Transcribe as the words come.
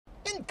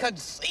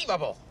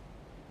Inconceivable!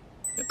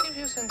 You keep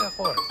using the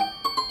word.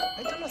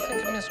 I do not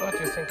think it means what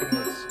you think it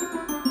means.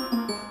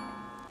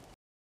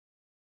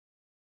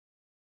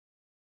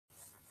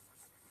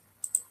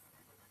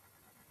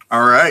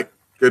 All right.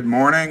 Good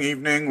morning,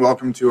 evening.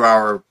 Welcome to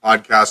our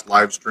podcast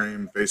live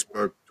stream,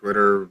 Facebook,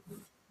 Twitter,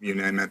 you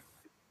name it.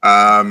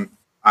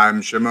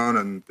 I'm Shimon,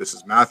 and this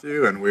is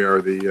Matthew, and we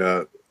are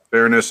the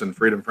Fairness and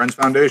Freedom Friends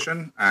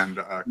Foundation and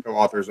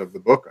co-authors of the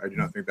book, I Do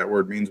Not Think That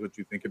Word Means What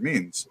You Think It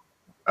Means,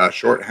 a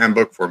short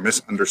handbook for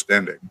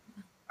misunderstanding.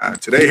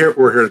 Today,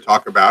 we're here to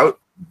talk about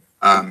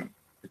the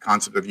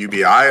concept of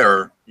UBI,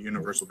 or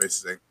Universal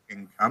Basic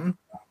Income,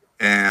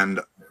 and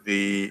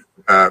the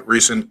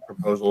recent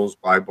proposals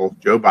by both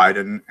Joe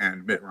Biden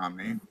and Mitt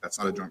Romney. That's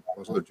not a joint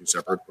proposal, they're two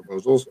separate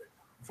proposals,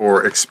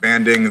 for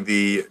expanding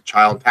the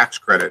child tax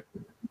credit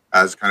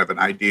as kind of an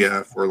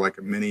idea for like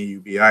a mini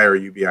UBI or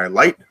UBI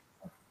light.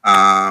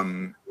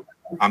 I'm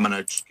going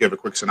to just give a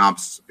quick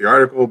synopsis of the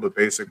article, but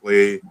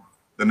basically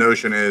the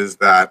notion is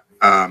that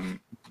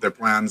their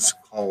plans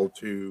call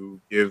to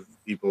give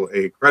people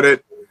a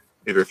credit,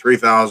 either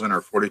 $3,000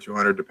 or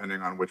 $4,200,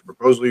 depending on which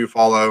proposal you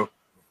follow,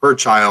 per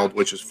child,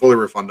 which is fully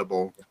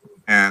refundable,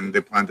 and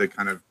they plan to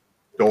kind of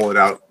dole it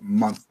out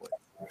monthly.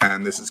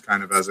 And this is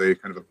kind of as a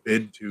kind of a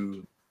bid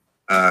to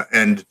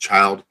end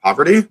child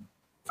poverty.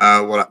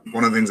 One of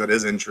the things that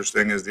is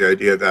interesting is the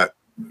idea that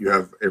you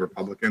have a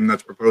Republican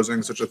that's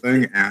proposing such a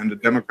thing and a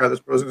Democrat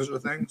that's proposing such a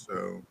thing.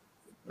 So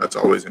that's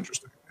always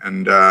interesting.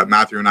 And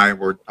Matthew and I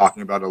were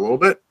talking about it a little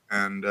bit,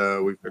 and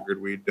we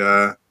figured we'd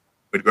go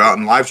out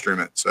and live stream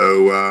it.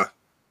 So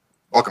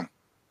welcome.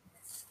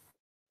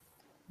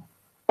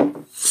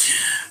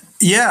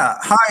 Yeah.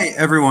 Hi,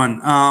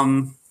 everyone.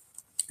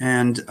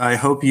 And I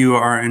hope you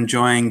are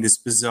enjoying this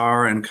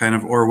bizarre and kind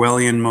of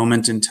Orwellian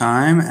moment in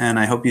time. And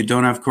I hope you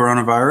don't have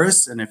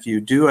coronavirus. And if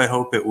you do, I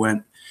hope it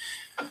went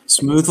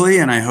smoothly.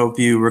 And I hope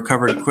you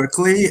recovered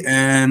quickly.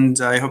 And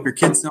I hope your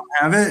kids don't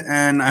have it.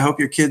 And I hope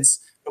you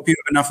have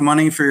enough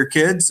money for your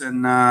kids.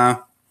 And I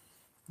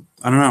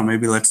don't know,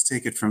 maybe let's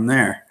take it from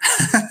there.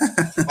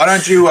 Why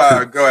don't you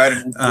go ahead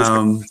and introduce the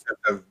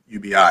concept of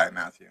UBI,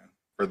 Matthew,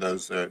 for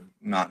those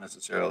not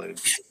necessarily.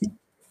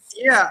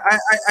 Yeah,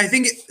 I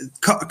think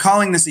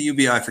calling this a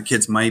UBI for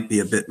kids might be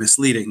a bit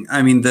misleading.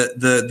 I mean,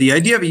 the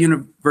idea of a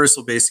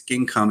universal basic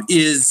income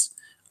is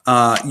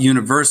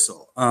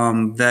universal.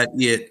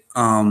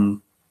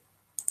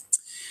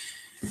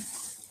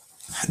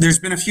 There's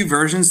been a few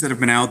versions that have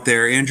been out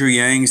there. Andrew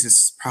Yang's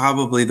is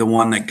probably the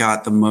one that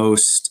got the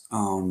most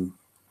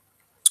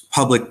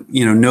public,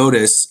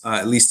 notice,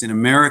 at least in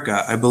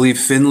America. I believe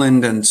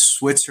Finland and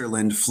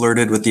Switzerland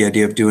flirted with the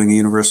idea of doing a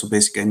universal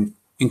basic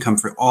income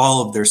for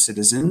all of their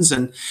citizens.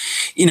 And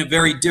in a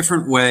very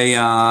different way,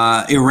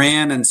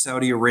 Iran and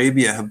Saudi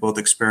Arabia have both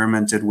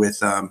experimented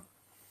with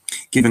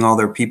giving all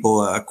their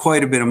people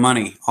quite a bit of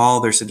money, all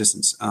their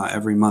citizens,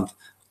 every month.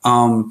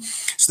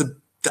 So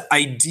the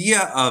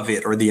idea of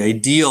it, or the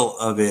ideal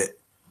of it,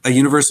 a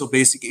universal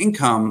basic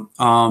income,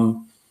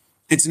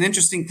 it's an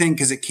interesting thing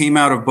because it came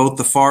out of both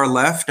the far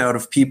left, out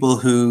of people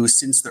who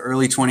since the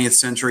early 20th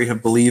century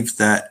have believed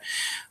that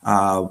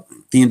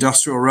the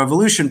Industrial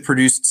Revolution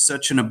produced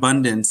such an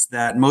abundance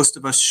that most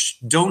of us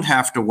don't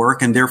have to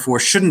work and therefore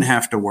shouldn't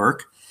have to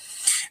work.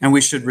 And we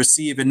should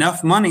receive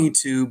enough money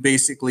to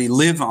basically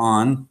live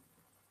on,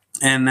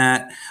 and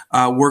that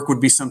work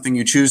would be something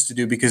you choose to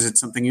do because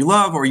it's something you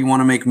love, or you want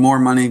to make more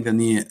money than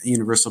the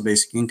universal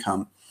basic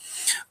income.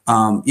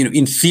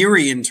 In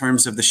theory, in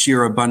terms of the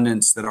sheer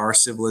abundance that our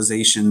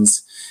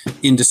civilization's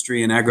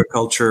industry and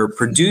agriculture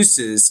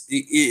produces,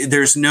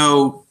 there's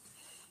no,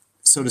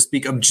 so to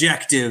speak,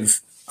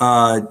 objective,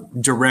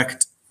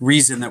 direct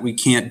reason that we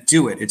can't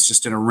do it. It's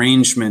just an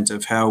arrangement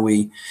of how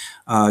we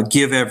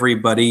give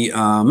everybody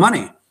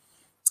money.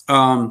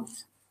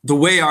 The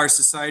way our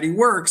society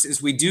works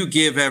is we do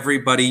give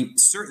everybody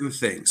certain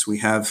things. We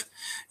have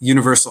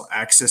universal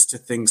access to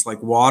things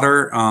like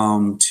water,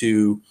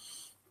 to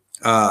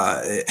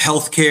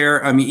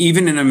healthcare. I mean,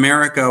 even in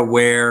America,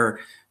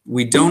 where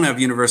we don't have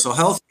universal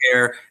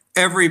healthcare,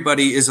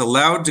 everybody is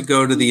allowed to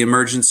go to the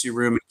emergency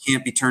room and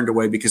can't be turned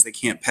away because they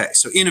can't pay.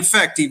 So in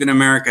effect, even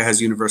America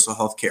has universal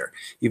healthcare,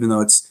 even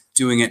though it's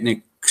doing it in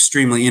an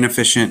extremely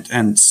inefficient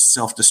and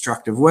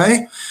self-destructive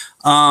way.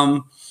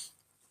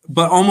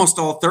 But almost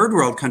all third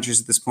world countries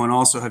at this point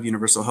also have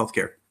universal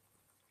healthcare,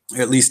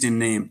 at least in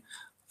name.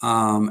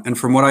 And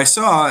from what I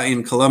saw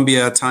in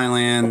Colombia,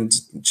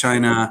 Thailand,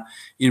 China,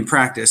 in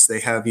practice, they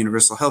have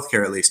universal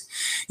healthcare at least.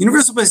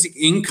 Universal basic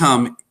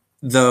income,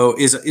 though,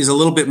 is a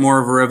little bit more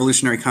of a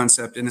revolutionary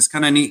concept. And it's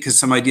kind of neat because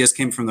some ideas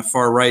came from the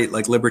far right,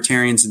 like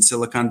libertarians in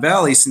Silicon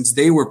Valley, since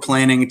they were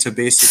planning to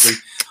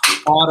basically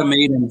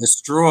automate and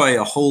destroy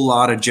a whole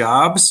lot of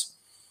jobs.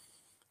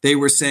 They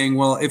were saying,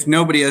 well, if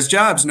nobody has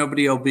jobs,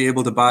 nobody will be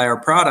able to buy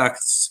our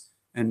products.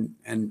 And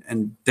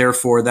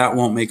therefore, that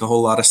won't make a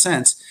whole lot of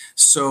sense.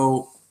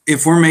 So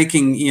if we're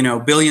making,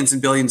 billions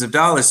and billions of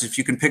dollars, if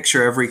you can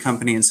picture every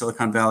company in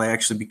Silicon Valley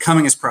actually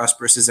becoming as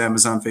prosperous as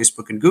Amazon,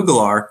 Facebook, and Google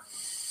are,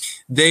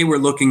 they were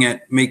looking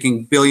at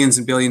making billions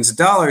and billions of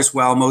dollars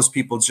while most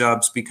people's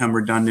jobs become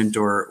redundant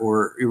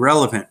or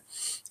irrelevant.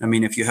 I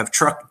mean, if you have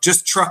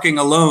trucking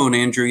alone,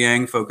 Andrew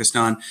Yang focused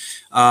on,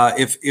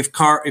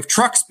 if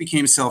trucks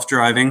became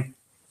self-driving,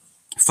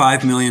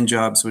 5 million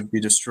jobs would be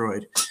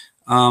destroyed.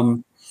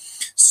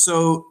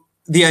 So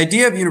the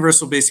idea of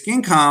universal basic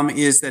income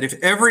is that if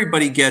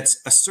everybody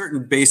gets a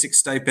certain basic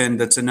stipend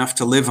that's enough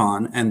to live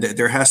on, and that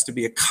there has to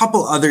be a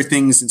couple other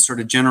things in sort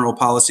of general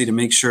policy to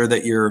make sure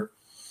that your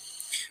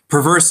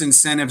perverse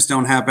incentives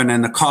don't happen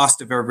and the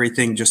cost of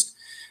everything just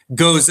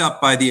goes up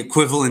by the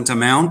equivalent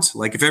amount.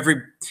 Like if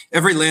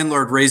every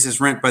landlord raises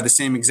rent by the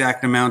same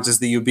exact amount as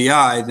the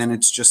UBI, then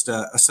it's just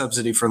a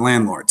subsidy for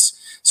landlords.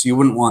 So you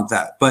wouldn't want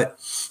that. But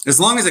as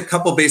long as a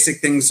couple basic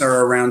things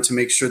are around to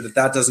make sure that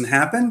that doesn't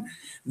happen,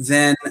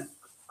 then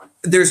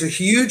there's a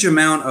huge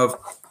amount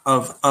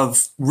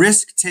of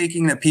risk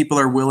taking that people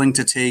are willing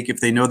to take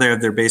if they know they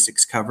have their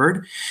basics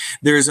covered.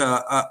 There's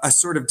a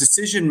sort of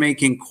decision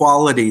making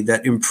quality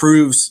that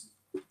improves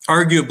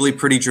arguably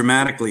pretty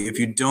dramatically. If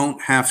you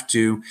don't have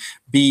to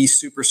be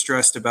super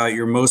stressed about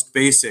your most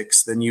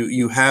basics, then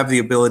you have the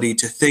ability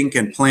to think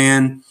and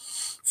plan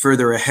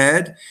further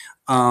ahead.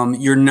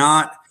 You're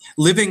not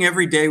living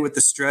every day with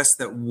the stress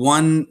that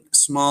one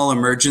small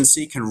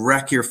emergency can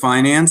wreck your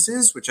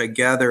finances, which I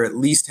gather at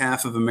least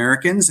half of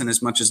Americans and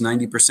as much as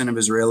 90% of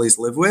Israelis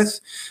live with.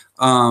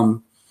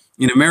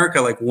 In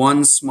America, like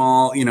one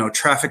small,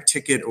 traffic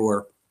ticket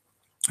or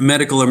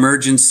medical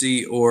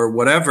emergency or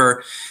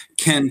whatever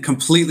can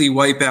completely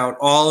wipe out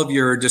all of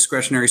your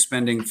discretionary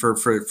spending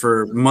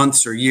for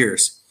months or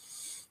years,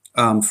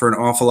 for an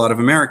awful lot of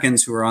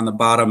Americans who are on the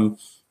bottom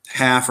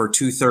half or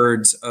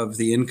 2/3 of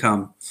the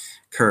income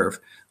curve.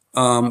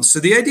 So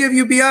the idea of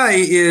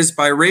UBI is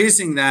by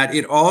raising that,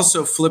 it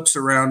also flips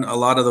around a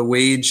lot of the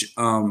wage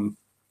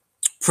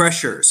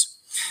pressures,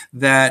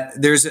 that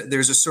there's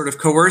a sort of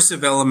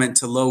coercive element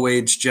to low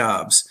wage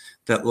jobs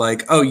that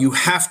like, oh, you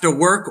have to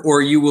work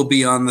or you will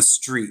be on the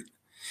street.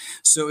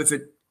 So if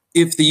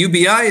the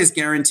UBI is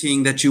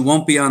guaranteeing that you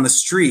won't be on the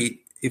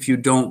street if you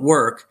don't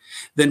work,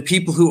 then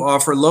people who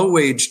offer low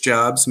wage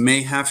jobs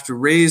may have to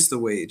raise the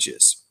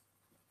wages.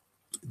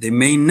 They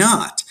may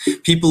not.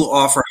 People who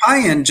offer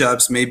high-end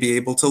jobs may be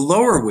able to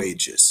lower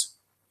wages,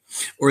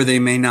 or they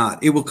may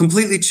not. It will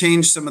completely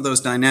change some of those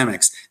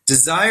dynamics.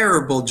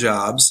 Desirable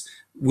jobs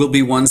will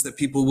be ones that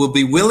people will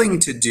be willing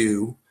to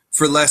do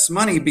for less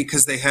money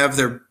because they have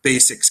their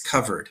basics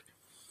covered.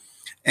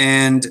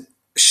 And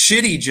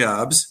shitty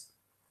jobs,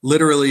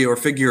 literally or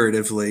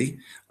figuratively,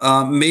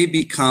 may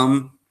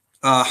become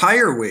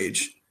higher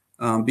wage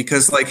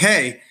because, like,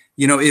 hey,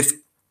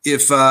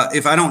 if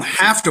I don't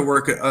have to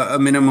work a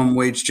minimum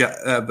wage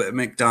job at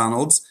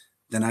McDonald's,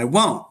 then I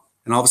won't.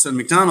 And all of a sudden,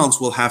 McDonald's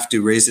will have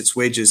to raise its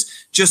wages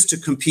just to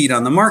compete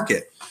on the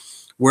market.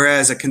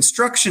 Whereas a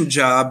construction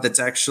job that's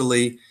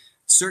actually,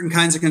 certain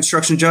kinds of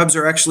construction jobs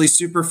are actually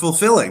super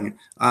fulfilling.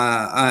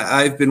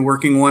 I've been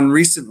working one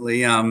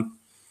recently. I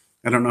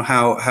don't know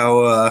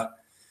how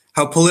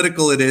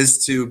political it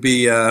is to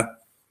be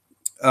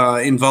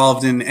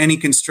involved in any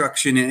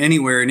construction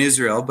anywhere in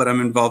Israel, but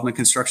I'm involved in a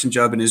construction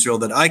job in Israel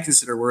that I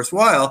consider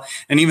worthwhile.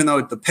 And even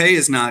though the pay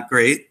is not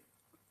great,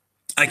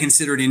 I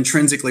consider it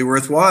intrinsically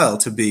worthwhile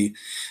to be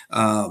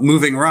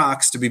moving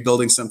rocks, to be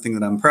building something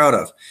that I'm proud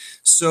of.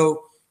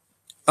 So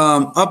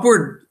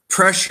upward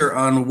pressure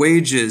on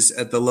wages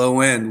at the low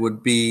end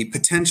would be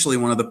potentially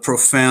one of the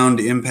profound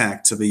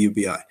impacts of a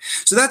UBI.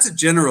 So that's a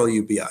general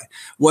UBI.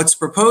 What's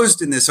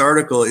proposed in this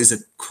article is a,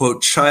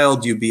 quote,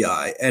 child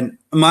UBI. And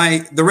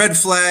the red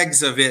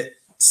flags of it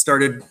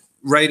started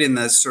right in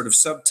the sort of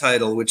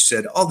subtitle, which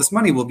said, all this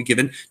money will be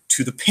given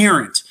to the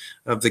parent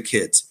of the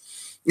kids.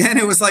 And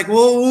it was like,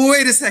 well,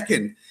 wait a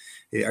second.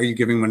 Are you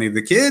giving money to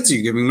the kids? Are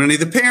you giving money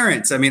to the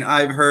parents? I mean,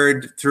 I've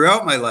heard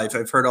throughout my life,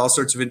 I've heard all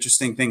sorts of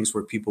interesting things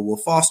where people will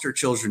foster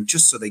children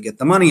just so they get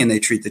the money and they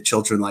treat the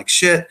children like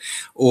shit.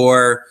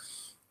 Or,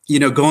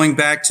 going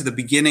back to the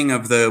beginning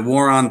of the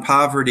war on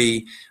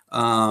poverty,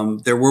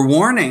 there were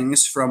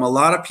warnings from a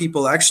lot of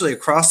people actually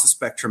across the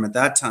spectrum at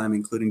that time,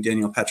 including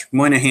Daniel Patrick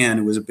Moynihan,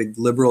 who was a big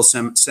liberal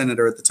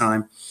senator at the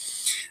time,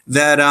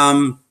 that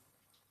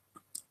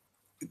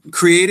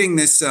creating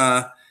this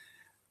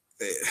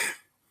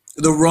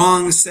the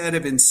wrong set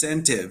of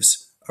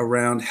incentives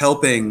around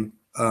helping,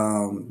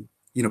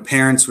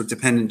 parents with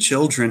dependent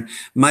children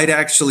might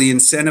actually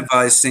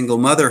incentivize single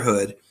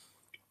motherhood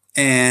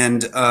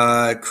and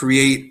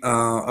create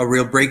a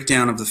real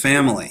breakdown of the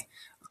family.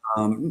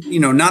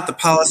 Not the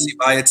policy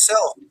by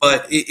itself,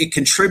 but it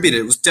contributed.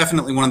 It was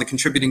definitely one of the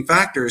contributing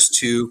factors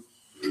to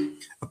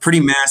a pretty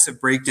massive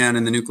breakdown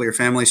in the nuclear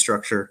family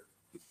structure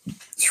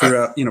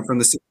throughout, from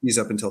the 60s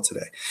up until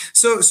today.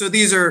 So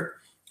these are,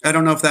 I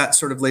don't know if that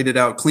sort of laid it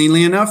out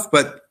cleanly enough,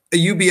 but a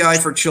UBI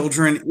for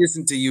children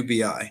isn't a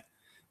UBI.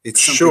 It's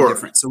something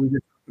different. So we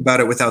can talk about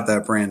it without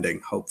that branding,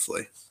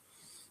 hopefully.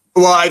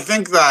 Well, I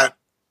think that,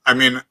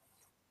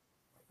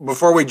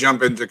 before we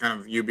jump into kind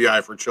of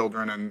UBI for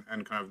children and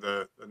kind of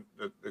the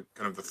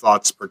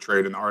thoughts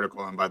portrayed in the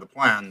article and by the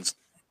plans,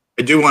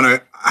 I do want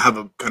to have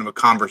a kind of a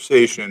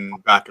conversation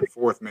back and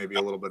forth, maybe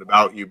a little bit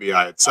about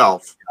UBI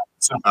itself,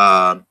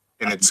 in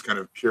its kind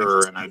of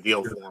pure and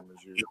ideal form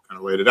as you kind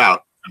of laid it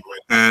out.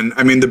 And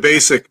I mean, the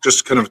basic,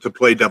 just kind of to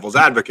play devil's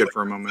advocate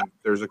for a moment,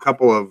 there's a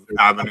couple of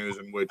avenues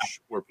in which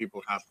where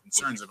people have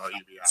concerns about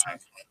UBI.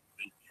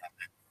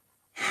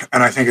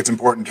 And I think it's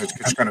important to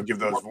just kind of give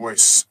those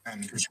voice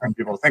and just kind of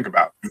people to think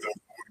about.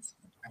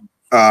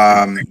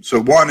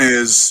 So one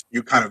is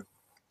you kind of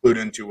clued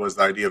into was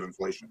the idea of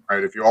inflation,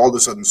 right? If you all of a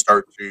sudden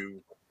start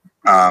to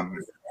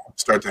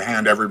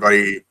hand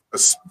everybody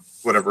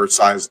whatever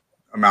size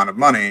amount of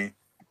money,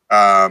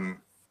 kind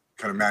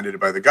of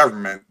mandated by the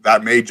government,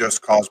 that may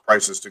just cause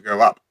prices to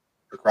go up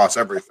across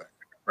everything,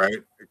 right?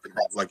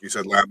 Like you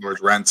said,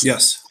 landlords, rents.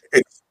 Yes.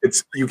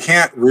 It's you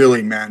can't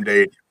really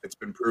mandate. It's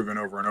been proven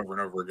over and over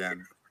and over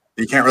again.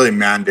 You can't really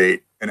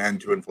mandate an end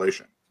to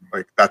inflation.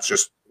 Like that's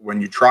just when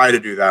you try to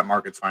do that,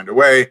 markets find a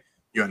way.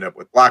 You end up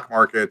with black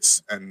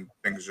markets, and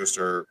things just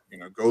are.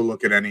 Go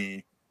look at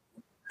any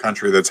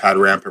country that's had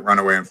rampant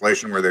runaway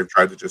inflation where they've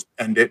tried to just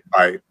end it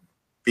by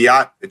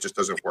fiat. It just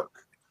doesn't work.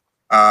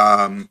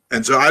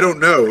 And so I don't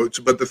know,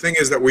 but the thing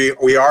is that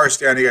we are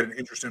standing at an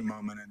interesting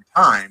moment in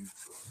time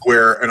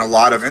where in a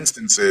lot of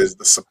instances,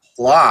 the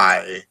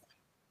supply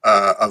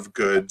of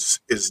goods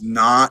is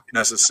not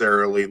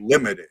necessarily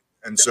limited.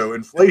 And so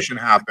inflation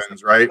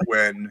happens, right,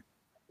 when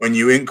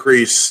you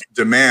increase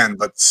demand,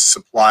 but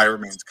supply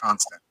remains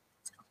constant.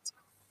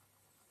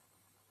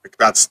 Like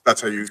that's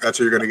how you're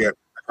going to get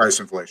price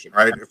inflation,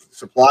 right? If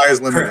supply is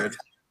limited,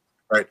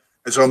 right?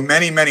 And so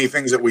many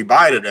things that we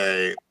buy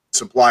today,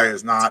 supply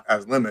is not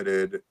as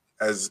limited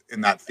as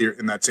in that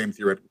same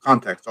theoretical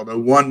context. Although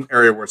one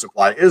area where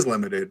supply is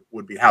limited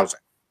would be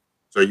housing.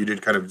 So you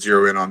did kind of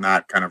zero in on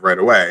that kind of right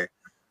away,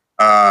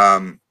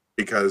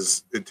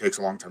 because it takes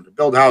a long time to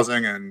build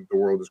housing, and the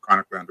world is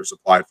chronically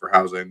undersupplied for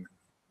housing.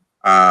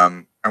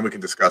 And we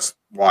can discuss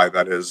why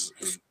that is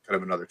kind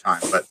of another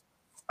time. But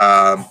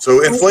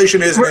so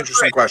inflation is an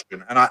interesting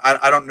question, and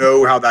I don't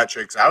know how that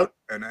shakes out.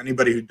 And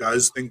anybody who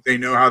does think they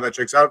know how that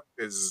shakes out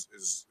is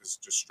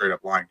just straight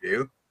up lying to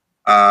you.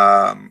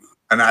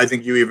 And I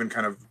think you even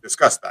kind of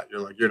discussed that.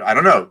 You're like, I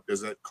don't know.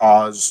 Does it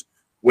cause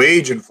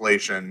wage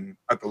inflation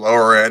at the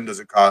lower end?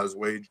 Does it cause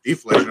wage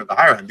deflation at the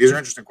higher end? These are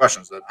interesting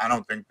questions that I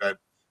don't think that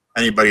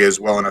anybody is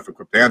well enough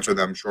equipped to answer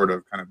them, short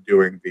of kind of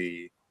doing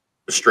the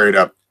straight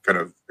up kind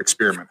of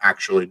experiment,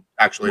 actually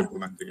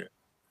implementing it.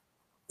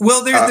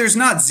 Well, there's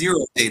not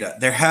zero data.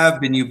 There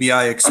have been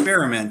UBI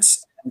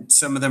experiments.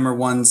 Some of them are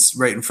ones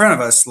right in front of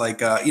us.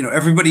 Like,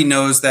 everybody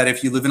knows that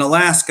if you live in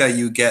Alaska,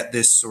 you get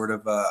this sort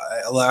of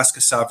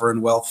Alaska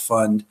Sovereign Wealth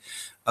Fund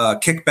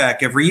kickback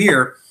every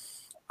year.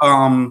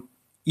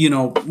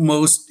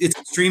 It's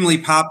extremely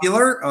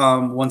popular.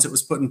 Once it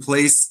was put in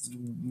place,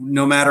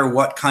 no matter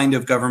what kind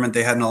of government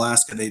they had in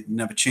Alaska, they didn't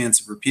have a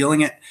chance of repealing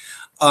it.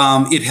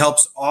 It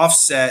helps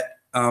offset,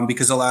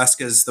 because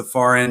Alaska is the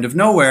far end of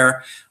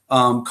nowhere,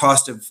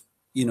 cost of,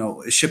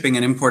 shipping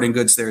and importing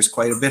goods there is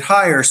quite a bit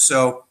higher.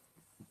 So,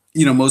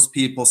 most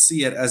people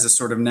see it as a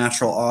sort of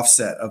natural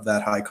offset of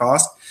that high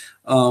cost.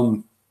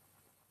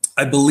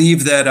 I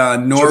believe that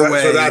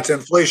Norway. So that's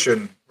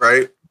inflation,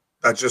 right?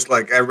 That's just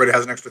like everybody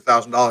has an extra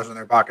 $1,000 in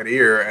their pocket a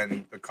year,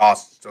 and the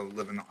costs to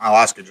live in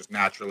Alaska just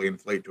naturally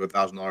inflate to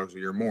 $1,000 a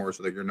year more,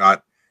 so that you're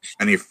not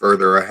any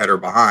further ahead or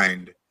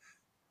behind.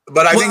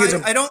 But I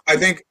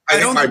think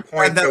my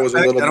point that was a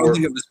little more.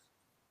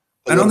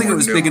 I don't think it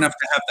was big enough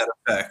to have that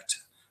effect.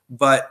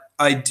 But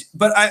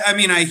I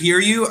mean, I hear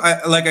you.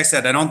 Like I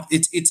said, I don't.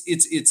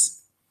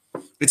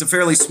 It's a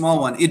fairly small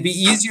one. It'd be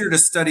easier to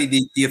study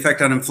the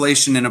effect on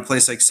inflation in a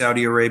place like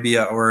Saudi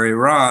Arabia or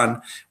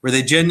Iran, where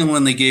they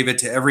genuinely gave it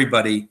to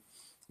everybody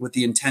with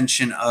the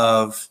intention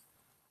of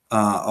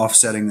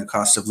offsetting the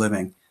cost of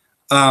living.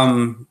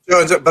 But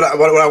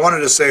what I wanted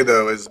to say,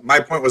 though, is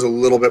my point was a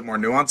little bit more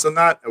nuanced than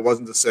that. It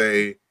wasn't to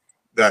say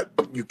that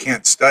you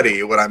can't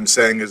study. What I'm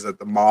saying is that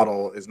the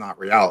model is not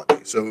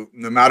reality. So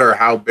no matter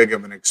how big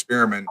of an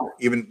experiment,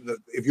 even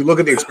if you look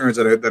at the experiments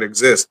that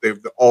exist, they've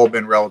all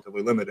been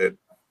relatively limited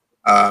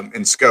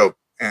in scope.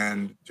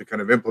 And to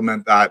kind of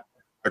implement that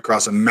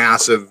across a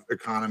massive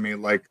economy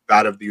like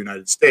that of the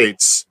United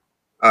States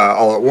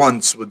all at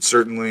once would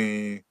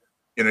certainly,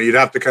 you'd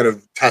have to kind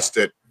of test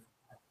it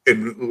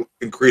in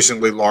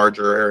increasingly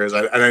larger areas.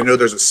 And I know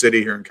there's a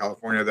city here in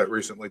California that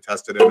recently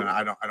tested it, and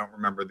I don't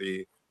remember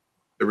the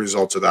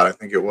results of that. I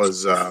think it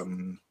was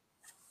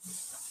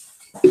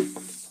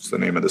what's the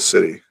name of the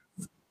city?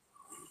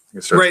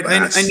 Right.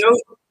 I know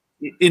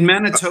in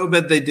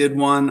Manitoba they did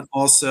one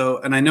also,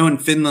 and I know in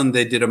Finland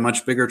they did a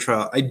much bigger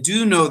trial. I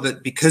do know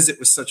that because it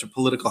was such a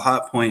political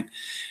hot point,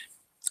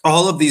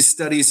 all of these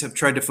studies have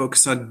tried to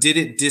focus on did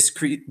it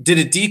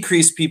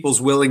decrease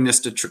people's willingness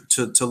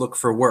to look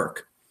for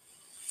work.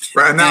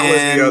 Right, and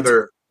that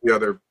was the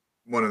other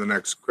one of the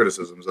next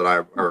criticisms that I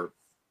or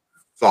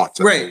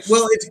thoughts. Right. Least.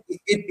 Well,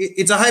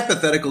 it's a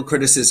hypothetical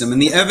criticism,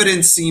 and the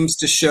evidence seems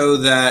to show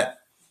that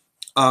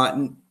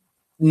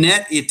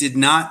net it did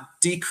not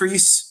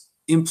decrease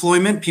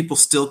employment. People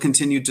still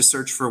continued to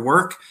search for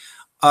work.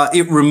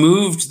 It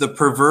removed the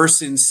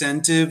perverse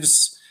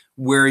incentives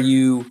where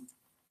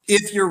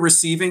if you're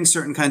receiving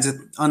certain kinds of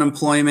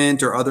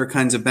unemployment or other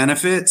kinds of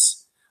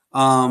benefits,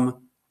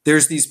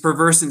 there's these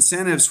perverse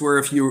incentives where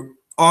if you're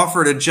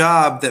offered a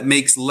job that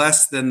makes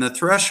less than the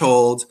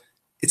threshold,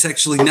 it's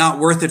actually not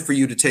worth it for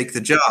you to take the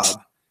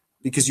job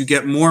because you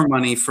get more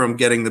money from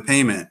getting the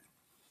payment.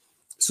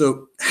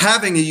 So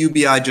having a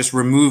UBI just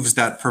removes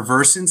that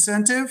perverse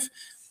incentive,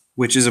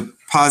 which is a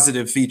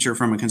positive feature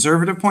from a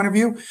conservative point of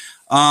view.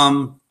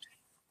 The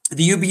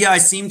UBI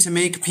seemed to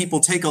make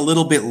people take a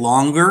little bit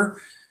longer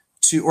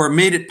or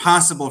made it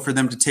possible for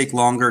them to take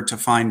longer to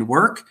find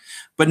work,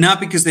 but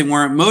not because they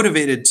weren't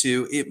motivated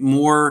to. It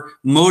more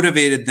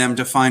motivated them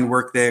to find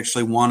work they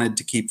actually wanted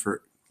to keep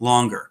for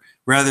longer,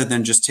 rather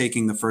than just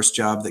taking the first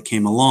job that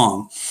came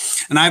along.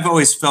 And I've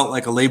always felt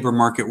like a labor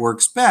market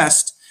works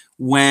best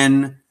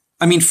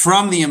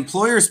from the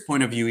employer's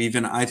point of view,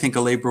 even, I think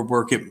a labor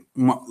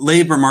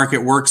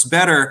market works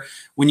better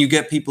when you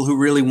get people who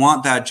really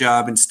want that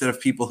job instead of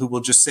people who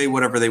will just say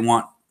whatever they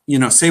want,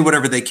 say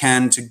whatever they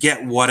can to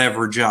get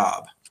whatever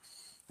job.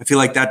 I feel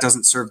like that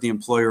doesn't serve the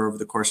employer over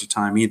the course of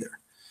time either,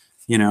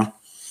 Yeah.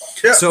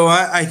 So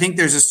I think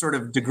there's a sort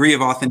of degree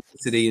of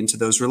authenticity into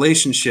those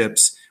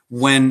relationships.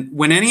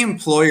 When any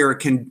employer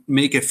can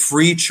make a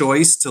free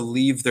choice to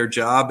leave their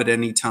job at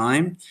any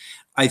time,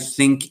 I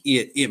think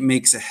it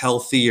makes a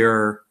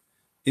healthier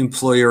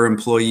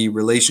employer-employee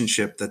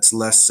relationship that's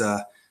less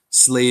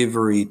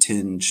slavery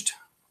tinged.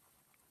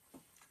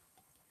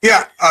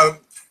 Yeah,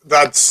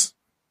 that's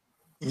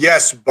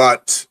yes,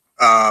 but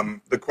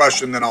the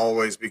question then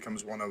always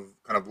becomes one of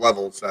kind of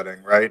level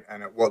setting, right?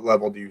 And at what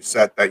level do you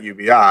set that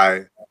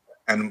UBI,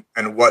 and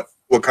what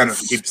kind of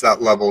keeps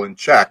that level in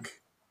check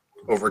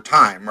over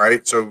time,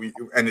 right? So,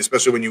 and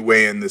especially when you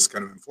weigh in this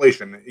kind of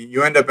inflation,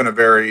 you end up in a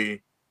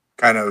very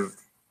kind of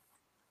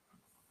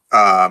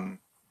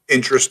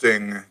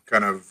interesting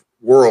kind of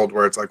world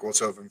where it's like, well,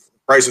 so if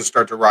prices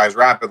start to rise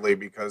rapidly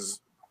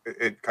because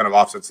it kind of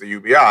offsets the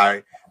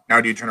UBI,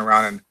 now do you turn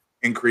around and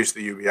increase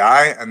the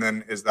UBI? And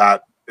then is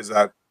that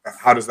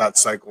how does that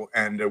cycle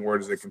end, and where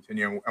does it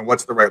continue, and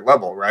what's the right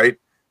level, right?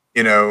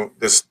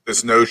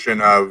 This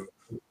notion of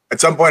at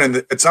some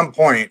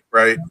point,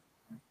 right?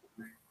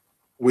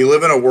 We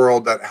live in a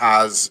world that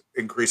has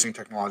increasing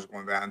technological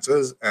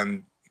advances,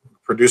 and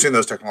producing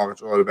those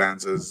technological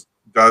advances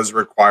does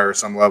require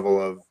some level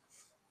of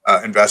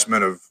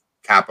investment of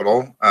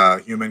capital,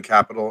 human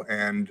capital,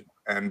 and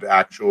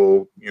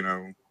actual,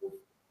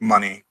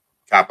 money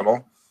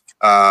capital.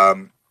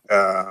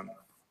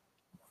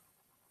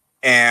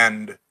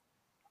 And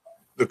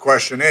the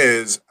question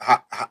is,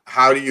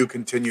 how do you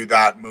continue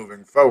that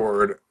moving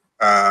forward,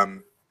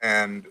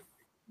 and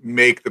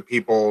make the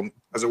people,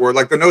 as it were,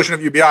 like the notion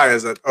of UBI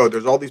is that,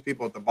 there's all these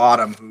people at the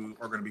bottom who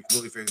are going to be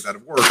completely phased out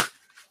of work,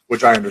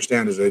 which I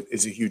understand is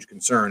a huge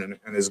concern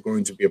and is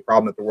going to be a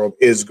problem that the world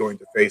is going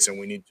to face, and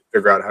we need to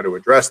figure out how to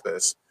address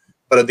this.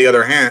 But at the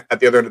other end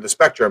of the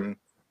spectrum,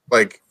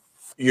 like,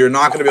 you're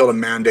not going to be able to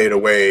mandate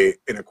away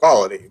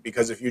inequality,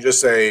 because if you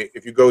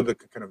go the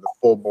kind of the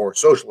full bore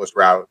socialist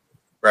route,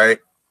 right,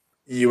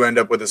 you end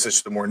up with a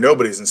system where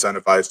nobody's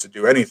incentivized to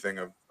do anything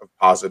of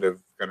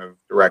positive kind of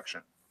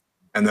direction,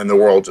 and then the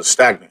world just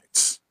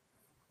stagnates.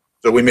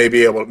 So we may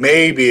be able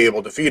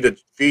to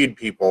feed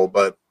people,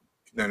 but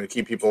then to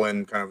keep people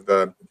in kind of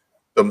the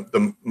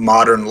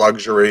modern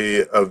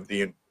luxury of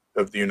the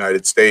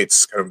United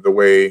States, kind of the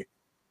way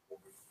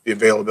the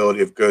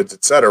availability of goods,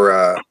 et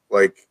cetera,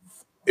 like,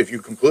 if you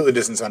completely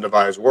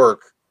disincentivize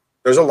work,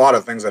 there's a lot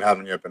of things that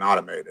haven't yet been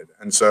automated.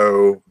 And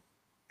so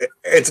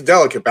it's a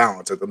delicate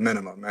balance at the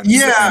minimum.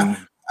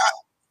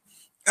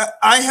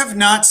 I have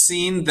not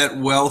seen that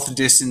wealth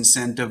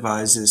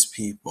disincentivizes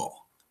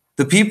people.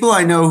 The people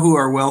I know who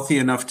are wealthy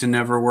enough to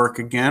never work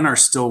again are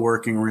still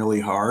working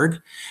really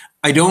hard.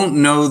 I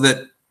don't know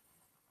that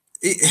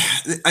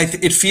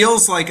it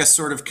feels like a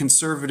sort of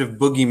conservative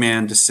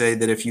boogeyman to say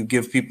that if you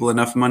give people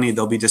enough money,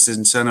 they'll be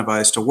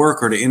disincentivized to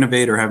work or to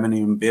innovate or have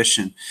any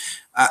ambition.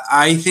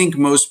 I think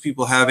most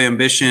people have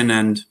ambition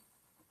and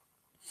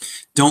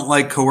don't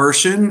like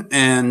coercion.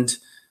 And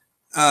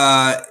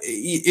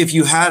if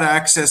you had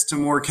access to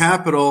more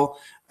capital,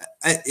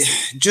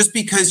 just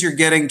because you're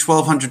getting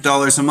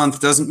 $1,200 a month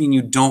doesn't mean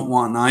you don't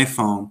want an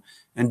iPhone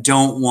and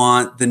don't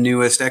want the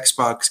newest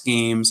Xbox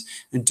games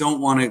and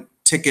don't want a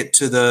ticket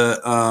to the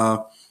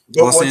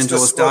Los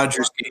Angeles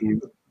Dodgers game.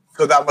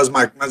 So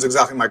that's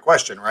exactly my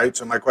question, right?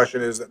 So my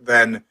question is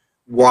then,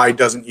 why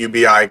doesn't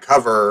UBI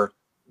cover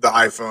the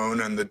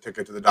iPhone and the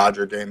ticket to the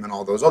Dodger game and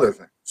all those other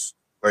things?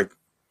 Like,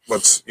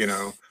 where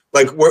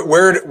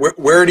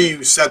do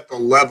you set the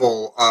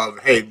level of,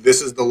 hey,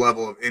 this is the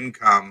level of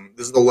income,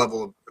 this is the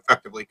level of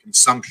effectively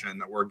consumption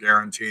that we're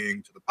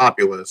guaranteeing to the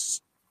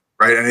populace,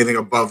 right? Anything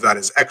above that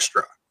is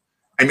extra.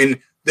 I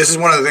mean, this is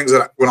one of the things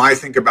that when I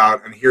think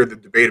about and hear the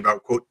debate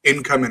about, quote,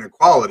 income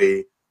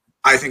inequality,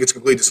 I think it's a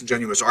completely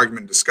disingenuous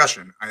argument and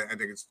discussion. I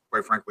think it's,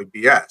 quite frankly,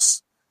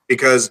 BS,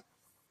 because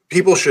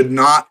people should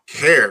not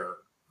care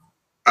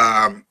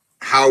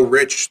how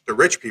rich the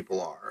rich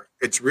people are.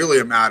 It's really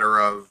a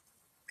matter of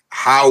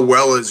how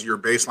well is your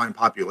baseline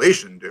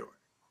population doing?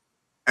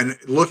 And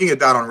looking at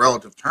that on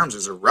relative terms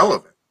is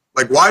irrelevant.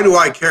 Like, why do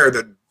I care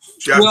that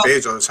Jeff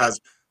Bezos has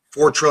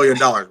 $4 trillion,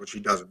 which he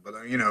doesn't, but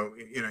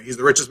he's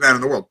the richest man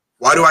in the world.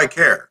 Why do I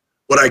care?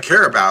 What I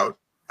care about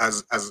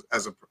as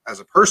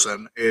a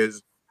person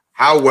is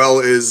how well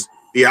is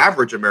the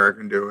average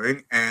American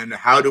doing, and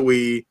how do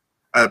we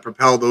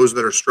propel those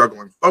that are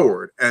struggling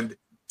forward? And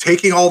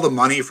taking all the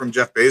money from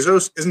Jeff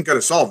Bezos isn't going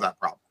to solve that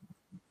problem,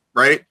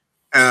 right?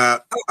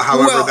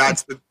 However,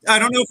 I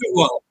don't know if it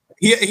will.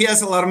 He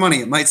has a lot of money.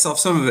 It might solve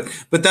some of it,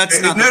 but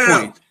that's not the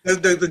point.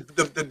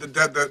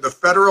 The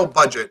federal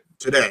budget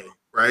today,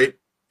 right,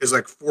 is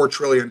like $4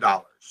 trillion,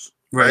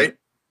 right?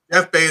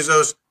 Jeff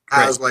Bezos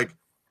has like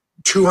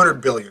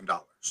 $200 billion.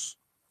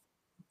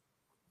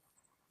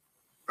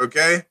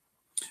 Okay,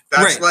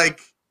 that's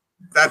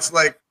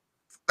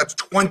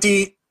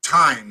 20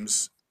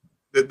 times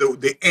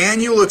the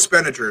annual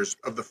expenditures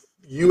of the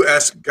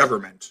U.S.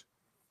 government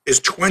is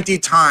 20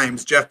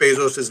 times Jeff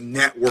Bezos's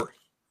net worth.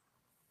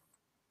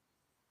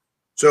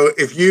 So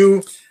if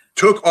you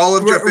took all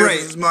of Jeff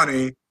Bezos'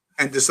 money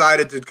and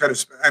decided to kind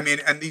of,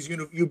 and these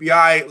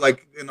UBI,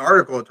 like in the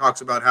article, it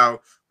talks about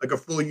how like a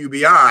full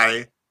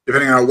UBI,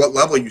 depending on what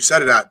level you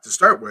set it at to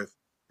start with,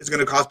 is going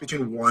to cost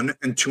between $1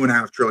 and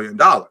 $2.5 trillion.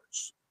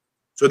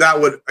 So that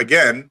would,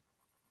 again,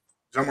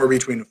 somewhere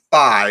between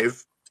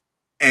 5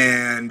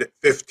 and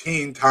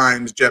 15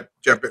 times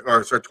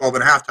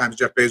 12.5 times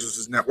Jeff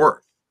Bezos' net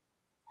worth.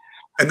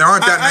 And there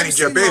aren't that many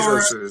Jeff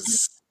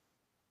Bezoses.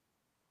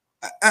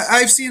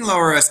 I've seen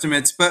lower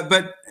estimates, but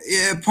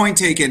point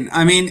taken.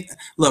 I mean,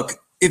 look,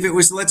 if it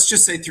was, let's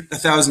just say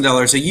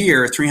 $1,000 a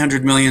year,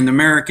 300 million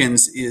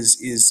Americans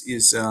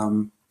is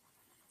a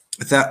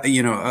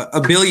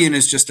billion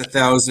is just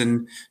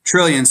 1,000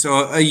 trillion. So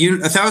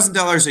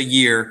 $1,000 a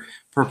year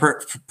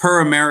per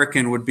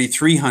American would be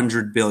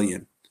 300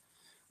 billion.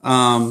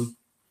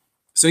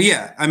 So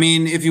yeah, I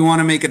mean, if you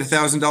want to make it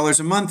 $1,000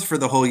 a month for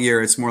the whole year,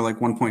 it's more like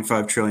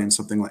 1.5 trillion,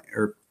 something like,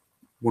 or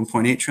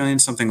 1.8 trillion,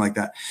 something like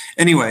that.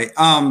 Anyway,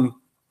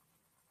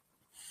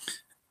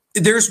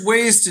 there's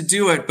ways to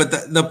do it, but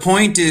the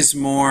point is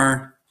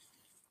more,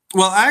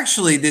 well,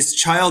 actually this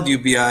child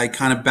UBI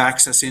kind of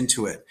backs us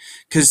into it,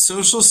 because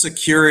Social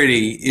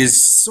Security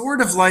is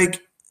sort of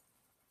like,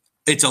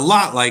 it's a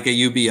lot like a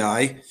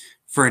UBI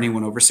for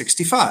anyone over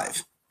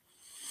 65.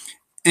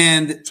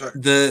 And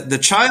the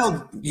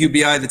child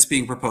UBI that's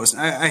being proposed,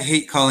 I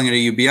hate calling it a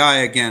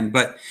UBI again,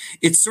 but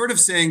it's sort of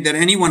saying that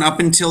anyone up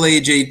until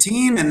age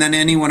 18 and then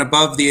anyone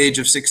above the age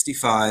of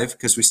 65,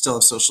 because we still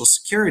have Social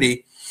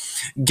Security,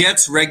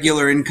 gets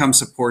regular income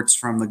supports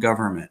from the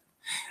government.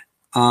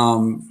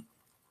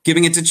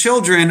 Giving it to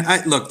children,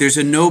 look, there's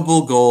a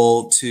noble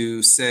goal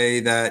to say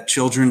that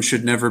children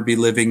should never be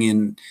living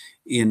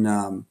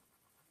in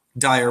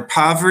dire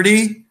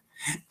poverty.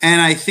 And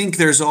I think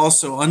there's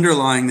also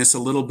underlying this a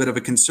little bit of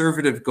a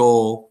conservative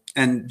goal.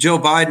 And Joe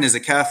Biden is a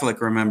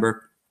Catholic,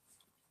 remember,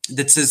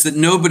 that says that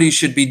nobody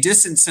should be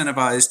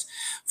disincentivized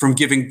from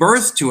giving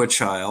birth to a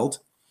child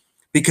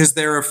because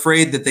they're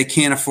afraid that they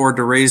can't afford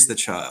to raise the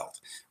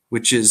child,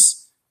 which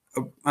is,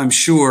 I'm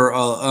sure,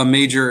 a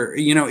major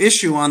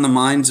issue on the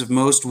minds of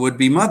most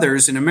would-be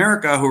mothers in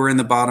America who are in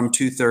the bottom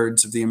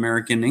 2/3 of the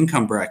American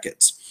income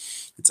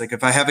brackets. It's like,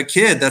 if I have a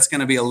kid, that's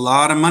going to be a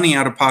lot of money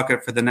out of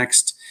pocket for the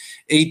next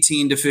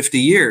 18 to 50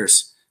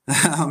 years,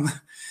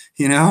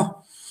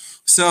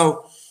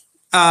 So,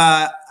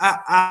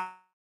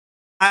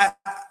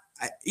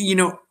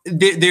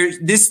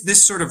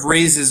 this sort of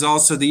raises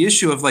also the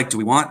issue of, like, do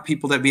we want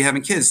people to be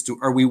having kids?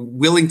 Are we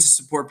willing to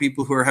support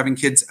people who are having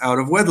kids out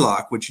of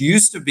wedlock, which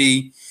used to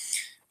be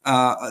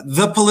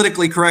the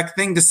politically correct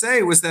thing to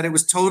say, was that it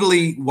was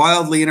totally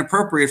wildly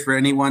inappropriate for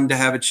anyone to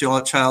have a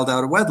child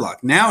out of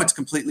wedlock. Now it's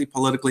completely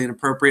politically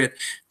inappropriate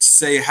to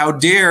say, how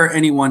dare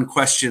anyone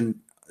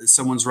question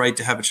someone's right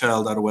to have a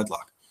child out of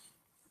wedlock,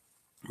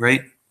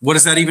 right? What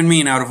does that even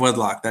mean, out of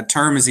wedlock? That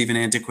term is even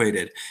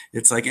antiquated.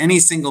 It's like any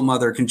single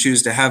mother can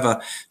choose to have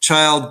a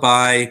child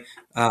by,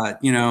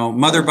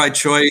 mother by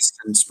choice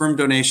and sperm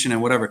donation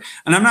and whatever.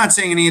 And I'm not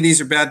saying any of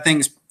these are bad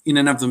things in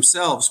and of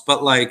themselves,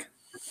 but like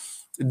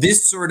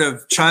this sort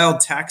of child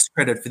tax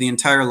credit for the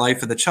entire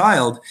life of the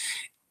child,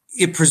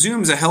 it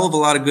presumes a hell of a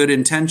lot of good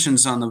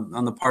intentions on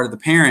the part of the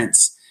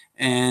parents.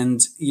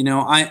 And,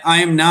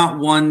 I am not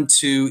one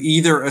to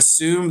either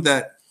assume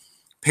that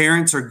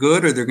parents are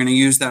good or they're going to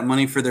use that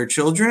money for their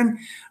children,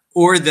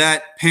 or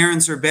that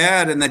parents are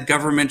bad and that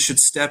government should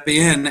step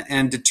in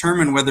and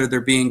determine whether they're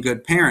being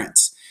good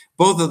parents.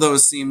 Both of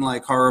those seem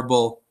like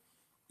horrible.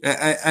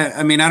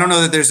 I mean, I don't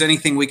know that there's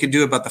anything we could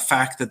do about the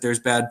fact that there's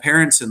bad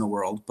parents in the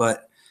world,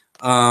 but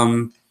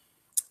the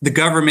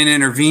government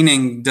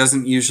intervening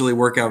doesn't usually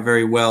work out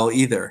very well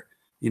either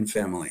in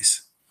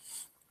families.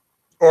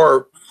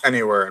 Or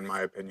anywhere, in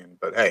my opinion,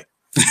 but hey.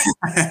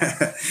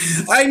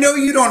 I know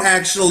you don't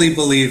actually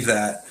believe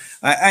that.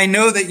 I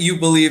know that you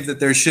believe that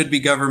there should be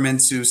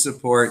governments who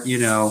support,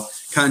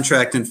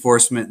 contract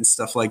enforcement and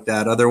stuff like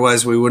that.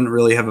 Otherwise, we wouldn't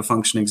really have a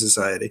functioning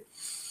society.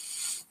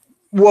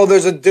 Well,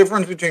 there's a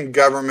difference between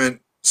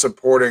government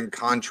supporting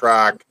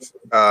contract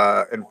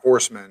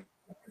enforcement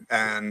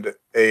and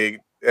the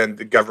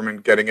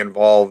government getting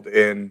involved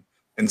in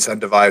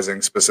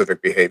incentivizing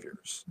specific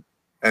behaviors.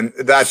 And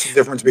that's the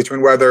difference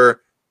between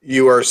whether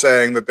you are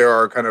saying that there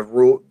are kind of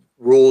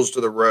rules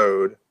to the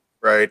road,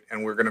 right?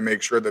 And we're going to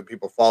make sure that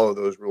people follow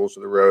those rules to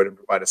the road and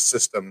provide a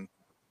system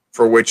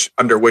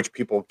under which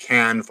people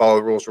can follow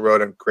the rules of the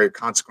road and create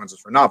consequences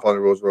for not following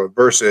the rules of the road,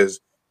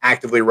 versus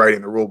actively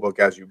writing the rule book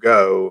as you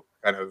go,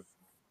 kind of,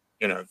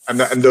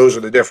 and those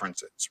are the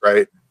differences,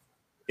 right?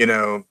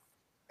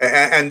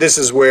 And this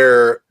is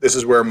where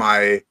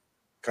my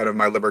kind of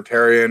my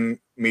libertarian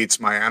meets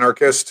my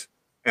anarchist,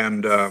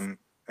 and kind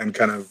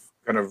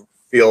of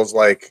feels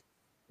like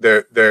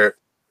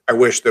I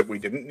wish that we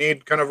didn't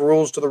need kind of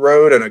rules to the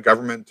road and a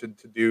government to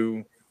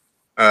do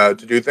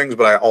things,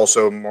 but I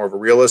also am more of a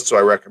realist,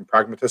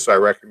 pragmatist, so I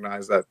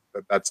recognize that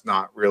that's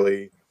not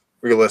really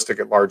realistic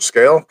at large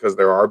scale, because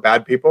there are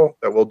bad people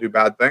that will do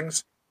bad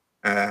things,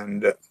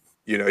 and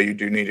you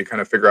do need to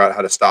kind of figure out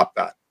how to stop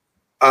that.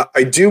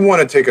 I do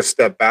want to take a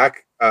step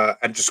back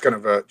and just kind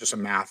of a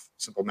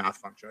simple math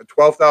function. At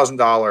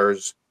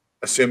 $12,000,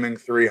 assuming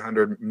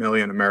 300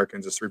 million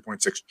Americans, is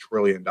 $3.6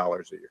 trillion a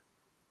year.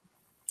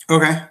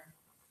 Okay.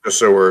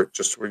 We're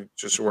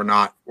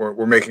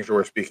making sure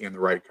we're speaking in the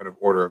right kind of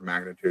order of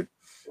magnitude.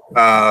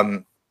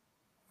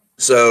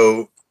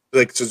 So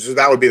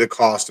that would be the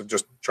cost of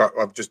just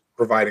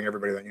providing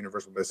everybody that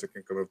universal basic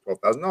income of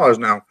 $12,000.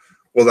 Now,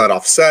 will that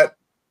offset?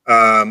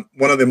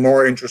 One of the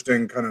more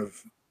interesting kind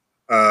of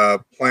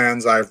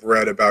plans I've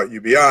read about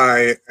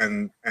UBI,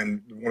 and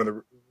one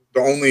of the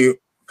only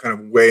kind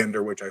of way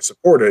under which I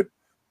support it,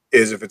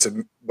 is if it's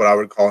what I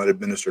would call it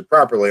administered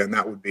properly, and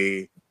that would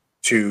be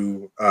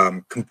to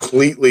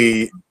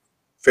completely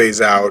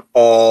phase out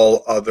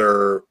all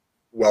other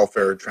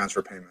welfare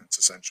transfer payments,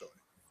 essentially.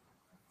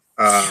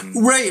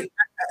 Right.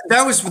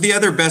 That was the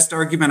other best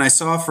argument I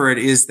saw for it,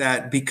 is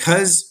that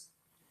because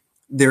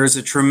there is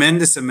a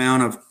tremendous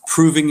amount of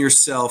proving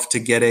yourself to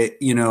get it,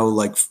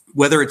 like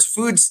whether it's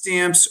food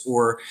stamps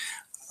or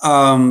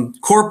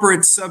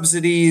corporate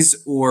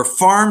subsidies or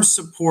farm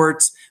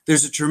supports,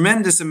 there's a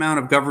tremendous amount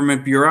of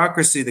government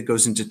bureaucracy that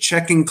goes into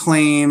checking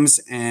claims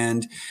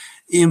and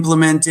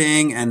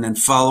implementing and then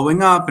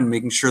following up and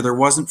making sure there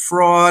wasn't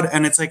fraud.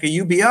 And it's like a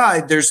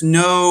UBI, there's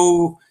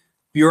no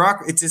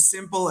bureaucracy. It's as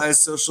simple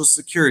as Social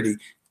Security.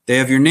 They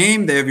have your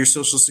name, they have your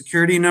Social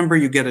Security number,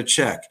 you get a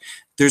check.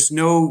 There's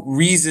no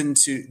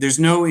there's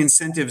no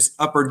incentives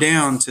up or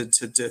down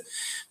to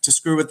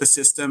screw with the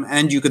system.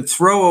 And you could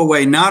throw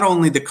away not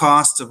only the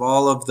costs of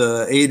all of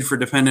the aid for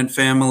dependent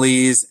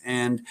families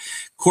and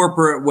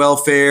corporate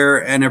welfare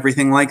and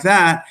everything like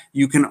that,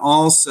 you can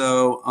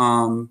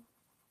also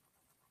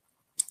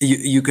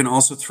you can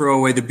also throw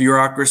away the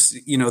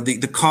bureaucracy,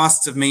 the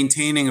costs of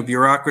maintaining a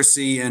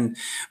bureaucracy and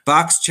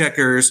box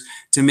checkers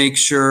to make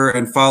sure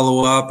and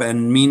follow up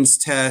and means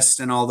test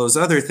and all those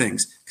other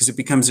things, because it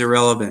becomes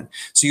irrelevant.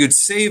 So you'd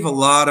save a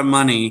lot of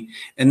money.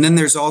 And then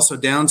there's also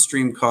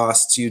downstream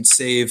costs you'd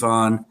save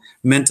on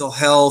mental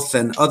health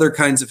and other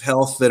kinds of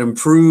health that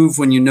improve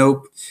when you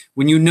know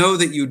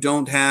that you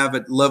don't have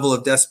a level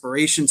of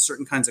desperation.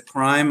 Certain kinds of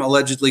crime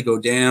allegedly go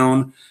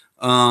down.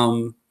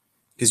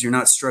 Because you're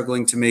not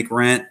struggling to make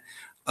rent.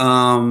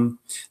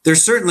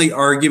 There's certainly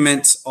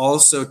arguments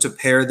also to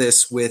pair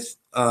this with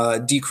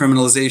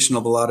decriminalization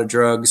of a lot of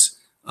drugs.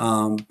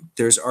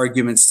 There's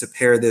arguments to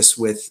pair this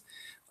with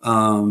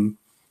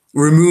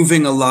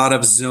removing a lot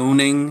of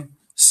zoning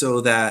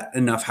so that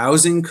enough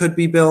housing could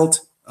be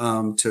built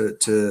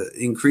to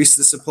increase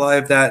the supply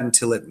of that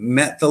until it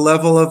met the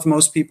level of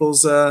most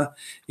people's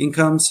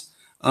incomes.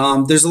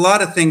 There's a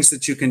lot of things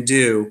that you can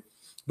do.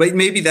 But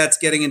maybe that's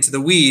getting into the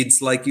weeds,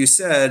 like you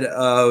said,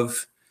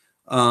 of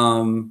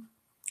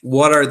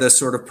what are the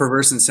sort of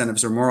perverse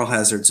incentives or moral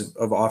hazards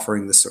of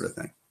offering this sort of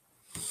thing.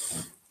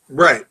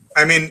 Right.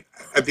 I mean,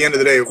 at the end of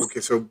the day,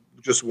 okay, so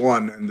just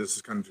one, and this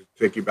is kind of to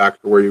take you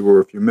back to where you were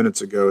a few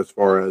minutes ago, as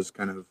far as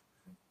kind of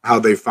how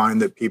they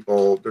find that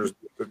people,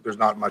 there's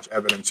not much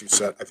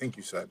evidence, I think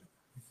you said,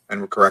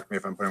 and correct me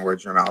if I'm putting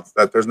words in your mouth,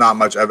 that there's not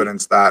much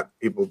evidence that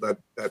people that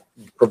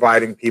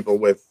providing people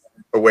with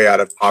a way out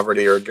of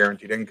poverty or a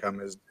guaranteed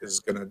income is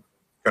going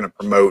to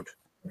promote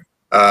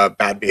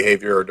bad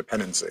behavior or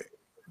dependency.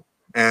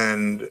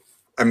 And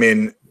I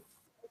mean,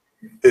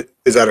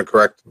 is that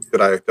correct?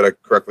 Did I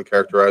correctly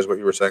characterize what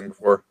you were saying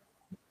before?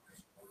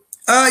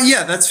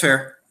 Yeah, that's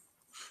fair.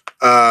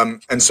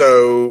 And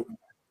so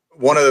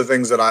one of the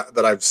things that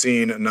I've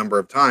seen a number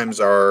of times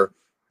are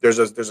there's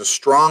a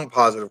strong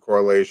positive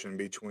correlation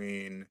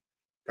between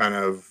kind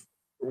of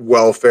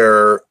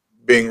welfare,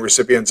 being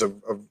recipients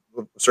of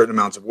certain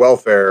amounts of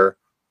welfare,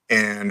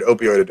 and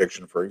opioid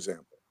addiction, for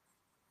example.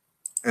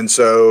 And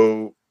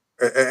so,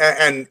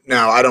 and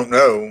now I don't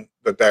know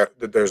that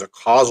there's a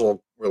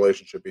causal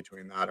relationship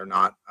between that or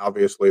not.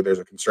 Obviously, there's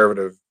a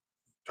conservative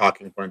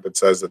talking point that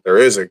says that there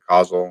is a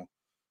causal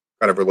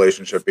kind of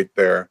relationship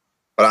there,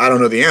 but I don't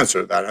know the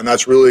answer to that. And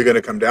that's really going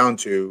to come down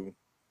to,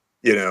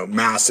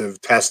 massive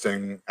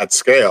testing at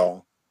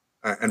scale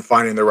and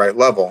finding the right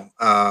level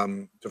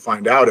to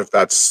find out if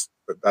that's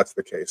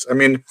the case. I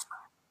mean,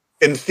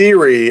 in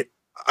theory,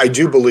 I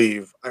do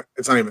believe,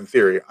 it's not even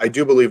theory, I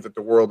do believe that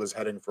the world is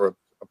heading for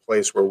a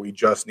place where we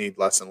just need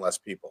less and less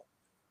people.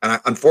 And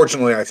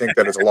unfortunately, I think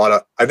that it's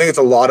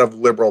a lot of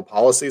liberal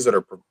policies that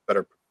are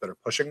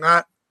pushing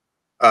that.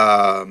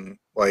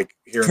 Like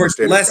here in the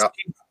state of California,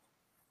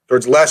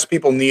 towards less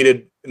people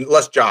needed,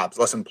 less jobs,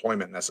 less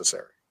employment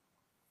necessary.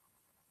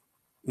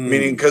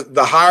 Meaning, because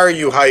the higher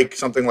you hike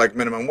something like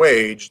minimum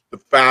wage, the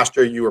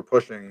faster you are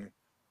pushing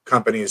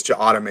companies to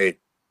automate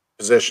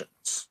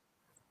positions.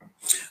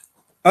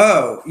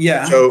 Oh,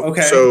 yeah.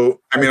 Okay.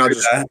 So I mean, I'll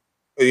just,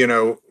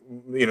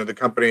 the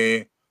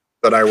company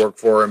that I work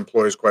for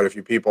employs quite a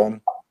few people,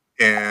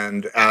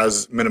 and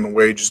as minimum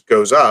wage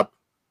goes up,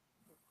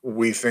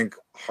 we think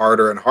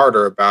harder and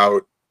harder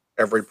about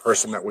every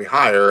person that we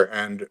hire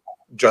and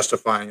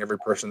justifying every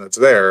person that's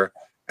there,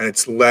 and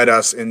it's led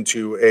us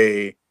into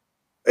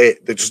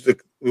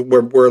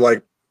we're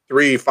like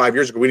 3-5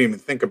 years ago, we didn't even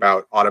think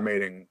about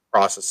automating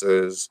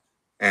processes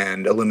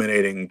and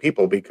eliminating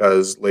people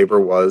because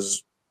labor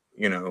was,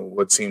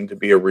 what seemed to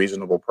be a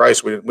reasonable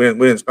price. We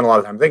didn't spend a lot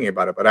of time thinking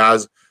about it, but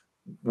as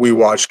we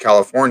watched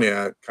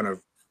California kind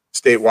of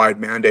statewide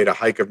mandate a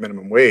hike of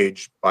minimum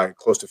wage by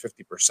close to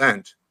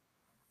 50%,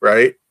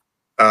 right?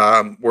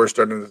 We're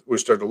starting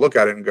to look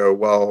at it and go,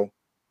 well,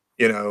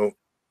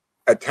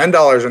 at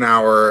 $10 an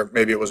hour,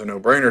 maybe it was a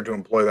no-brainer to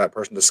employ that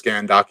person to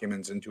scan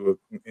documents into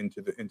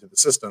the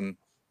system,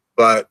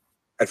 but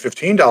at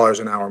 $15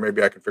 an hour,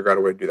 maybe I can figure out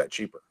a way to do that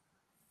cheaper,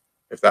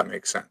 if that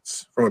makes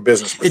sense from a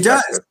business perspective. It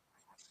does.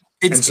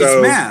 It's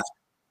math.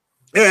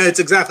 Yeah,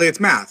 it's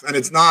math, and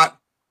it's not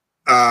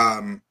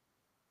that.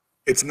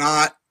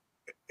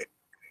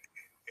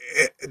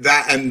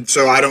 And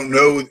so I don't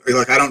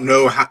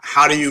know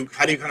how do you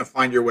kind of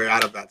find your way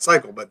out of that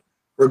cycle, but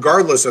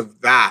regardless of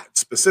that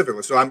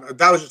specifically. So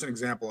that was just an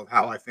example of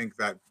how I think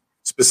that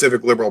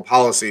specific liberal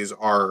policies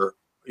are,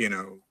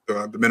 the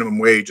minimum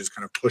wage is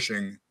kind of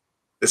pushing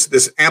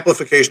this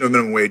amplification of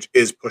minimum wage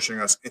is pushing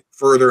us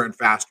further and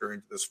faster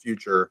into this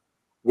future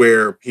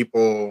where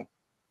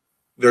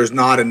there's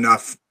not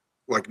enough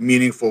like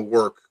meaningful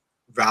work,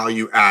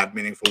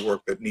 meaningful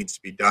work that needs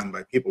to be done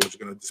by people, which is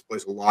going to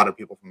displace a lot of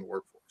people from the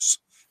workforce.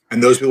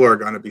 And those people are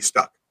going to be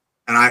stuck.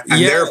 And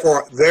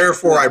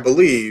therefore I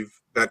believe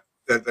that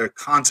the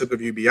concept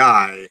of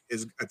UBI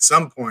is at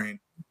some point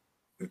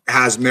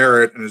has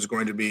merit and is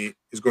going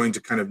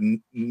to kind of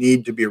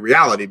need to be a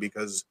reality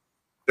because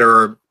there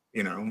are,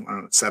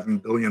 7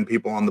 billion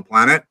people on the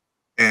planet.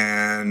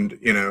 And,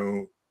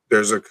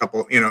 there's a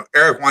couple,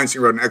 Eric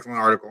Weinstein wrote an excellent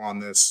article on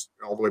this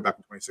all the way back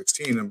in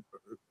 2016, and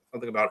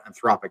something about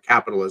anthropic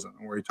capitalism,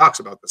 where he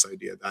talks about this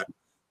idea that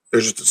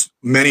there's just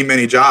many,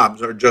 many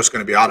jobs are just going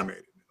to be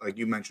automated. Like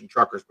you mentioned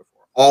truckers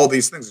before, all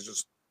these things is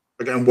just,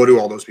 again, what do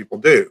all those people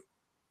do?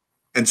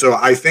 And so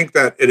I think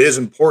that it is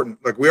important,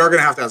 like we are going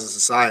to have to, as a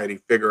society,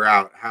 figure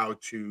out how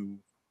to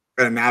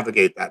kind of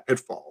navigate that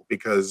pitfall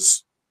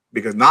because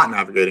not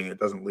navigating it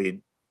doesn't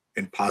lead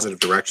in positive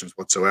directions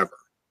whatsoever.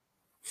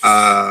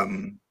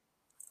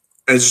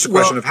 And it's just a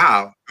question of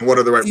how and what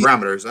are the right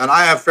parameters. And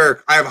I have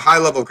a high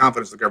level of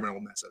confidence the government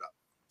will mess it up.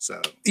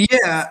 So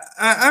yeah,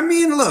 I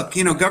mean, look,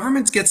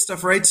 governments get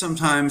stuff right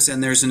sometimes,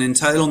 and there's an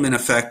entitlement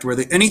effect where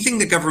anything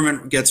the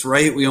government gets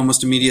right, we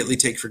almost immediately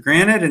take for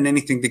granted, and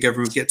anything the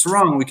government gets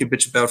wrong, we could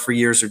bitch about for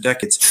years or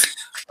decades.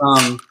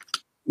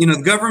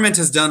 The government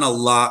has done a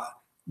lot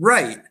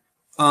right.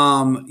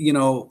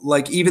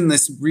 Like even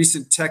this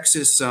recent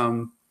Texas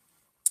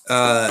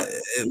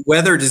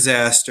weather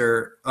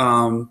disaster.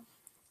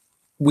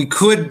 We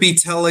could be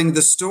telling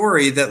the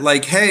story that,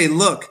 like, hey,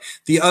 look,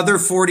 the other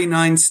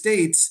 49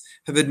 states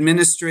have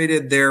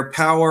administrated their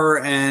power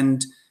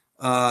and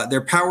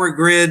their power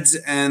grids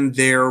and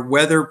their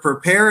weather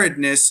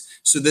preparedness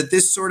so that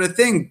this sort of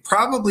thing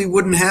probably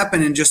wouldn't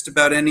happen in just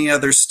about any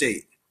other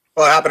state.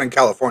 Well, it happened in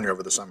California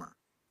over the summer.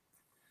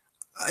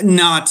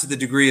 Not to the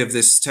degree of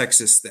this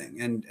Texas thing,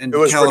 and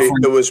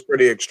it was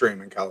pretty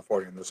extreme in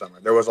California in the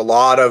summer. There was a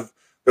lot of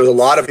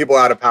people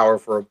out of power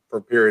for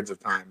periods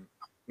of time.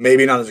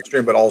 Maybe not as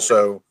extreme, but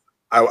also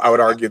I would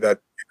argue that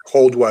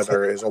cold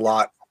weather is a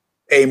lot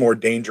more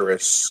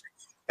dangerous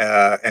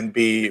and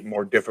B,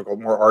 more difficult,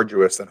 more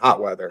arduous than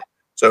hot weather.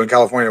 So in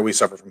California, we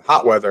suffer from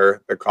hot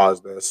weather that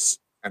caused this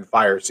and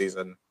fire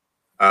season.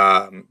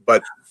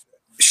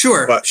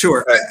 Sure.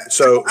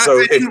 So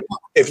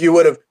if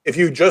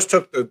you just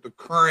took the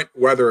current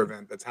weather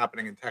event that's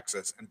happening in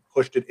Texas and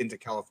pushed it into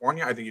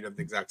California, I think you'd have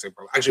the exact same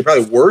problem. Actually,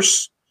 probably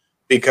worse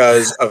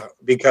because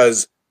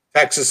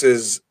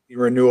Texas's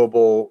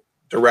renewable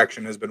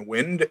direction has been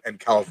wind and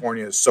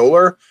California is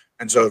solar.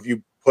 And so if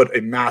you put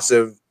a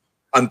massive,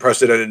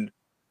 unprecedented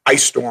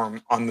ice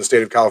storm on the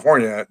state of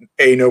California,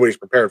 nobody's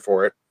prepared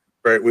for it,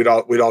 right? We'd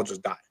all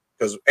just die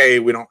because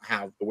we don't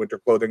have the winter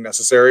clothing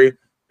necessary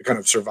to kind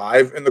of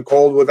survive in the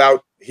cold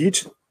without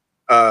heat.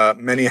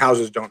 Many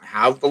houses don't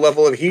have the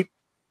level of heat,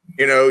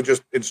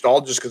 just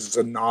installed just because it's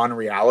a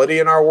non-reality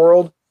in our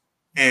world.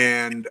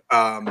 And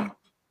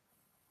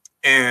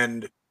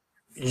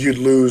you'd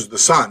lose the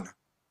sun,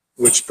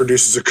 which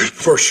produces a good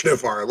portion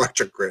of our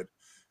electric grid.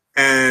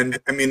 And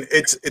I mean,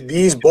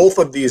 both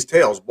of these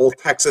tales, both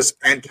Texas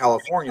and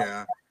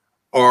California,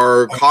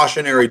 are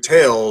cautionary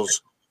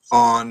tales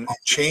on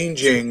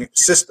changing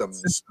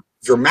systems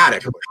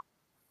dramatically.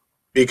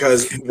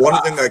 Because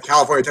one thing that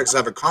California and Texas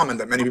have in common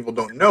that many people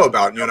don't know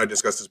about, and you and I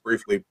discussed this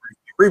briefly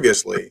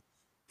previously,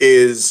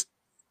 is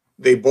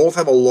they both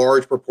have a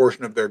large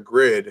proportion of their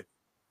grid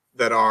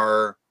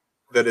that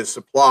is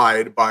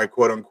supplied by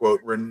quote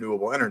unquote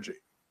renewable energy.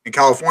 In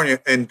California,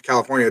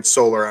 it's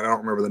solar, and I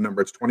don't remember the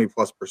number. It's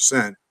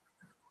 20+%.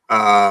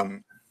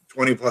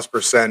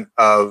 20+%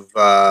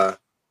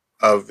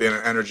 of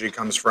the energy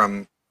comes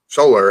from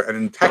solar, and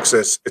in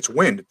Texas, it's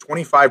wind.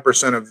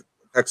 25% of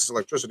Texas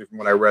electricity, from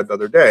what I read the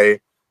other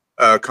day,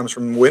 comes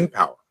from wind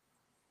power.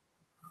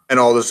 And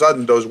all of a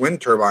sudden, those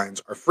wind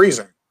turbines are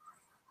freezing.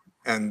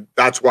 And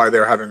that's why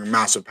they're having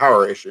massive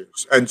power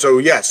issues. And so,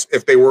 yes,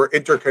 if they were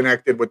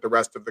interconnected with the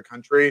rest of the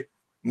country,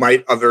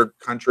 might other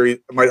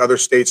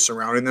states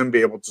surrounding them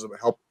be able to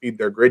help feed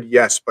their grid?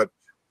 Yes, but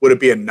would it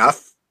be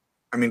enough?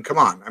 I mean, come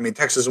on. I mean,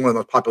 Texas is one of the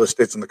most populous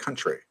states in the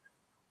country.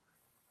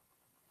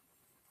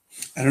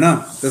 I don't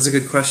know. That's a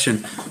good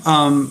question.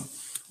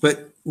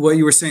 But what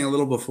you were saying a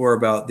little before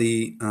about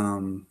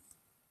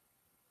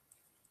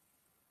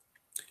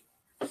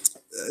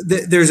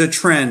there's a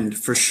trend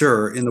for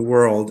sure in the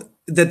world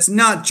that's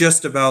not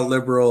just about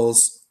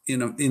liberals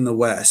in the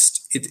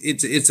West.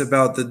 It's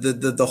about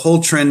the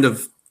whole trend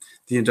of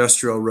the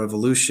Industrial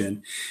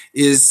Revolution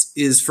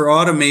is for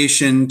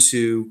automation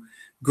to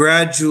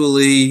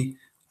gradually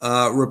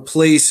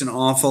replace an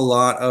awful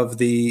lot of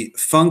the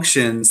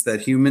functions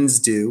that humans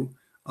do.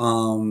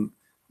 De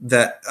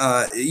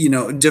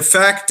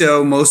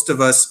facto, most of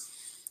us,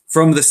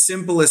 from the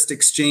simplest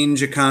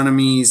exchange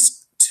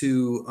economies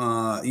to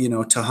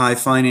high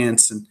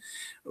finance and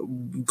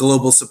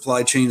global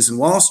supply chains and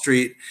Wall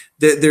Street,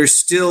 there's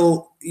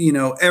still,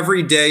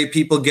 every day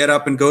people get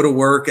up and go to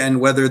work,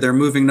 and whether they're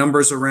moving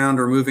numbers around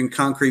or moving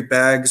concrete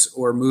bags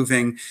or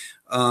moving,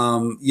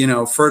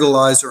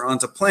 fertilizer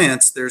onto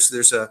plants,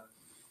 there's a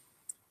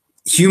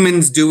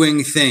humans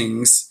doing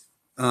things,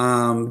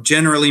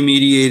 generally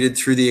mediated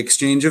through the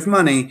exchange of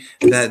money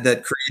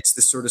that creates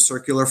this sort of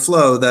circular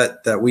flow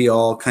that we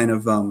all kind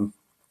of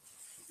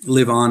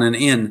live on and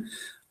in.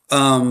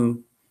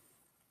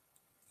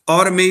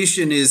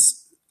 Automation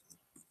is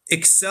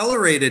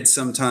accelerated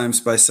sometimes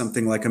by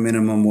something like a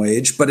minimum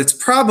wage, but it's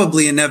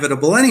probably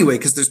inevitable anyway,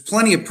 because there's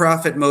plenty of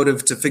profit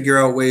motive to figure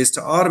out ways to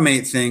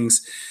automate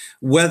things,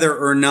 whether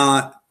or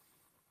not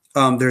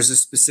there's a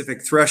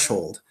specific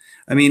threshold.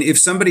 I mean, if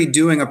somebody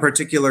doing a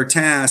particular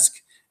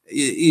task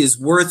is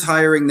worth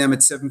hiring them at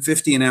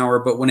 $7.50 an hour,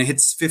 but when it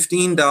hits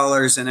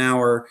 $15 an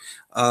hour,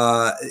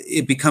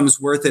 it becomes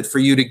worth it for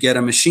you to get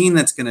a machine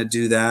that's going to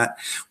do that.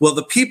 Well,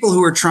 the people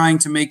who are trying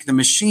to make the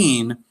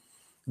machine,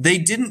 they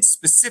didn't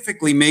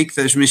specifically make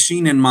the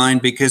machine in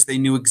mind because they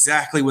knew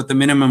exactly what the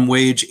minimum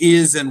wage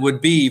is and would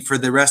be for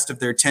the rest of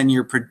their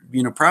 10-year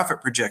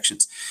profit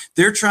projections.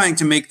 They're trying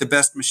to make the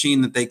best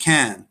machine that they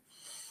can.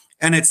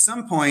 And at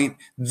some point,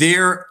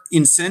 their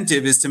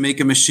incentive is to make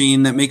a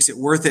machine that makes it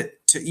worth it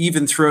to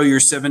even throw your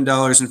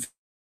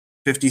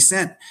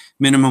 $7.50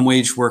 minimum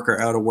wage worker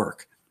out of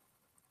work.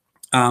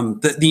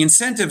 The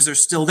incentives are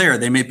still there.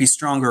 They may be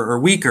stronger or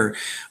weaker,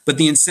 but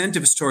the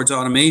incentives towards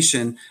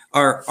automation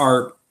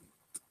are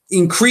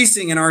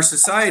increasing in our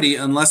society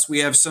unless we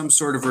have some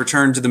sort of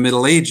return to the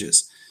Middle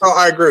Ages. Oh,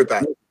 I agree with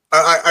that.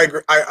 I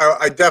agree.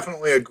 I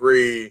definitely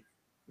agree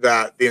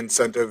that the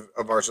incentive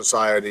of our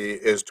society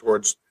is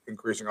towards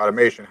increasing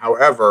automation.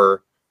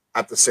 However,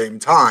 at the same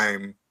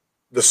time,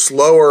 the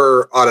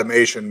slower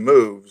automation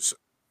moves,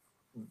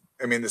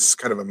 I mean, this is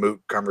kind of a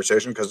moot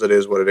conversation because it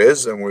is what it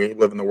is, and we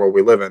live in the world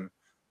we live in.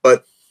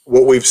 But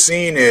what we've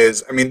seen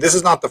is, I mean, this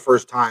is not the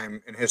first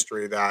time in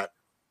history that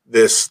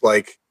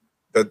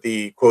that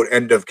the quote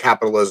end of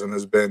capitalism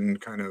has been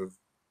kind of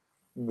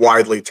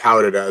widely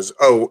touted as,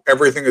 oh,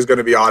 everything is going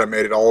to be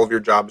automated, all of your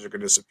jobs are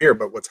going to disappear.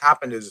 But what's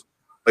happened is,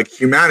 like,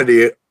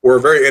 humanity, we're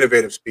a very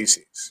innovative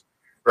species,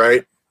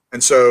 right?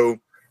 And so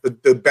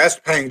the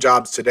best paying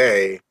jobs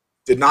today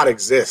did not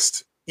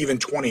exist even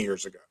 20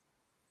 years ago.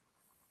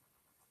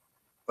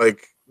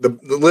 Like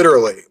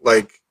literally,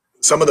 like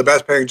some of the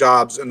best paying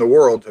jobs in the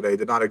world today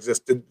did not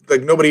exist.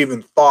 Like nobody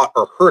even thought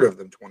or heard of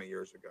them 20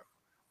 years ago.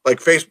 Like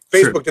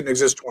Facebook didn't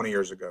exist 20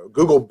 years ago.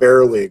 Google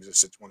barely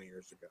existed 20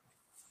 years ago,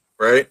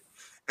 right?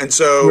 And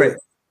so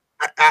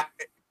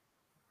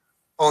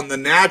on the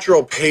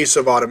natural pace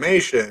of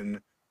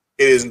automation,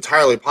 it is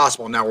entirely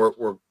possible. Now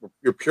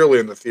you're purely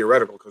in the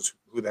theoretical because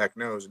who the heck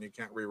knows, and you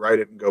can't rewrite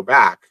it and go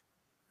back.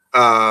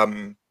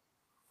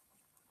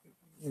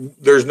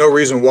 There's no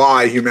reason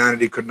why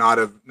humanity could not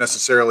have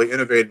necessarily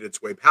innovated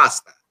its way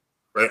past that,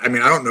 right? I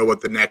mean, I don't know what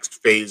the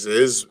next phase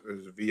is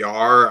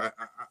VR.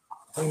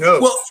 Who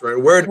knows, right?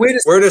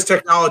 Where does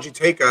technology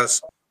take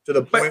us to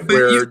the point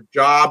where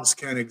jobs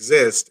can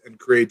exist and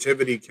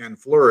creativity can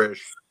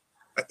flourish,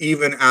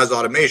 even as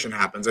automation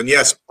happens? And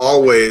yes,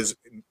 always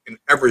in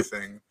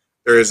everything,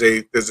 there's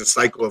a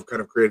cycle of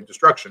kind of creative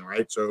destruction,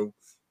 right? So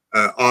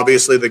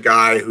obviously the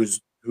guy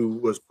who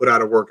was put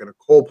out of work in a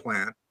coal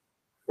plant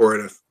or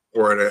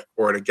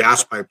at a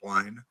gas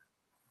pipeline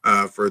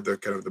for the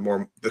kind of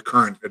the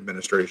current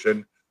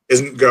administration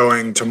isn't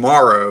going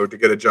tomorrow to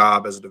get a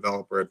job as a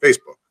developer at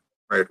Facebook,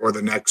 right? Or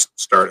the next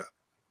startup,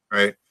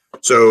 right?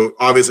 So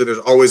obviously there's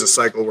always a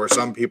cycle where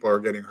some people are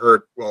getting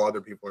hurt while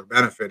other people are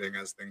benefiting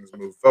as things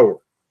move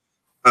forward.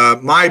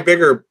 My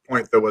bigger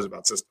point though was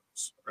about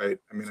systems, right?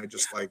 I mean, I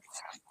just like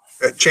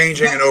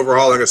changing and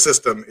overhauling a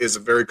system is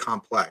very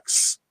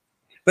complex.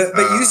 But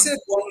you said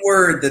one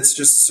word that's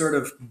just sort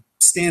of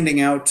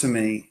standing out to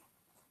me.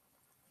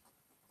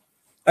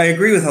 I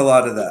agree with a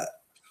lot of that.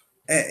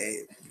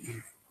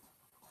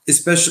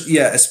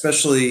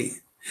 Especially.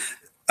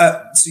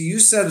 So you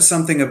said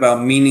something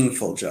about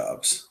meaningful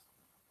jobs.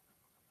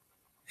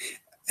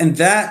 And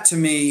that to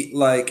me,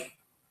 like,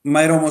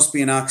 might almost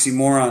be an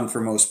oxymoron for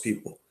most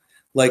people.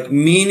 Like,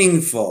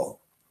 meaningful.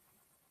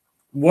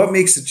 What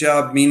makes a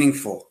job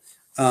meaningful?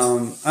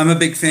 I'm a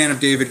big fan of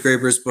David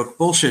Graeber's book,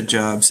 Bullshit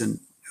Jobs. And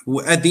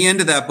at the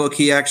end of that book,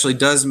 he actually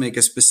does make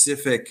a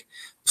specific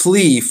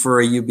plea for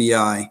a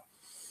UBI.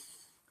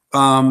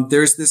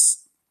 There's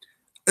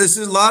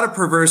a lot of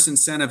perverse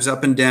incentives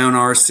up and down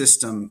our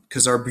system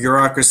because our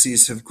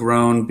bureaucracies have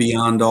grown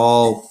beyond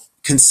all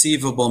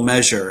conceivable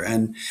measure.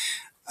 And,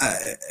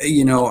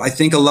 I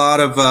think a lot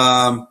of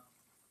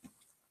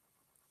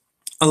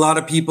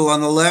people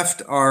on the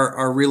left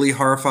are really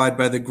horrified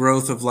by the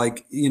growth of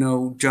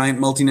giant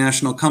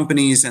multinational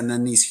companies and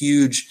then these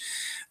huge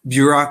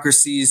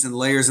bureaucracies and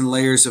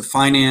layers of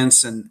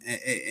finance and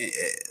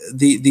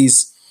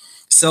these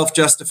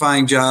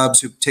self-justifying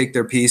jobs who take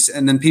their piece.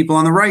 And then people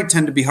on the right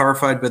tend to be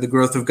horrified by the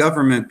growth of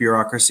government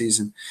bureaucracies.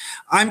 And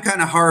I'm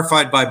kind of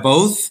horrified by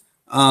both.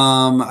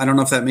 I don't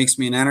know if that makes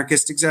me an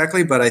anarchist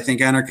exactly, but I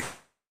think anarchists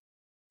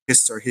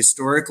are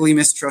historically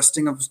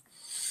mistrusting of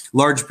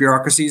large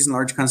bureaucracies and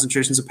large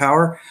concentrations of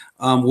power,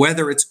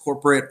 whether it's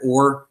corporate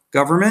or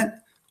government.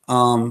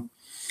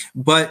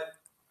 But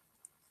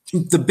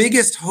the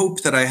biggest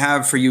hope that I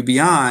have for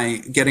UBI,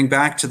 getting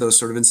back to those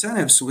sort of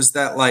incentives, was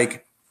that,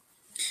 like,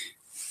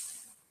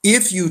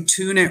 if you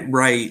tune it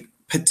right,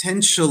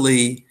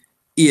 potentially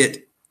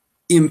it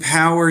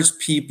empowers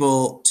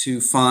people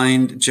to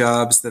find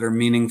jobs that are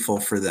meaningful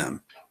for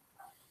them.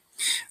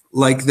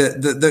 Like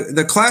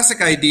the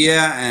classic idea,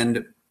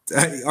 and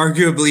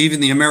arguably even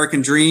the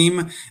American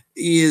dream,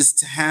 is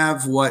to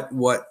have what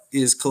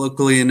is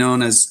colloquially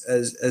known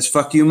as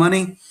fuck you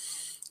money.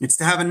 It's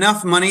to have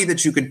enough money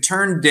that you could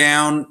turn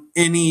down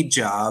any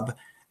job,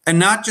 and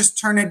not just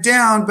turn it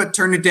down, but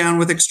turn it down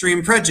with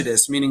extreme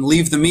prejudice, meaning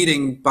leave the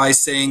meeting by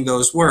saying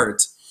those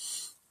words.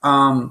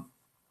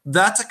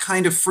 That's a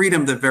kind of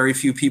freedom that very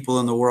few people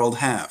in the world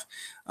have.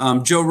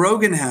 Joe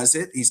Rogan has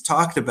it. He's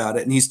talked about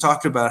it, and he's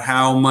talked about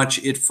how much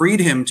it freed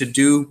him to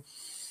do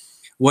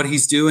what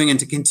he's doing and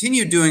to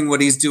continue doing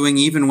what he's doing,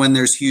 even when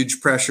there's huge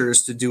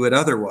pressures to do it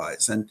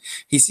otherwise. And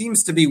he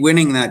seems to be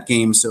winning that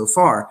game so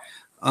far.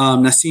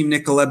 Nassim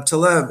Nicholas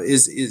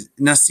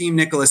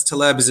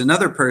Taleb is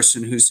another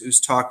person who's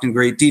talked in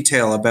great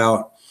detail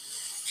about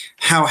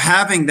how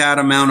having that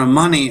amount of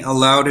money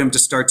allowed him to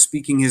start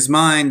speaking his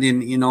mind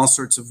in all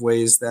sorts of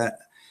ways that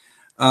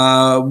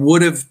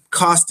would have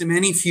cost him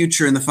any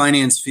future in the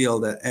finance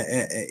field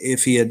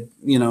if he had,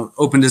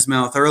 opened his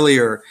mouth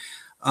earlier.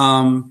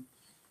 And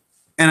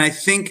I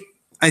think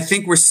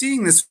we're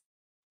seeing this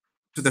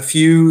with a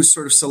few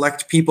sort of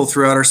select people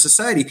throughout our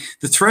society.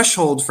 The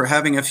threshold for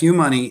having a few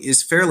money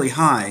is fairly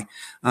high.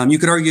 You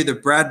could argue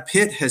that Brad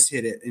Pitt has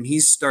hit it, and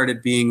he's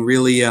started being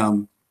really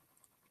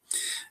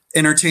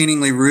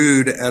entertainingly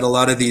rude at a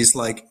lot of these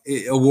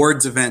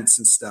awards events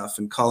and stuff,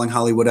 and calling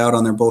Hollywood out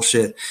on their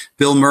bullshit.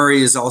 Bill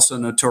Murray is also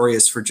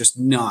notorious for just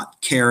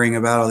not caring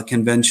about all the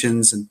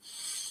conventions, and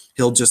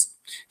he'll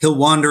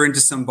wander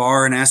into some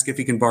bar and ask if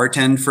he can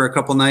bartend for a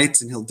couple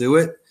nights, and he'll do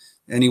it.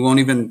 And he won't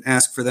even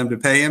ask for them to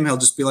pay him. He'll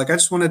just be like, I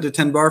just wanted to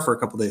tend bar for a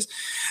couple days.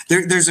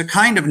 There's a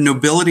kind of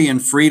nobility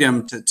and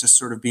freedom to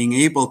sort of being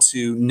able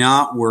to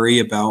not worry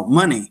about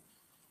money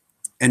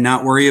and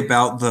not worry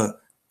about the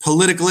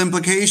political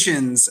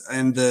implications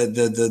and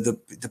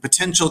the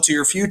potential to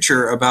your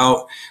future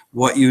about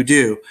what you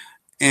do.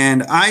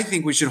 And I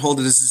think we should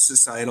hold it as a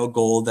societal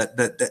goal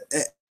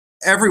that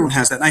everyone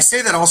has that. And I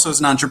say that also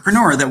as an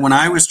entrepreneur, that when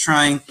I was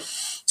trying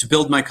to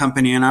build my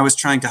company and I was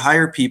trying to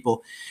hire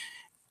people,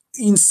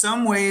 in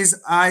some ways,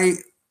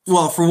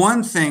 for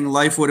one thing,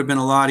 life would have been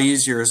a lot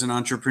easier as an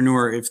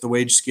entrepreneur if the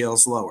wage scale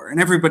is lower. And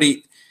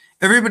everybody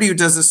who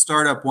does a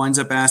startup winds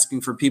up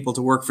asking for people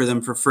to work for them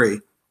for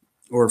free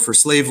or for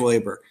slave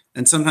labor.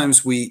 And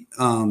sometimes we're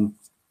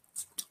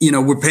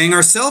paying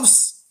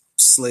ourselves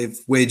slave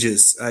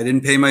wages. I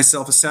didn't pay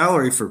myself a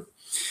salary for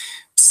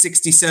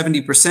 60,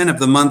 70% of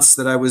the months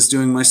that I was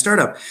doing my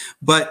startup.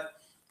 But,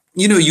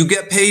 you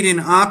get paid in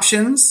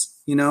options,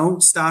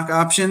 stock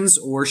options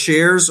or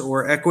shares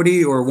or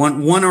equity or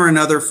one or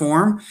another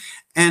form.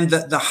 And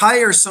the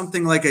higher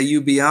something like a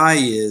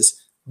UBI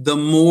is, the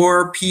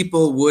more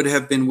people would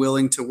have been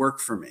willing to work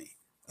for me.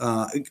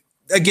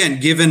 again,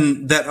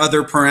 given that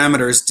other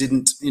parameters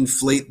didn't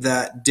inflate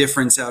that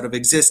difference out of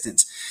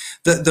existence.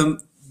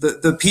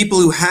 The people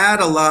who had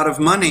a lot of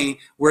money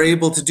were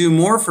able to do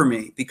more for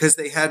me because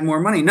they had more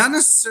money. Not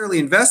necessarily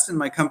invest in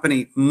my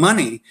company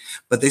money,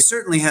 but they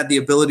certainly had the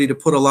ability to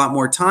put a lot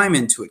more time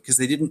into it because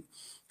they didn't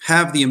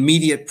have the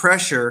immediate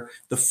pressure,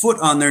 the foot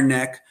on their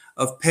neck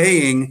of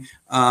paying,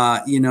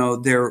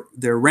 their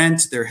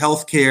rent, their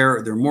health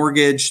care, their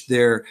mortgage,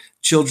 their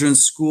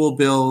children's school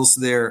bills,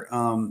 their,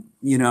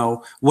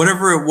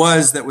 whatever it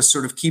was that was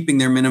sort of keeping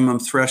their minimum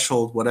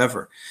threshold,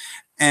 whatever.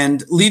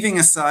 And leaving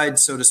aside,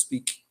 so to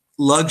speak,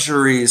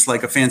 luxuries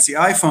like a fancy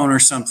iPhone or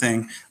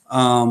something,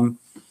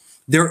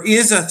 there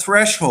is a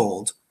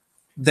threshold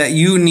that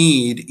you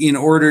need in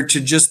order to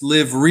just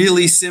live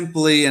really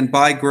simply and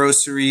buy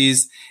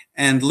groceries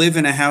and live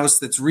in a house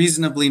that's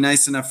reasonably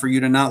nice enough for you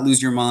to not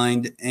lose your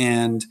mind.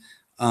 And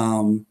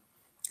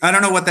I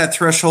don't know what that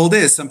threshold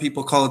is. Some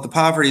people call it the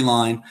poverty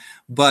line,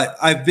 but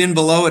I've been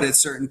below it at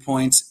certain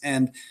points.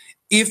 And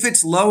if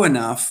it's low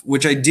enough,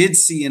 which I did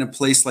see in a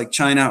place like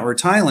China or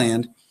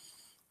Thailand,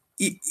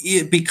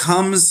 it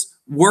becomes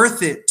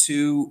worth it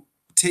to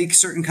take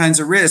certain kinds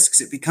of risks.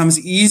 It becomes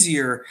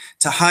easier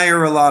to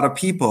hire a lot of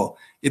people.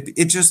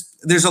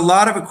 There's a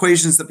lot of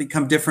equations that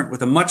become different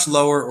with a much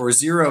lower or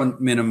zero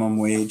minimum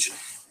wage,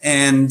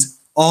 and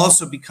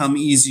also become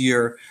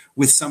easier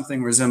with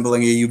something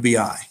resembling a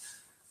UBI.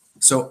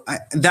 So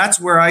that's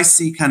where I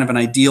see kind of an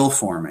ideal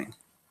forming.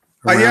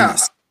 I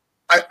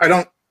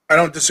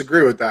don't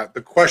disagree with that.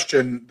 The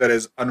question that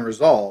is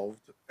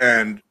unresolved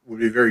and would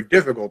be very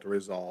difficult to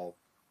resolve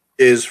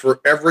is for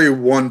every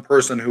one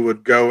person who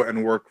would go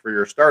and work for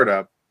your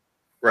startup,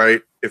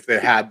 right? If they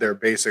had their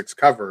basics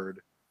covered,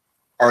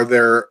 are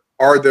there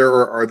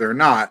or are there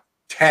not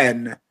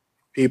 10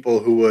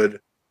 people who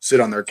would sit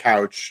on their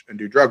couch and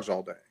do drugs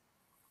all day?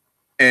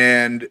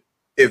 And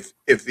if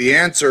the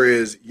answer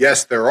is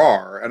yes, there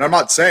are, and I'm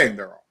not saying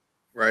there are,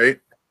 right?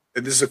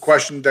 This is a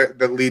question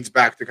that leads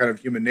back to kind of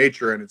human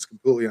nature, and it's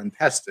completely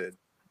untested.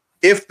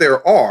 If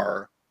there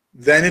are,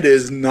 then it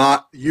is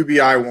not,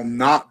 UBI will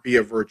not be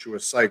a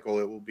virtuous cycle.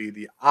 It will be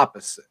the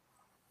opposite,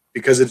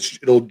 because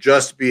it'll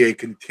just be a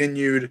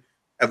continued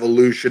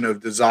evolution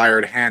of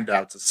desired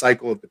handouts, a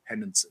cycle of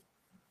dependency,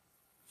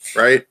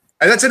 right?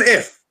 And that's an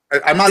if.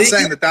 I'm not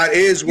saying that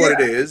is what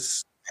it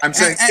is. I'm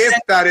saying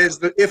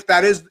if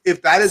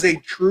that is a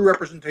true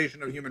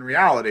representation of human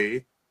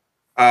reality,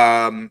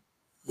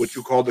 which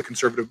you called the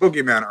conservative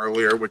boogeyman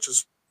earlier, which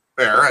is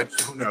fair.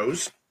 Who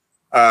knows?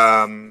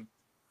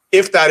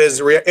 If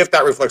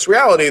that reflects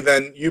reality,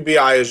 then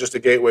UBI is just a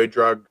gateway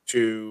drug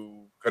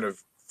to kind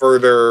of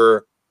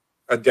further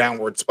a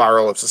downward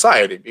spiral of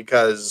society,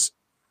 because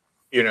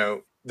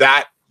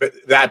that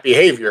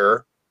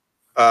behavior,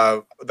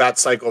 that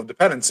cycle of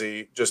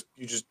dependency,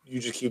 you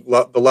just keep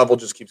the level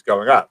just keeps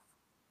going up.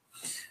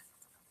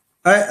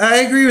 I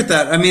agree with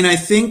that. I mean, I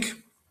think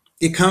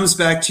it comes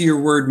back to your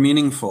word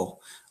meaningful.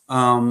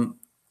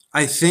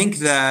 I think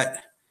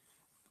that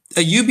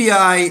a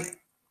UBI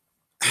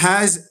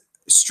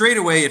straight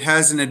away, it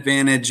has an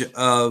advantage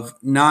of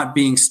not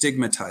being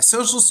stigmatized.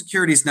 Social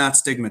Security is not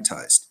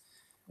stigmatized.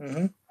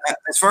 Mm-hmm.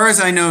 As far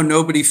as I know,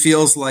 nobody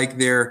feels like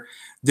they're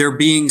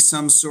being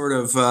some sort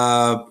of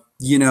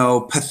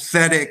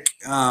pathetic,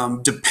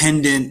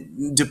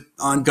 dependent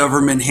on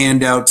government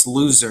handouts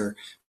loser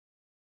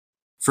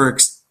for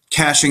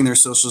cashing their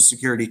Social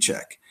Security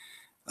check.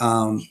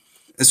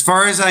 As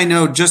far as I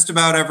know, just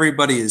about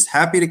everybody is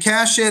happy to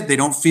cash it. They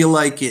don't feel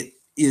like it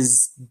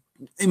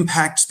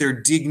impacts their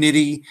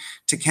dignity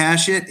to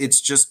cash it.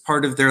 It's just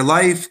part of their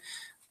life.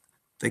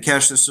 They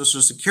cash their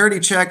Social Security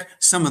check.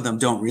 Some of them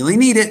don't really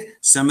need it.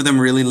 Some of them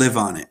really live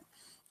on it.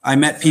 I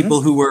met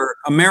people who were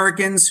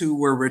Americans who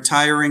were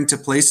retiring to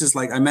places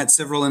like, I met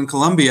several in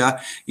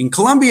Colombia. In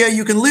Colombia,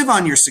 you can live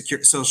on your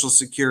Social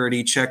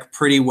Security check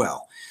pretty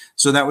well.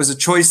 So that was a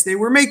choice they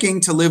were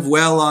making to live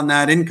well on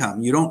that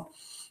income. You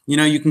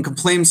can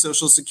complain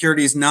Social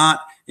Security is not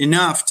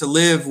enough to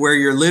live where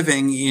you're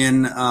living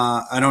in,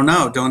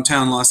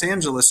 downtown Los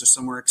Angeles or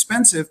somewhere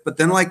expensive, but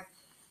then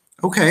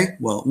okay,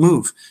 well,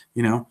 move.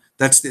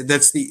 That's the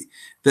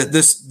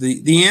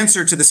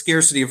answer to the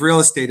scarcity of real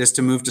estate is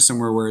to move to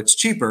somewhere where it's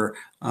cheaper,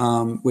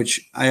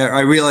 which I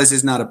realize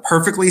is not a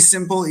perfectly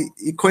simple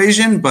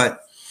equation,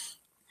 but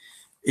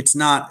it's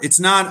not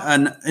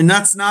and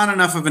that's not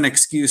enough of an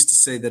excuse to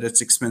say that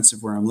it's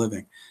expensive where I'm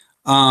living.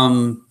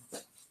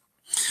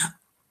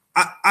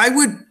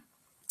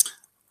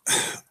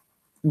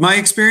 My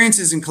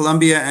experiences in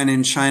Colombia and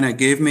in China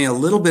gave me a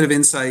little bit of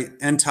insight,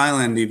 and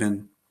Thailand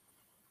even.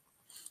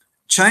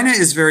 China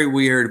is very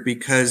weird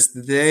because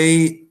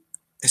they,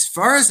 as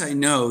far as I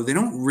know, they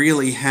don't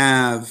really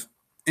have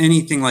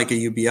anything like a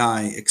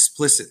UBI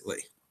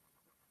explicitly.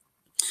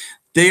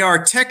 They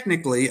are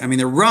technically,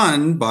 they're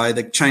run by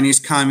the Chinese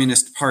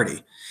Communist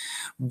Party,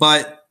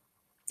 but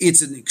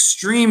it's an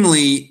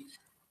extremely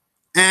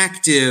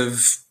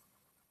active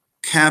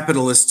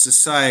capitalist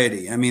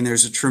society.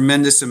 There's a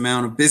tremendous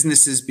amount of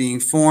businesses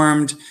being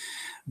formed,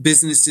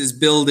 businesses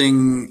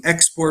building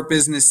export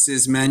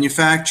businesses,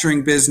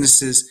 manufacturing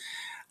businesses.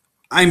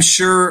 I'm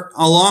sure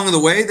along the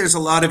way, there's a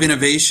lot of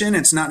innovation.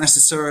 It's not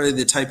necessarily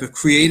the type of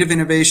creative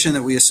innovation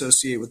that we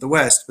associate with the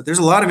West, but there's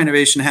a lot of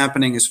innovation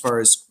happening as far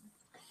as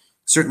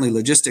certainly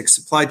logistics,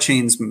 supply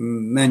chains,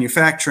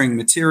 manufacturing,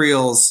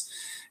 materials,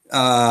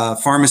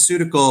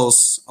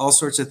 pharmaceuticals, all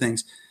sorts of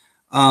things.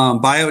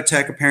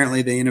 Biotech,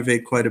 apparently they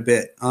innovate quite a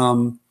bit.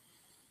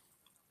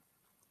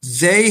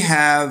 They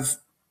have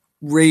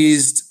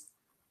raised,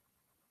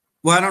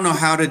 well, I don't know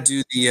how to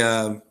do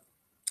the,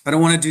 I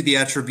don't want to do the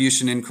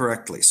attribution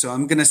incorrectly. So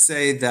I'm going to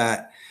say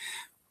that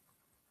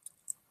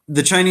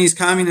the Chinese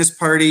Communist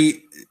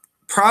Party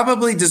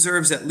probably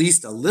deserves at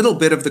least a little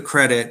bit of the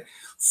credit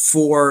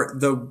for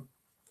the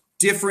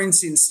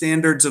difference in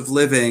standards of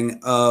living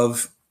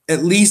of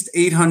at least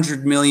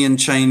 800 million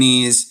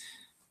Chinese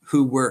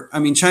who were, I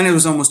mean, China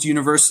was almost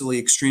universally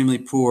extremely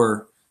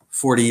poor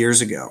 40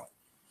 years ago.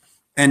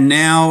 And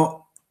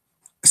now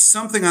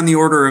something on the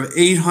order of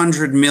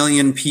 800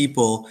 million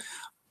people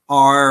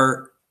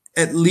are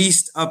at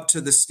least up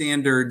to the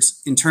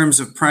standards in terms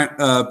of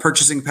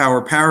purchasing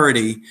power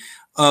parity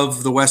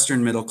of the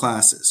Western middle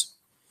classes.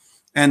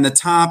 And the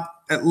top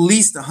at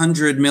least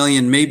 100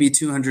 million, maybe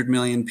 200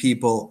 million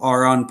people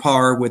are on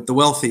par with the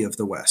wealthy of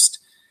the West.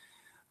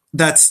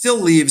 That still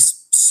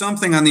leaves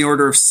something on the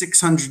order of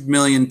 600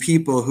 million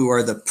people who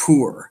are the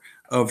poor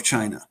of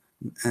China.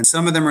 And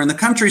some of them are in the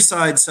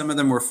countryside. Some of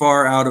them were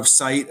far out of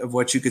sight of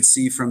what you could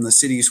see from the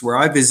cities where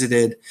I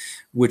visited,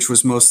 which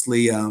was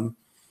mostly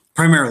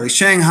primarily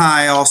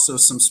Shanghai, also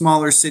some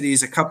smaller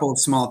cities, a couple of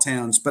small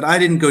towns. But I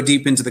didn't go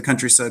deep into the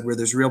countryside where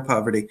there's real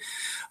poverty.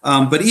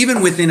 But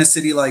even within a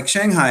city like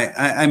Shanghai,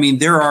 I mean,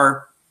 there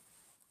are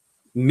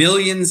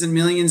millions and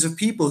millions of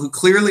people who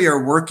clearly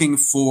are working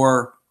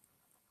for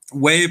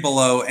way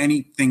below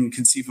anything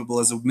conceivable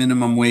as a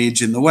minimum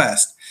wage in the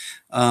West.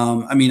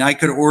 I mean, I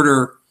could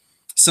order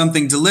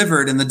something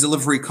delivered and the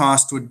delivery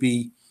cost would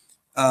be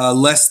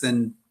less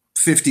than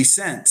 50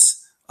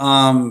 cents.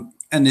 And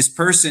this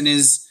person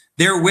is,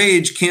 their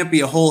wage can't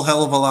be a whole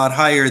hell of a lot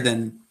higher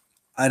than,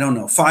 I don't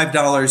know,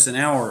 $5 an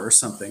hour or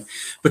something.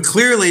 But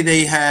clearly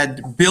they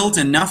had built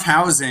enough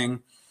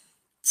housing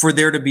for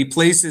there to be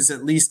places,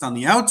 at least on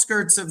the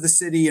outskirts of the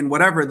city and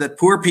whatever, that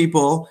poor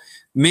people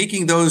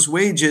making those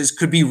wages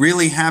could be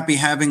really happy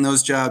having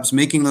those jobs,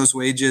 making those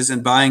wages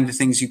and buying the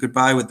things you could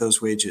buy with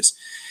those wages.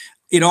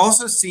 It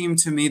also seemed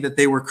to me that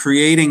they were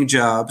creating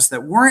jobs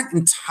that weren't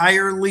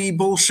entirely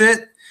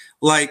bullshit.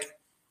 Like,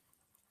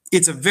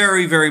 it's a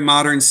very, very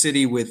modern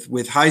city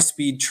with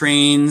high-speed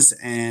trains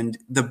and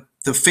the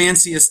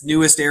fanciest,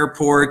 newest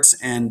airports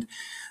and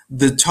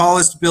the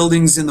tallest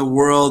buildings in the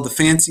world, the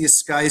fanciest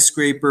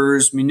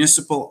skyscrapers,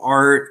 municipal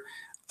art,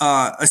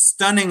 a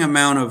stunning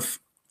amount of,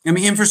 I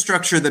mean,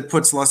 infrastructure that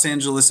puts Los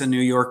Angeles and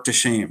New York to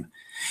shame.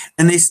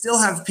 And they still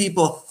have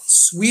people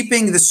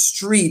sweeping the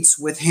streets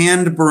with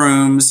hand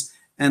brooms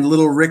and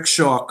little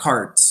rickshaw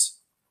carts.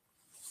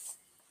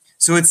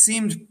 So it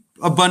seemed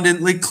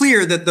abundantly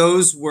clear that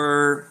those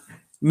were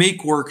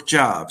make work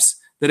jobs,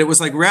 that it was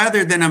like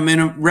rather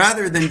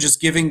than just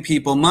giving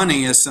people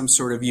money as some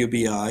sort of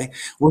UBI,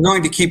 we're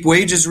going to keep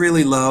wages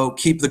really low,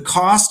 keep the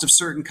cost of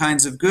certain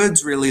kinds of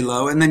goods really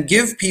low, and then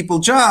give people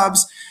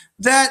jobs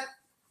that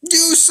do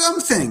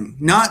something,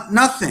 not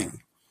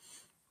nothing.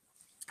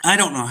 I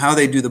don't know how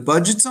they do the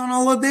budgets on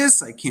all of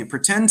this. I can't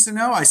pretend to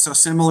know. I saw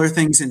similar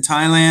things in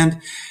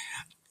Thailand.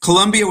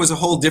 Colombia was a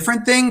whole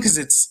different thing because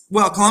it's,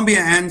 well,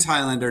 Colombia and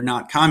Thailand are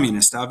not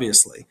communist,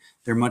 obviously.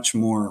 They're much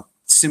more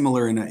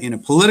similar in a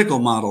political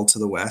model to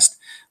the West.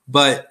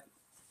 But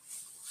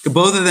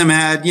both of them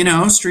had, you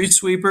know, street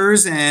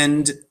sweepers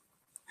and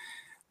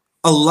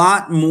a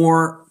lot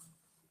more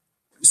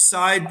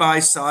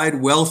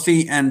side-by-side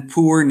wealthy and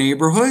poor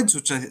neighborhoods,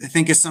 which I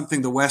think is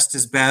something the West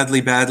has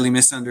badly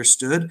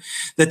misunderstood.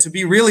 That to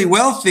be really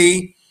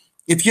wealthy,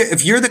 if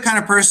you're the kind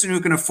of person who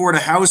can afford a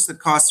house that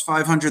costs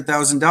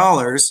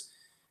 $500,000,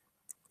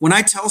 when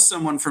I tell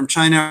someone from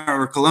China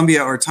or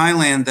Colombia or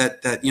Thailand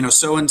that you know,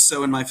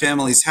 so-and-so in my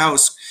family's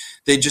house,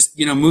 they just,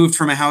 you know, moved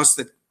from a house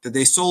that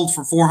they sold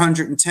for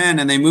 410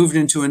 and they moved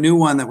into a new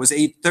one that was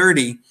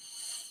 830.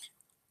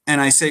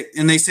 And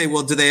they say,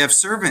 well, do they have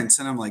servants?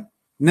 And I'm like,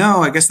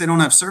 no, I guess they don't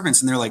have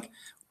servants. And they're like,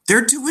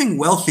 they're doing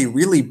wealthy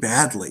really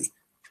badly.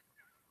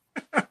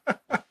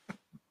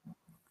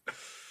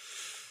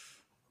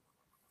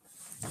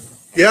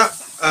 Yeah.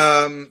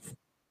 I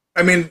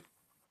mean,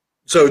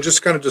 so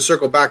just kind of to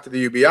circle back to the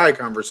UBI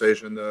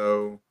conversation,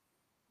 though,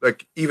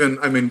 like even,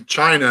 I mean,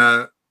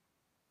 China,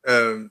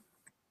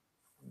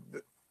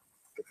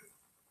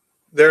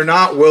 they're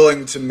not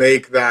willing to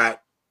make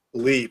that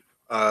leap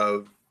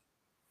of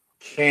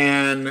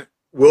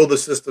will the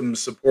system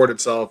support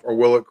itself or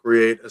will it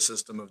create a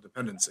system of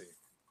dependency,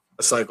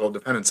 a cycle of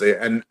dependency?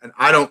 And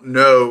I don't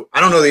know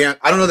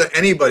that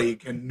anybody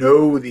can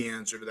know the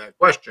answer to that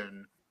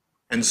question.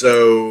 And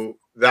so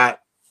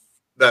that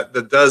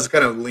does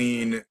kind of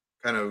lean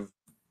kind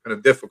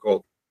of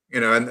difficult, you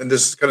know, and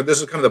this is kind of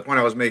the point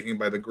I was making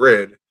by the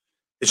grid.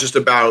 It's just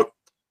about,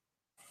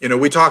 you know,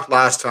 we talked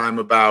last time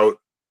about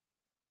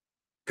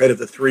kind of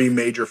the three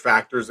major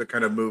factors that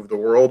kind of move the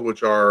world,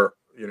 which are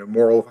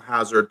moral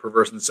hazard,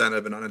 perverse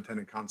incentive, and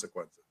unintended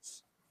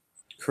consequences.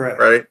 Correct.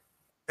 Right.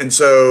 And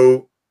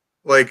so,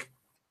 like,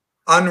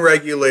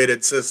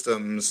 unregulated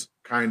systems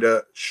kind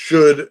of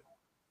should,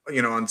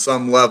 on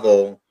some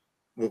level,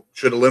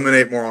 should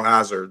eliminate moral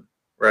hazard,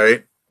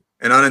 right?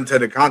 And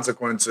unintended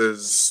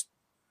consequences,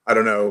 I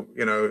don't know,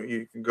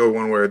 you can go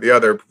one way or the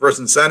other. Perverse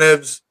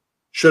incentives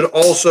should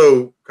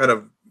also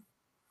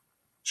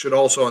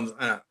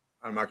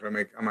I'm not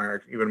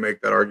even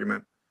make that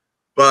argument.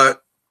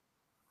 But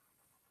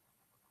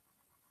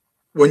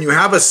when you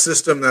have a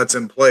system that's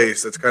in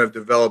place, that's kind of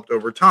developed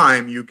over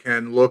time, you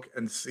can look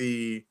and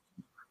see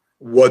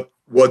what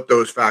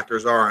those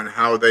factors are and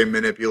how they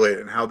manipulate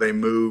and how they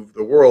move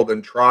the world,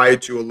 and try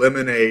to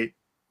eliminate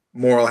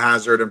moral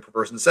hazard and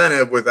perverse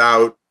incentive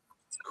without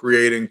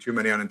creating too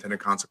many unintended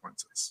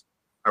consequences,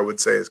 I would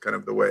say, is kind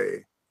of the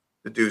way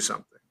to do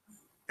something.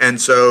 And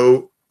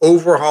so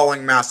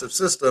overhauling massive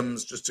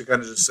systems just to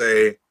kind of just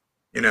say,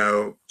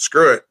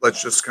 screw it,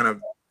 let's just kind of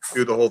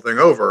do the whole thing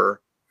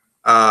over,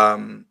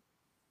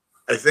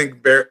 I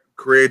think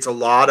creates a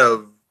lot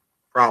of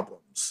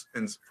problems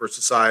for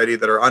society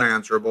that are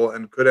unanswerable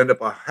and could end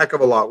up a heck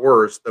of a lot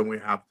worse than we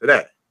have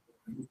today.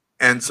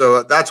 And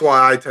so that's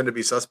why I tend to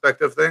be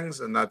suspect of things,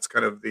 and that's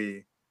kind of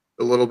the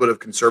little bit of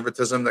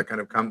conservatism that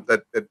kind of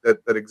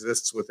that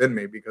exists within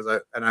me, because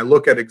I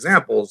look at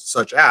examples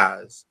such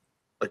as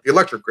like the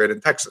electric grid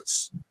in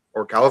Texas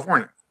or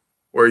California,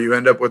 where you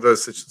end up with a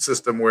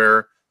system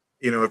where,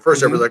 at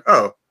first everybody's like,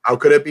 oh, how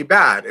could it be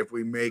bad if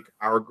we make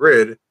our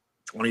grid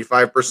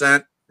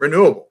 25%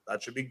 renewable?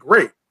 That should be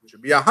great. It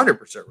should be 100%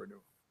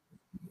 renewable,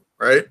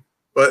 right?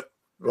 But,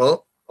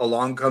 well,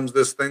 along comes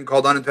this thing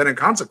called unintended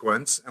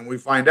consequence, and we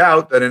find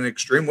out that in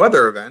extreme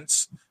weather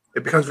events,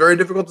 it becomes very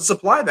difficult to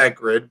supply that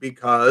grid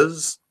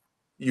because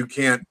you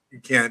can't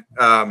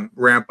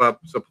ramp up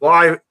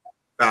supply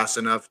fast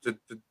enough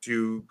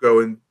to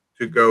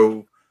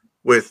go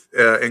with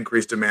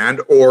increased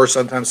demand, or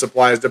sometimes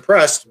supply is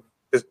depressed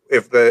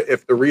if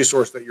the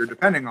resource that you're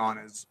depending on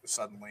is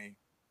suddenly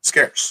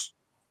scarce.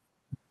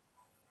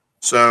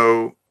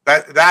 So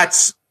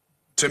that's,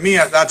 to me,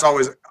 that's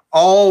always,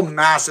 all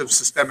massive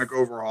systemic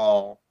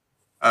overhaul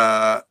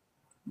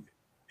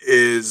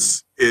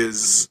is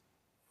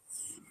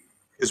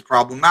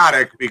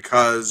problematic,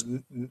 because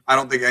I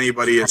don't think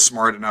anybody is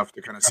smart enough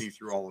to kind of see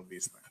through all of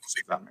these things,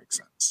 if that makes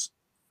sense.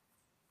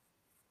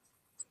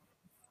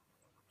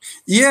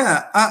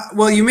 Yeah.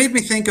 Well, you made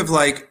me think of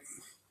like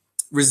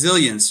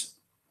resilience.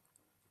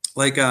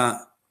 Like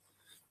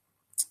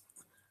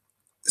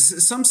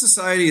some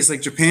societies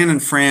like Japan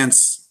and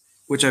France,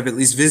 which I've at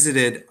least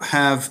visited,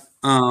 have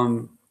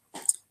a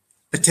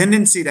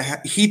tendency to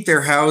heat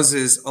their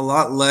houses a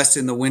lot less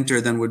in the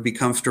winter than would be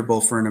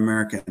comfortable for an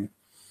American.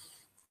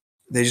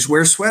 They just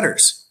wear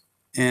sweaters.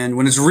 And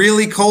when it's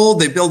really cold,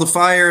 they build a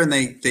fire and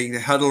they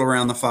huddle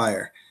around the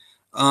fire.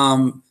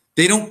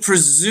 They don't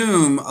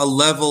presume a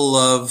level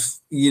of,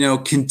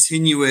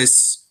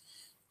 continuous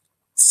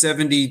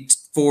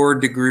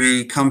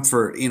 74-degree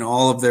comfort in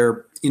all of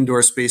their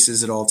indoor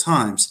spaces at all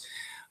times.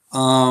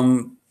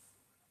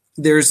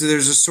 There's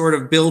a sort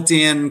of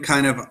built-in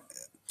kind of,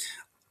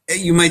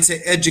 you might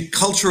say,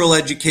 cultural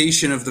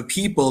education of the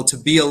people to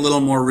be a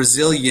little more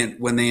resilient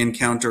when they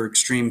encounter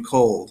extreme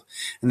cold.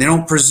 And they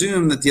don't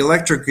presume that the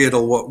electric grid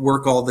will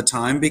work all the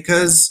time,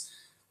 because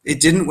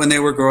it didn't when they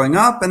were growing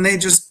up, and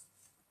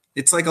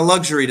it's like a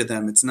luxury to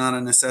them. It's not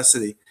a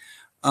necessity.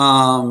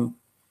 So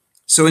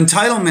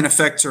entitlement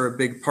effects are a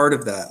big part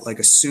of that, like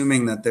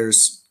assuming that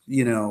there's,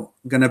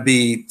 going to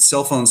be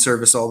cell phone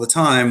service all the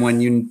time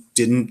when you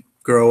didn't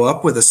grow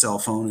up with a cell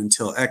phone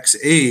until X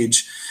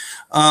age.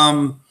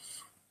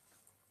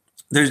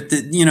 There's,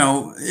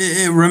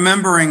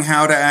 remembering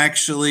how to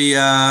actually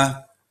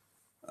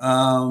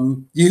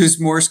use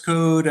Morse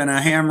code and a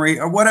ham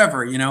radio or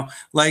whatever,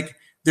 like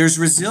there's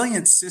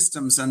resilient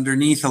systems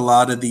underneath a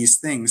lot of these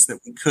things that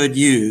we could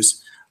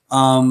use.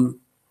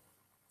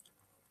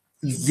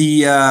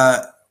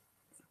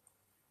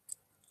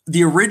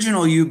 The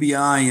original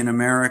UBI in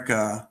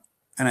America,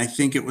 and I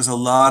think it was a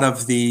lot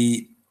of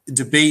the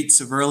debates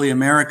of early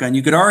America, and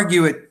you could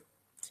argue it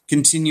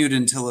continued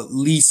until at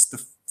least the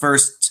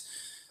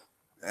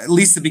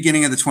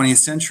beginning of the 20th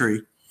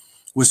century,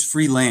 was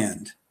free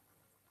land.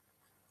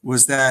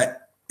 Was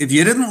that if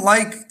you didn't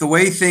like the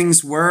way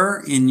things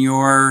were in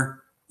your,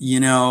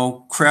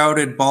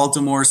 crowded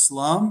Baltimore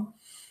slum,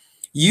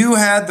 you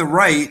had the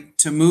right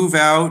to move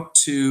out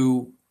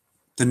to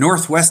the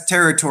Northwest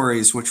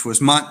Territories, which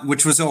was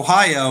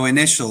Ohio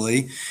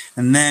initially,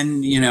 and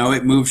then,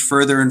 it moved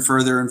further and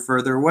further and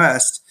further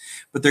west.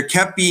 But there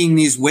kept being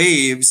these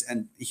waves,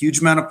 and a huge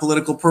amount of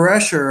political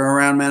pressure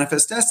around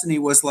Manifest Destiny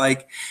was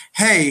like,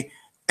 hey,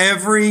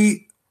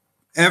 every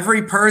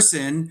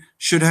person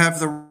should have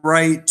the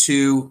right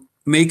to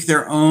make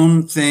their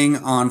own thing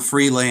on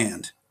free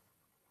land.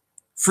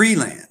 Free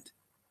land.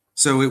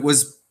 So it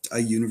was a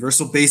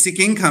universal basic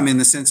income in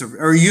the sense of,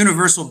 or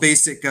universal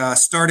basic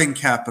starting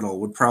capital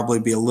would probably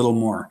be a little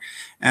more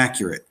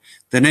accurate.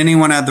 That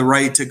anyone had the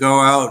right to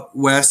go out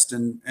west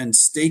and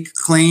stake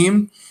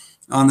claim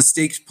on the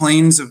staked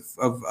plains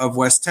of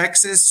West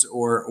Texas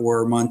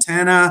or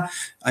Montana.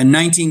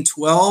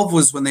 1912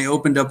 was when they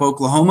opened up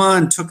Oklahoma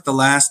and took the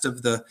last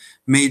of the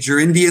major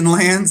Indian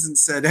lands and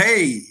said,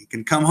 hey, you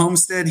can come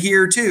homestead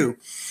here too.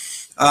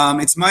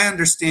 It's my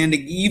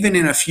understanding, even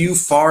in a few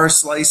far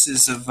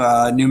slices of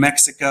New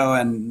Mexico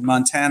and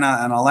Montana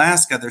and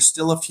Alaska, there's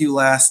still a few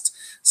last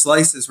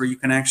slices where you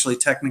can actually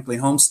technically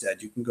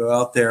homestead. You can go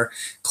out there,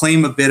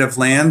 claim a bit of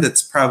land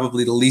that's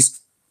probably the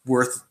least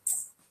worth,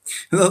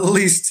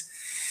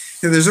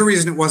 there's a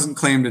reason it wasn't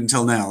claimed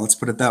until now. Let's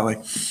put it that way.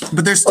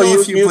 But there's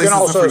still a few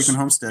places where you can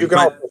homestead. You can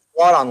also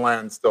squat on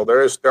land still.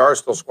 There are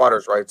still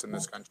squatters' rights in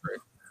this country.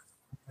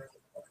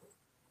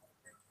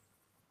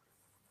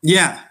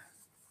 Yeah.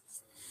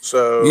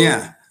 So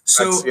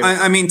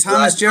I mean,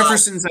 Thomas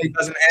Jefferson's. It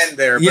doesn't end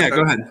there. Yeah,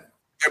 go ahead.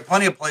 There are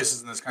plenty of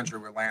places in this country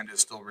where land is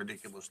still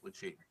ridiculously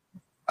cheap,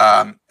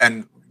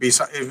 and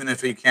even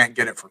if you can't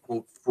get it for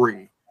quote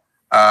free,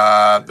 there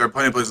are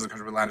plenty of places in the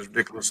country where land is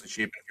ridiculously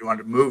cheap. If you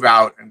wanted to move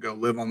out and go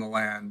live on the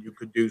land, you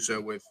could do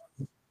so with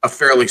a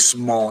fairly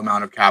small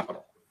amount of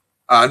capital.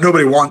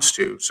 Nobody wants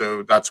to,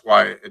 so that's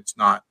why it's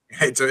not.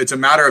 It's a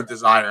matter of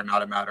desire,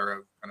 not a matter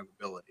of kind of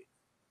ability,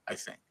 I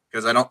think.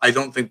 Because I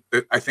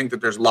think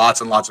that there's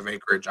lots and lots of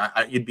acreage.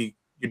 You'd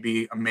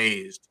be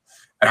amazed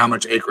at how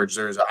much acreage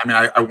there is. I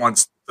mean, I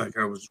once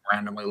I was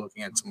randomly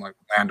looking at some like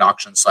land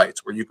auction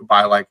sites where you could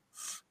buy like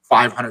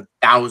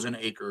 500,000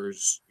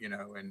 acres,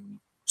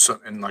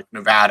 in like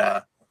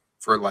Nevada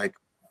for like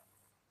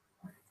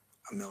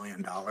 $1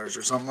 million or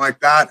something like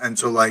that. And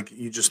so like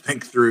you just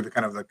think through the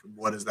kind of like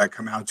what does that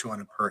come out to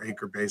on a per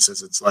acre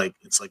basis? It's like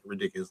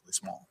ridiculously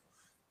small.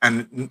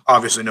 And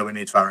obviously nobody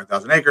needs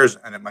 500,000 acres,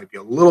 and it might be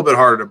a little bit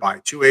harder to buy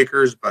 2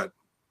 acres, but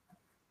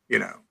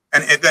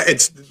and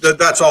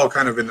that's all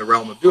kind of in the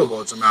realm of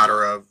doable. It's a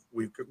matter of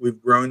we've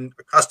grown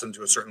accustomed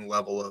to a certain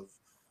level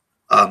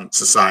of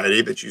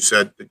society that you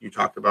said that you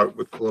talked about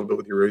with a little bit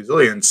with your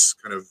resilience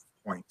kind of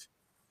point,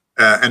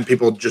 and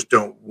people just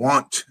don't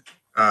want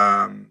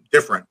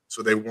different,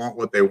 so they want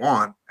what they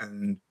want,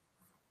 and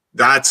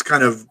that's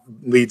kind of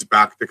leads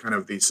back to kind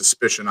of the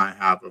suspicion I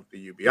have of the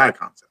UBI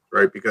concept,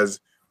 right? Because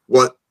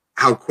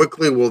how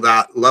quickly will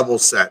that level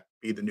set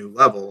be the new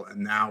level?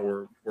 And now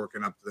we're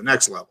working up to the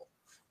next level.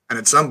 And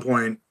at some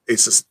point,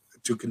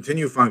 to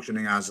continue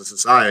functioning as a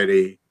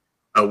society,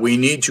 we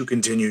need to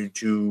continue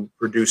to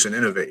produce and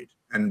innovate,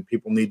 and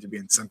people need to be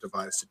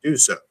incentivized to do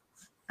so.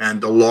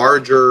 And the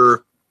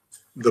larger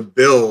the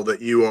bill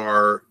that you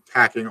are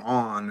tacking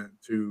on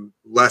to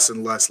less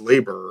and less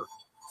labor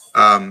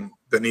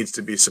that needs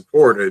to be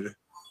supported,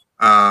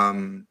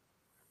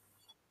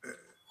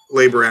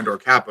 labor and or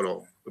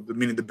capital,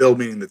 meaning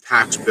the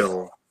tax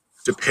bill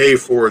to pay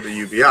for the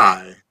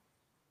UBI,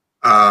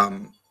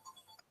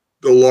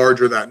 the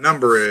larger that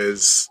number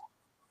is,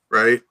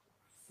 right?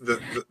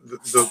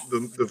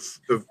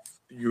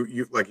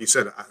 You like you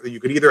said, you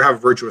could either have a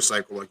virtuous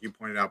cycle, like you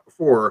pointed out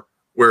before,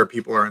 where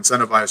people are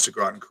incentivized to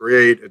go out and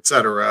create, et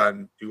cetera,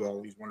 and do all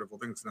these wonderful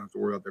things. They don't have to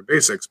worry about their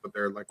basics. But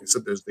there, like I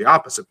said, there's the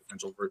opposite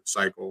potential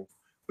cycle,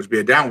 which would be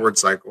a downward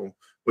cycle,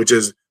 which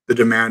is the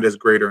demand is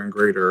greater and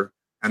greater,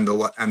 and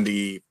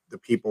the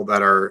people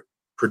that are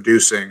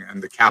producing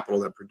and the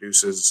capital that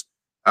produces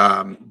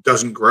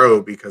doesn't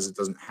grow because it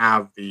doesn't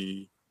have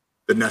the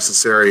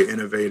necessary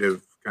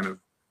innovative kind of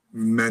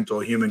mental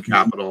human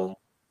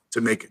capital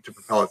to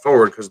propel it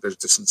forward, because there's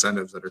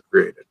disincentives that are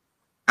created.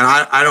 And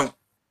I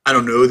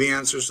don't know the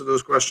answers to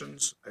those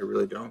questions. I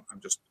really don't. I'm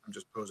just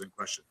posing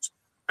questions.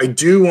 I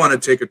do want to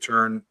take a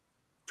turn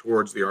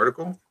towards the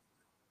article,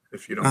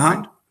 if you don't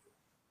mind.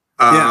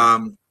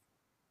 Yeah.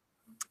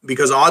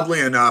 Because oddly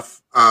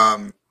enough,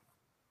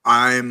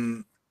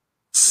 I'm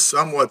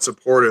somewhat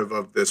supportive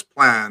of this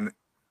plan,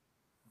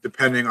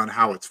 depending on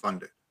how it's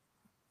funded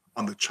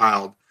on the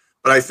child.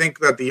 But I think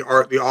that the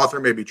author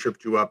maybe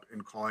tripped you up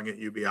in calling it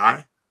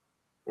UBI,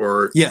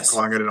 or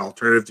calling it an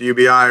alternative to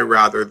UBI,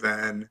 rather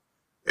than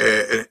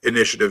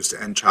initiatives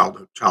to end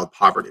child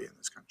poverty in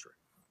this country.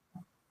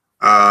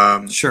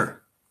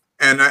 Sure.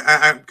 And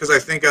because I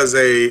think as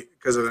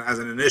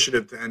an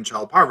initiative to end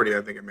child poverty,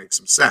 I think it makes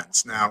some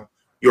sense. Now,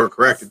 you're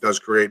correct; it does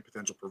create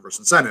potential perverse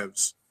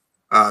incentives,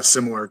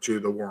 similar to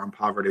the war on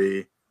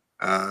poverty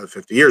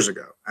 50 years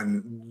ago,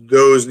 and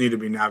those need to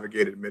be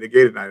navigated and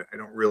mitigated. I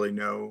don't really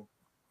know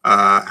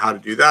how to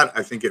do that.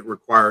 I think it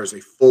requires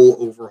a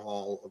full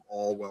overhaul of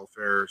all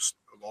welfare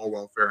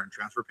and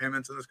transfer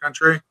payments in this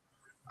country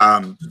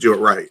to do it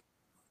right.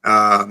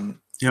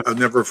 Yep. I'll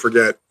never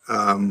forget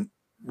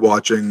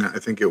watching. I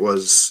think it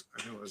was.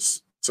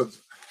 So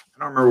I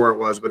don't remember where it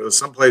was, but it was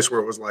someplace where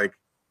it was like,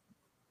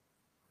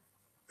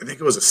 I think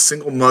it was a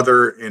single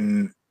mother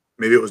in,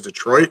 maybe it was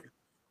Detroit.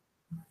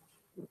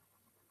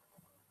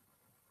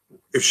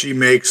 If she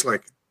makes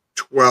like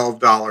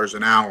 $12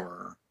 an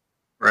hour,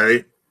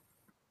 right?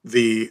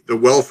 The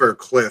welfare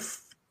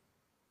cliff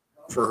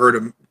for her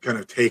to kind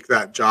of take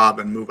that job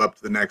and move up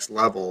to the next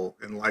level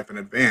in life and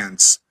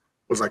advance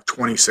was like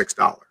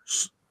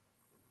 $26.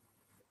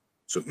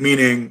 So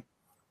meaning,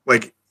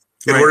 like,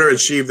 in Right. order to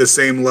achieve the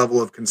same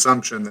level of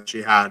consumption that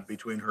she had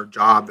between her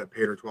job that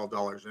paid her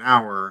 $12 an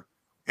hour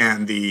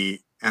and the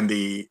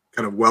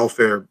kind of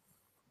welfare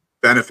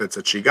benefits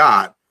that she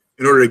got.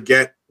 In order to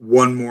get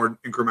one more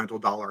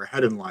incremental dollar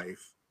ahead in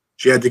life,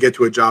 she had to get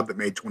to a job that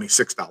made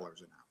 $26 an hour.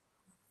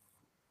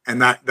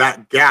 And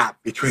that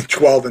gap between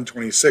 12 and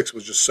 26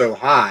 was just so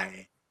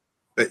high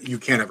that you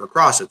can't ever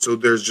cross it. So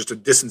there's just a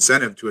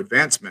disincentive to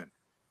advancement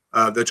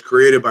that's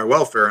created by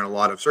welfare in a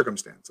lot of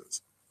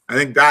circumstances. I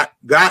think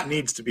that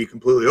needs to be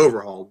completely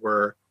overhauled.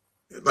 Where,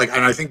 like,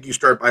 and I think you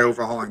start by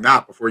overhauling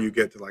that before you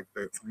get to like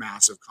the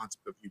massive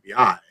concept of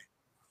UBI,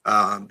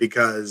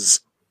 because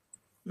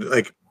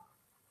like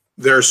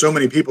there are so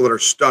many people that are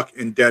stuck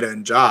in dead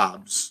end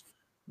jobs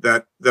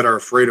that are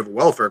afraid of a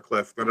welfare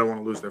cliff. They don't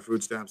want to lose their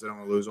food stamps. They don't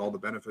want to lose all the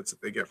benefits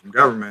that they get from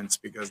governments,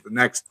 because the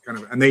next kind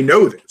of, and they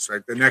know this,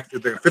 right? The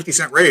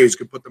 50-cent raise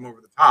could put them over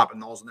the top,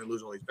 and all of a sudden they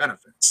lose all these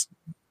benefits.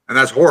 And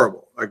that's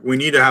horrible. Like, we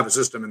need to have a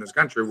system in this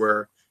country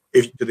where,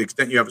 if to the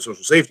extent you have a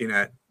social safety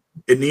net,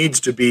 it needs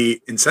to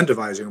be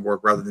incentivizing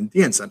work rather than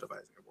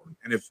de-incentivizing work.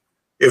 And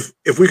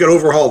if we could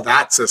overhaul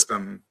that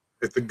system,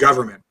 if the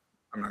government,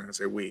 I'm not going to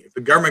say we, if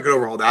the government could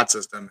overhaul that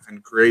system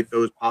and create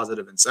those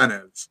positive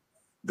incentives,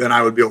 then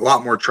I would be a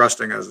lot more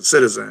trusting as a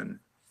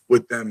citizen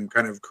with them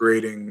kind of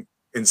creating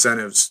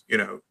incentives,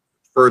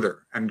 further,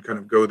 and kind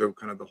of go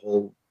the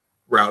whole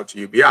route to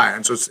UBI.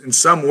 And so in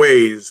some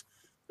ways,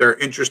 there are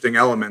interesting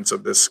elements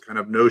of this kind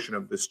of notion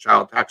of this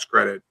child tax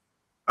credit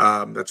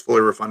that's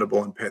fully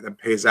refundable and that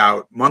pays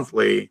out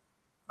monthly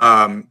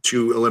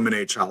to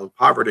eliminate childhood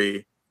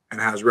poverty and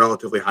has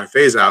relatively high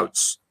phase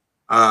outs.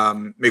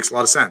 Makes a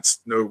lot of sense.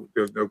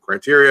 There's no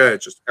criteria.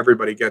 It's just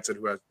everybody gets it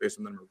who has, based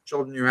on the number of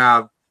children you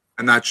have.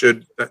 And that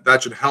should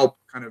help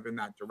kind of in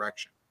that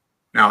direction.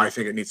 Now, I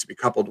think it needs to be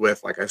coupled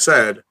with, like I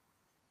said,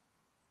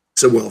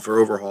 some welfare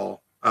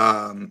overhaul,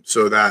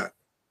 so that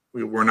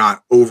we're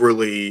not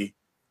overly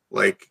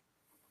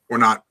we're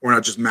not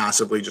just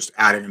massively just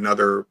adding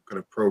another kind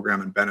of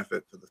program and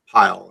benefit to the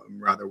pile,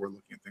 and rather we're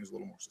looking at things a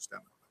little more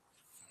systemic.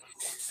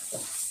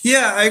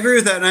 Yeah, I agree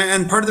with that.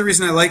 And part of the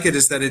reason I like it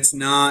is that it's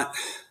not,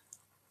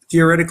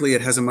 theoretically,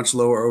 it has a much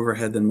lower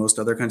overhead than most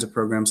other kinds of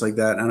programs like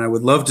that. And I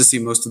would love to see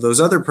most of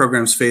those other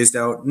programs phased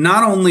out,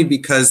 not only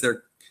because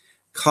they're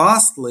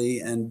costly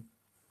and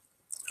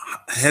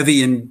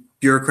heavy in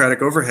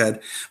bureaucratic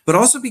overhead, but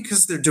also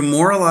because they're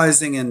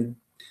demoralizing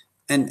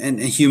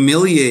and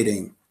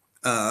humiliating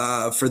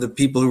for the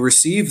people who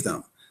receive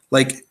them.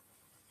 Like,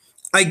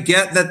 I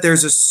get that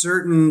there's a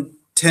certain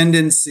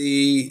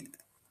tendency,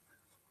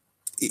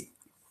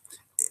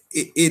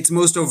 it's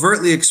most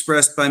overtly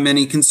expressed by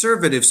many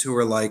conservatives who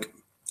are like,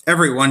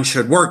 everyone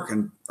should work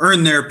and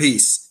earn their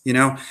piece,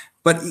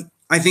 But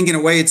I think in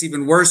a way it's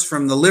even worse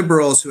from the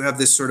liberals, who have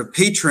this sort of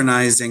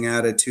patronizing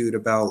attitude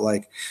about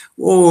like,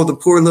 oh, the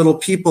poor little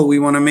people, we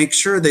want to make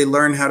sure they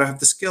learn how to have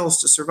the skills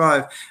to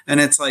survive. And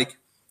it's like,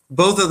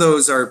 both of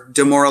those are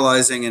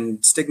demoralizing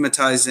and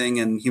stigmatizing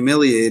and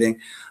humiliating.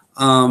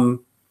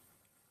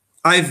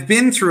 I've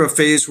been through a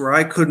phase where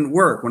I couldn't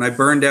work. When I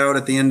burned out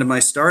at the end of my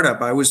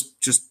startup, I was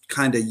just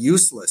kind of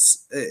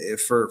useless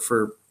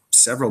for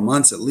several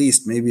months, at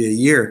least, maybe a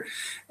year.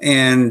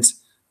 And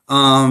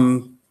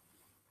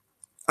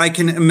I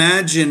can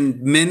imagine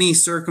many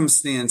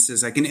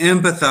circumstances. I can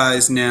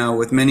empathize now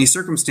with many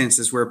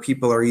circumstances where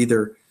people are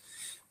either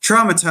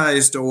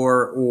traumatized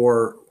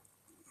or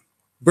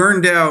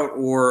burned out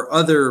or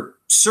other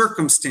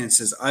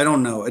circumstances. I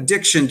don't know,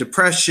 addiction,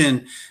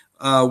 depression,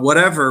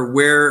 whatever,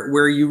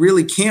 where you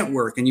really can't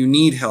work and you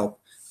need help.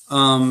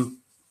 And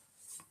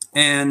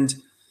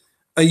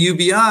a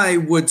UBI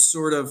would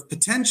sort of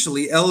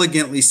potentially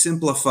elegantly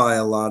simplify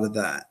a lot of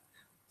that,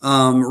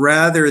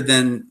 rather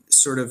than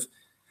sort of,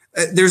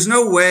 there's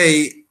no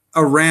way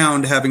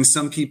around having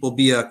some people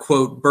be a,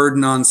 quote,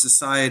 burden on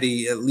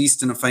society, at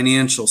least in a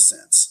financial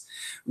sense,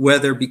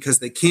 whether because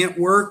they can't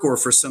work or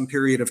for some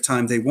period of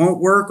time they won't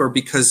work, or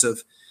because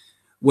of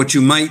what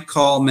you might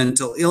call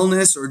mental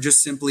illness, or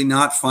just simply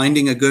not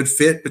finding a good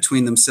fit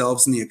between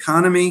themselves and the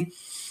economy,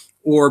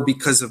 or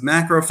because of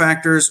macro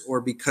factors,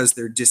 or because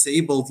they're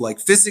disabled, like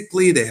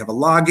physically, they have a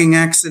logging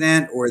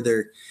accident, or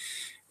they're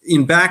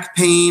in back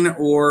pain,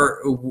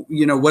 or,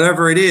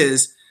 whatever it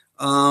is.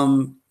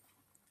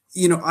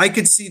 I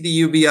could see the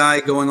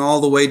UBI going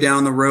all the way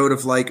down the road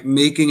of like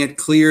making it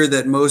clear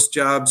that most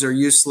jobs are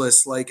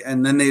useless,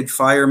 and then they'd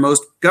fire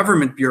most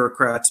government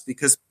bureaucrats,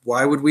 because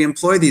why would we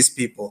employ these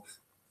people?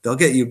 They'll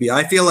get UBI.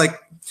 I feel like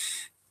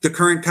the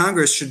current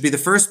Congress should be the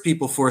first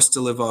people forced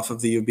to live off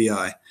of the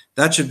UBI.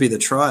 That should be the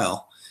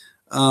trial.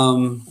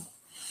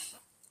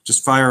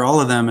 Just fire all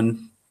of them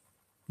and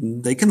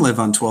they can live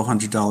on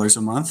 $1,200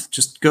 a month.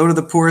 Just go to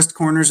the poorest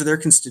corners of their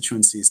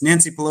constituencies.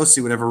 Nancy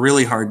Pelosi would have a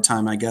really hard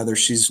time. I gather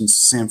she's in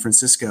San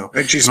Francisco.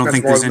 I don't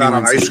think there's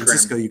anyone in San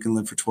Francisco you can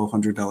live for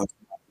 $1,200.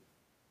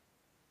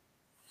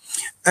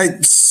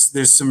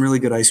 There's some really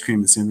good ice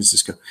cream in San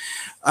Francisco.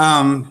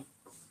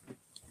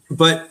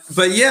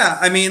 But yeah,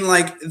 I mean,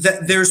 like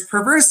there's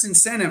perverse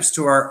incentives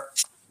to our,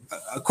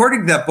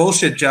 according to that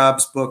Bullshit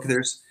Jobs book,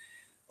 there's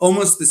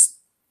almost this,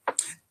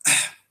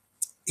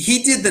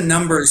 he did the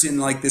numbers in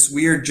like this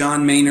weird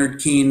John Maynard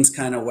Keynes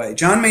kind of way.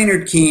 John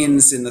Maynard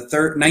Keynes in the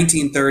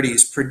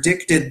 1930s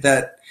predicted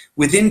that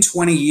within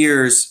 20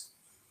 years,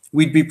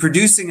 we'd be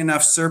producing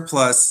enough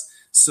surplus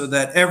so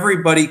that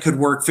everybody could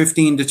work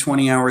 15 to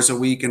 20 hours a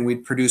week, and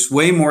we'd produce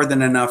way more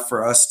than enough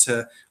for us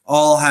to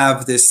all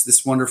have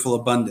this wonderful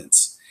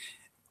abundance.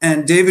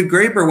 And David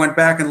Graeber went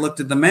back and looked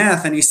at the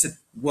math, and he said,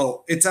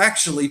 well, it's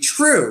actually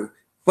true,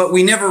 but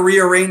we never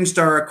rearranged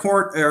our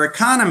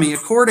economy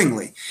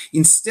accordingly.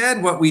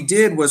 Instead, what we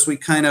did was we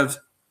kind of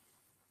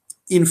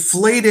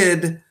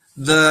inflated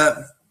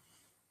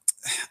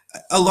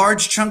a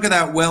large chunk of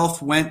that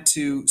wealth went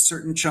to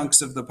certain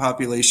chunks of the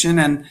population,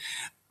 and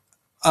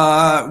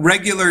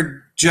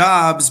regular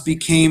jobs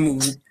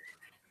became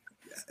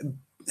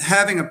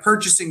having a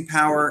purchasing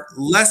power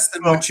less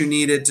than what you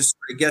needed to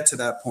sort of get to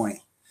that point.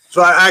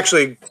 So I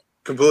actually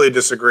completely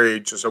disagree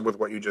just with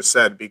what you just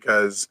said,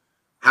 because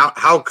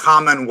how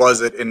common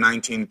was it in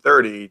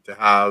 1930 to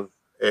have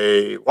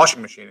a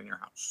washing machine in your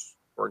house,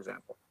 for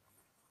example,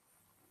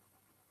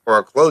 or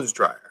a clothes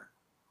dryer,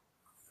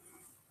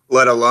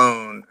 let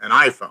alone an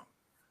iPhone?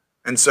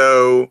 And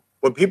so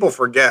what people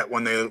forget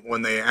when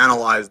they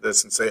analyze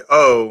this and say,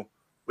 oh,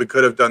 we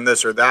could have done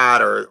this or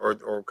that,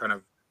 or kind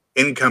of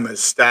income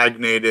has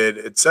stagnated,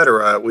 et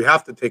cetera, we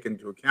have to take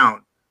into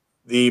account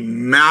the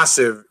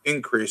massive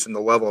increase in the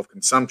level of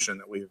consumption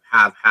that we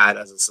have had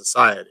as a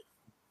society.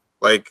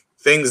 Like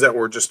things that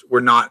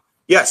were not,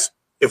 yes,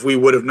 if we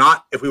would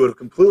have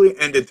completely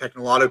ended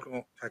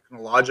technological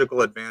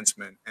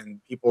advancement and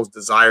people's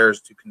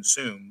desires to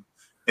consume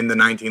in the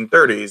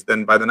 1930s,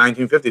 then by the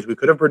 1950s, we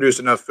could have produced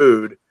enough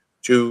food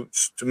to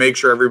make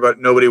sure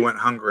nobody went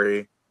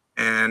hungry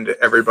and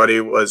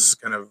everybody was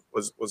kind of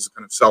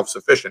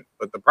self-sufficient.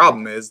 But the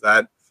problem is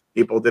that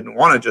people didn't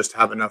want to just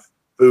have enough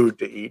food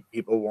to eat.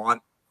 People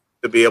want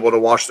to be able to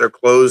wash their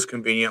clothes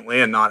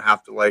conveniently and not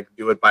have to like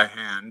do it by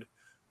hand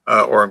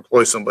or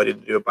employ somebody to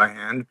do it by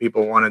hand.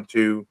 People wanted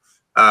to,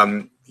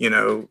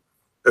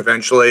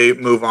 eventually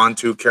move on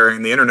to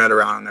carrying the internet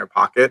around in their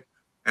pocket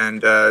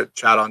and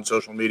chat on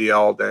social media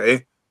all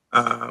day,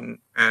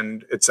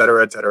 and et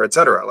cetera, et cetera, et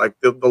cetera. Like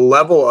the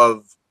level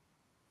of,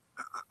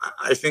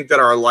 I think that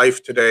our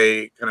life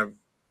today kind of,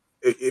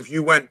 if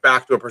you went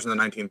back to a person in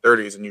the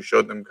 1930s and you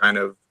showed them kind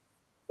of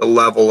the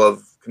level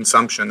of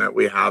consumption that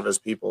we have as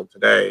people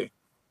today,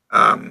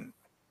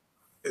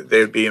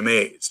 they'd be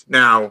amazed.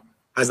 Now,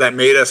 has that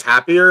made us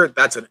happier?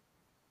 That's an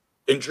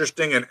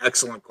interesting and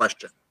excellent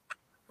question,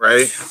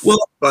 right? Well,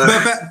 but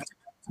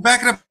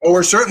back it up. Oh,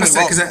 we're certainly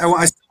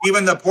because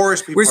even the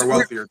poorest people are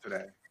wealthier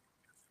today.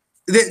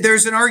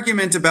 There's an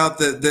argument about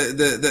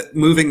the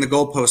moving the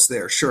goalposts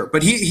there, sure,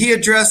 but he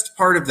addressed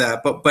part of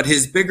that. But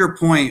his bigger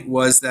point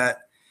was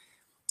that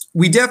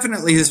we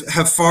definitely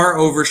have far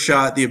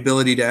overshot the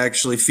ability to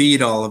actually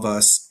feed all of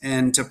us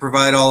and to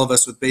provide all of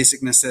us with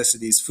basic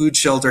necessities: food,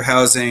 shelter,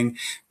 housing,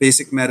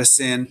 basic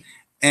medicine,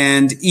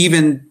 and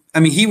even,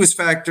 I mean, he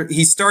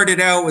started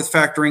out with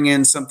factoring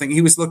in something.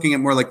 He was looking at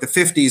more like the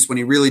 50s when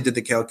he really did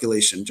the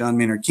calculation, John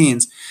Maynard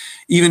Keynes,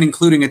 even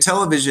including a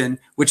television,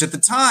 which at the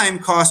time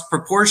cost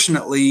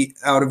proportionately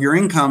out of your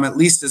income at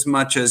least as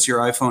much as your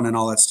iPhone and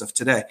all that stuff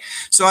today.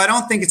 So I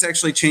don't think it's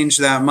actually changed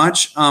that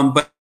much.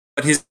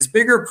 But his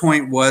bigger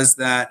point was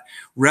that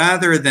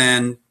rather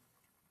than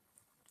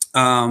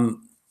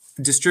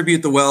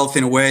distribute the wealth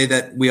in a way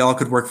that we all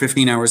could work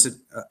 15 hours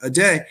a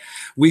day,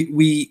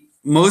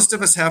 most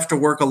of us have to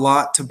work a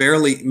lot to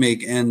barely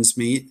make ends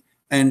meet.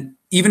 And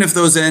even if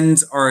those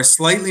ends are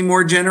slightly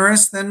more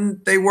generous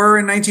than they were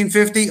in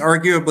 1950,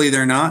 arguably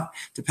they're not.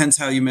 Depends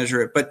how you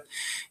measure it. But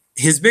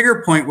his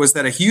bigger point was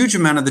that a huge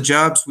amount of the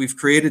jobs we've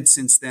created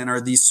since then are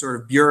these sort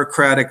of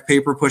bureaucratic,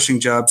 paper-pushing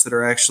jobs that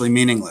are actually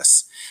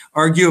meaningless.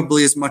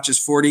 Arguably as much as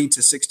 40 to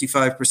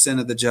 65%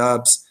 of the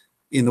jobs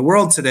in the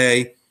world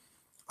today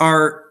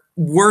are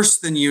worse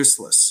than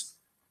useless.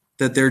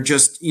 That they're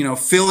just,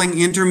 filling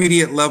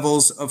intermediate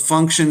levels of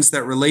functions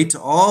that relate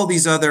to all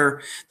these the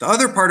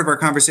other part of our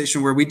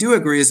conversation where we do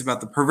agree is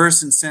about the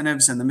perverse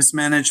incentives and the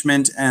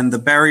mismanagement and the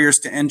barriers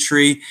to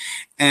entry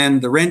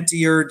and the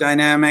rentier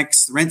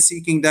dynamics,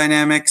 rent-seeking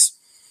dynamics.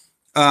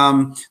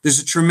 There's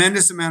a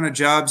tremendous amount of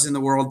jobs in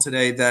the world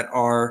today that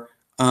are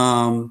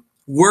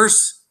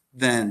worse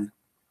than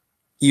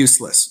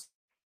useless,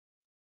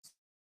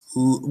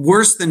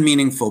 worse than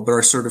meaningful, but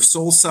are sort of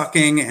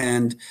soul-sucking,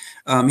 and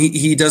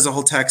he does a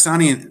whole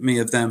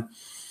taxonomy of them.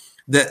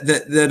 That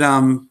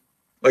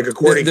like a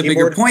QWERTY the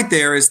bigger point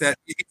there is that,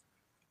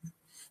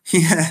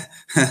 yeah.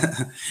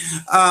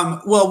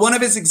 Well, one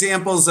of his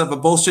examples of a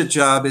bullshit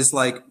job is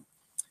like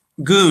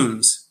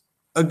goons.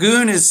 A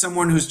goon is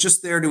someone who's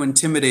just there to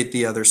intimidate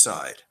the other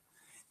side,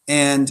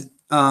 and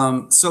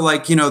so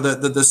like,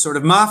 the sort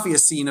of mafia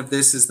scene of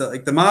this is that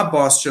like the mob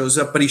boss shows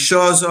up, but he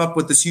shows up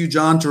with this huge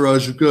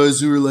entourage of guys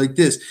who are like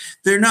this.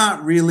 They're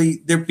not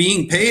really, they're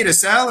being paid a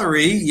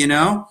salary,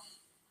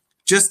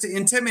 just to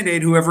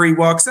intimidate whoever he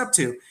walks up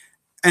to.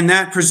 And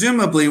that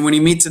presumably when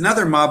he meets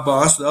another mob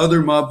boss, the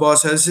other mob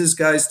boss has his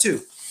guys too.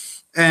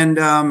 And,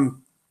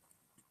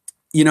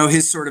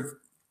 his sort of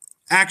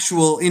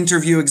actual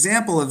interview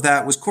example of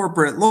that was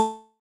corporate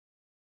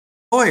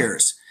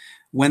lawyers.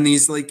 When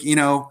these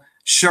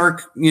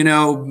shark,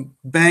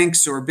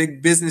 banks or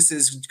big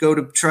businesses go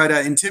to try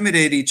to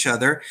intimidate each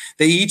other,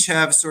 they each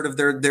have sort of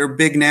their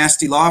big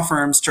nasty law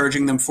firms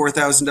charging them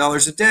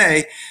 $4,000 a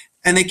day,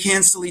 and they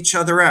cancel each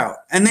other out.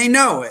 And they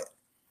know it.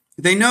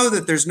 They know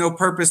that there's no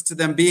purpose to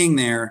them being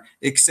there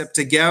except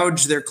to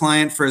gouge their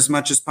client for as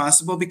much as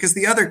possible because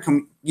the other,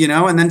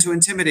 and then to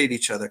intimidate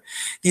each other.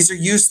 These are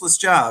useless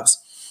jobs.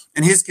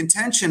 And his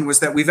contention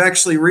was that we've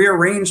actually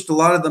rearranged a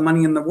lot of the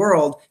money in the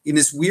world in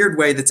this weird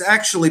way that's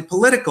actually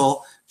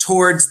political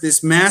towards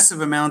this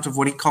massive amount of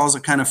what he calls a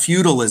kind of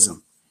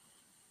feudalism.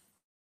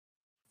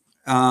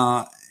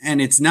 And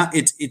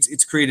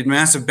it's created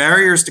massive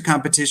barriers to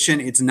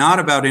competition. It's not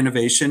about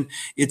innovation.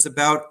 It's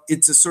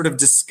a sort of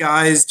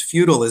disguised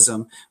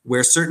feudalism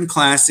where certain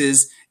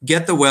classes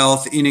get the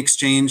wealth in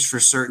exchange for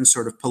certain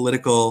sort of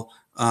political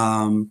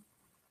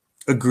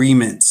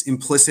agreements,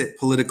 implicit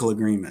political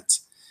agreements.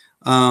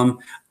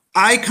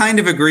 I kind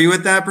of agree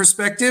with that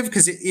perspective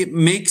because it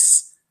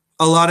makes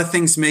a lot of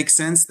things make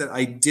sense that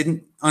I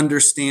didn't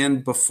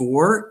understand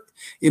before.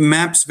 It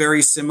maps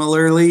very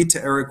similarly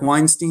to Eric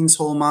Weinstein's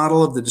whole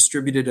model of the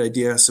distributed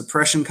idea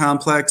suppression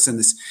complex and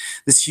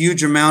this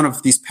huge amount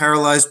of these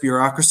paralyzed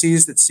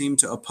bureaucracies that seem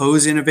to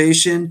oppose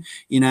innovation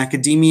in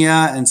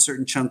academia and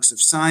certain chunks of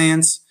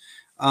science.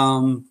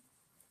 I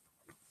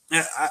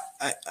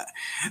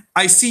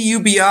see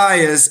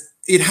UBI as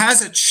it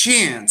has a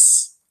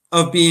chance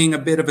of being a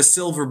bit of a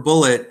silver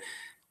bullet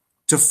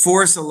to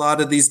force a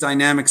lot of these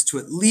dynamics to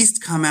at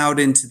least come out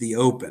into the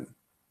open.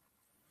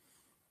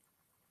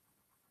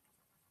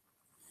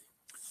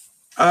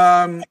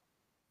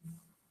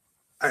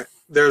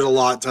 There's a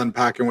lot to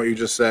unpack in what you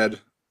just said,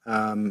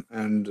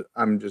 and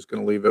I'm just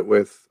going to leave it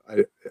with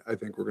I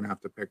think we're going to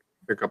have to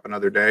pick up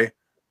another day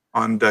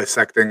on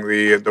dissecting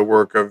the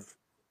work of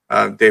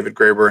David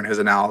Graeber and his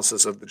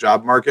analysis of the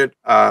job market.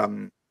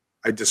 I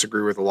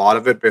disagree with a lot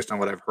of it based on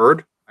what I've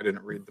heard. I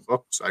didn't read the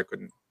book, so I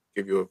couldn't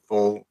give you a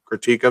full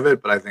critique of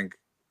it. But I think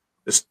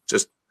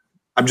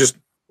I'm just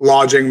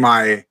lodging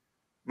my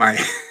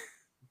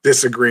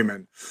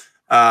disagreement.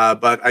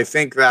 But I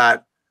think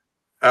that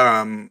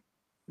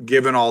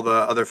given all the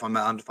other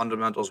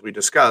fundamentals we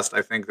discussed,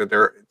 I think that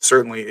there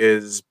certainly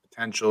is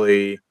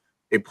potentially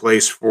a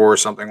place for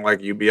something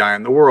like UBI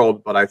in the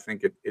world. But I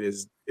think it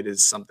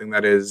is something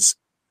that is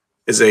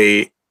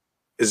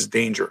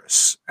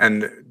dangerous.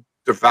 And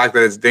the fact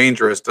that it's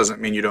dangerous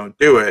doesn't mean you don't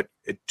do it.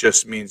 It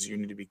just means you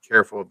need to be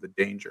careful of the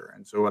danger.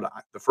 And so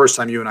the first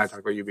time you and I talked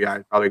about UBI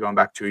is probably going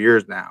back 2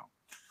 years now.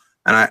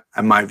 And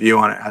my view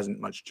on it hasn't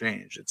much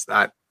changed. It's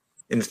that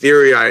in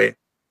theory, I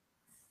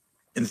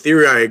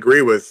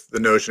agree with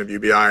the notion of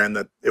UBI and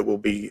that it will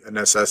be a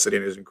necessity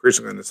and is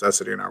increasingly a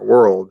necessity in our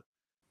world.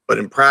 But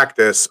in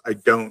practice, I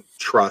don't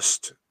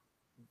trust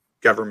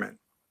government,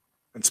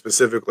 and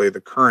specifically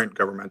the current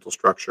governmental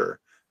structure,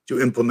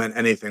 to implement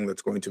anything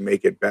that's going to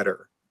make it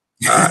better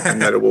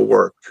and that it will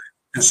work.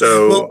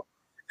 So well,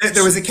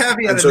 there was a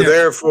caveat. And so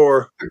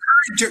therefore, the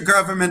current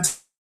governmental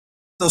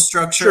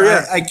structure, sure,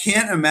 yeah. I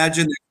can't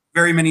imagine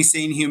very many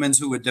sane humans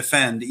who would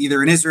defend,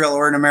 either in Israel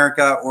or in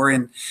America or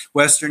in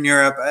Western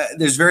Europe.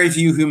 There's very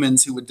few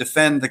humans who would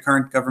defend the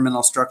current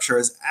governmental structure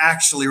as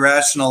actually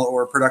rational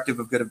or productive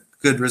of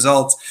good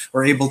results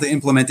or able to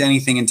implement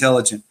anything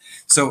intelligent.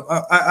 So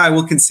I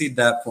will concede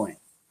that point.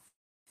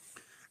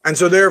 And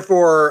so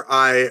therefore,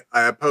 I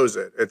oppose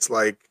it. It's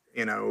like,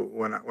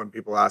 when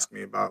people ask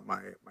me about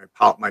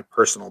my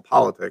personal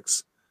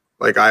politics,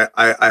 like I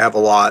have a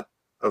lot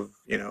of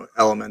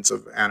elements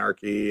of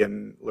anarchy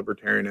and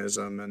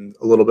libertarianism and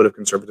a little bit of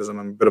conservatism.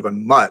 I'm a bit of a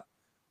mutt,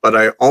 but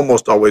I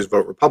almost always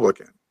vote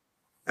Republican.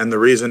 And the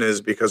reason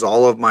is because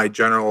all of my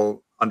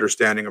general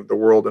understanding of the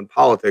world and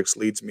politics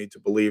leads me to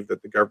believe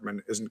that the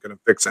government isn't going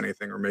to fix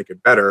anything or make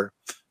it better.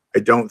 I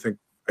don't think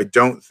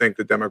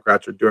the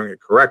Democrats are doing it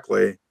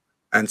correctly.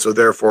 And so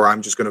therefore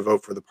I'm just going to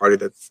vote for the party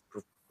that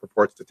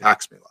purports to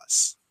tax me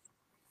less.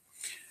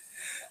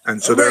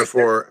 And so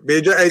therefore,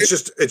 it's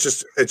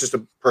just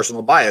a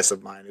personal bias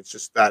of mine. It's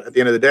just that at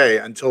the end of the day,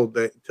 until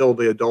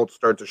the adults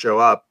start to show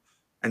up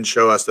and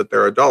show us that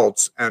they're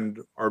adults and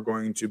are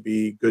going to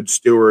be good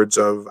stewards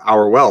of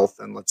our wealth,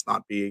 and let's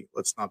be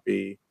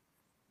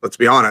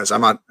honest. I'm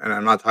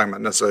not talking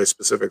about necessarily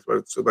specifics, but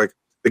it's like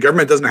the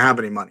government doesn't have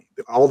any money.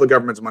 All the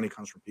government's money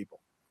comes from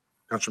people,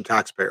 comes from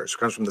taxpayers,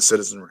 comes from the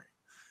citizenry.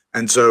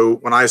 And so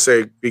when I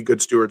say be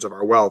good stewards of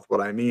our wealth,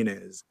 what I mean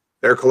is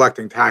they're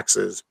collecting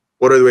taxes.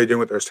 What are they doing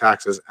with those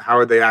taxes? How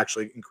are they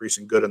actually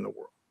increasing good in the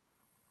world?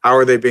 How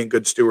are they being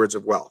good stewards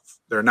of wealth?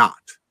 They're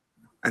not.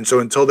 And so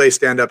until they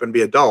stand up and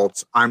be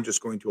adults, I'm just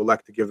going to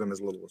elect to give them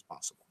as little as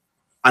possible.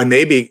 You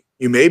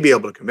may be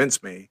able to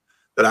convince me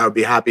that I would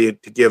be happy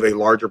to give a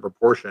larger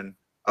proportion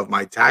of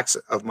my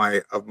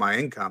my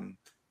income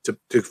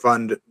to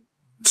fund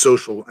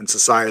social and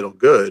societal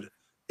good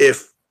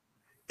if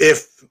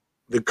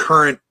the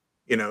current,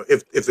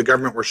 if the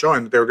government were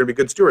showing that they were going to be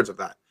good stewards of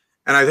that.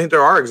 And I think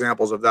there are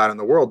examples of that in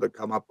the world that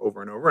come up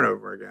over and over and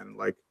over again.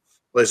 Like,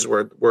 places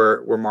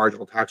where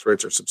marginal tax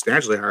rates are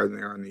substantially higher than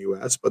they are in the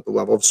U.S., but the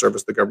level of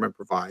service the government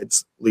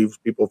provides leaves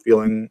people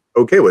feeling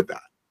okay with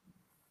that.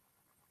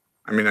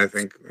 I mean, I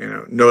think,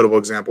 notable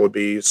example would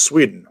be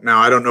Sweden. Now,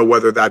 I don't know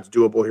whether that's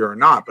doable here or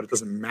not, but it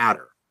doesn't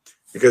matter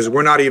because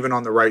we're not even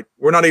on the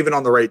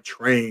right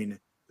train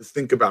to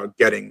think about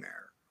getting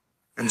there.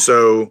 And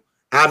so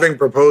having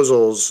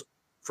proposals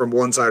from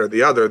one side or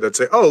the other that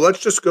say, "Oh, let's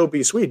just go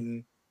be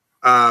Sweden,"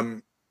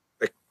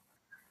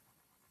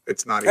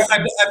 it's not even,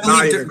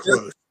 not even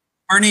close.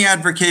 Bernie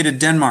advocated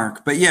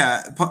Denmark, but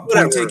yeah,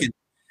 point taken.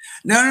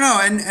 No,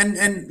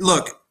 and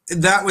look,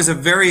 that was a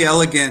very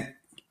elegant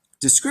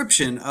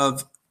description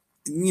of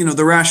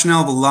the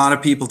rationale of a lot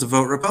of people to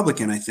vote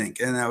Republican, I think,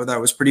 and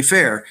that was pretty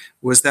fair.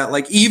 Was that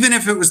like even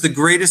if it was the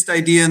greatest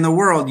idea in the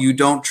world, you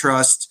don't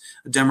trust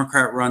a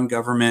Democrat-run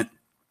government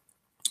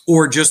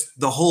or just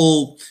the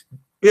whole.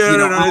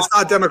 No, it's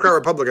not Democrat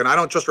Republican. I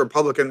don't trust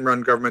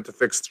Republican-run government to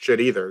fix shit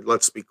either.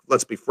 Let's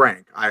be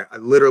frank. I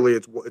literally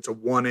it's a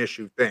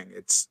one-issue thing.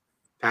 It's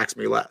tax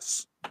me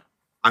less.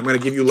 I'm going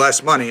to give you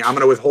less money. I'm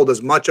going to withhold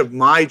as much of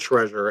my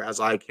treasure as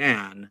I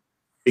can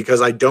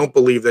because I don't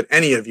believe that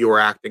any of you are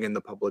acting in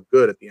the public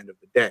good at the end of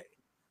the day.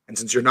 And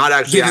since you're not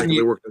actually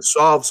actively working to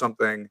solve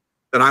something,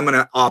 then I'm going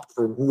to opt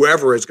for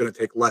whoever is going to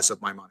take less of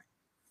my money.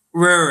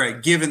 Right.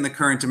 Given the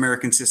current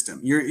American system,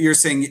 you're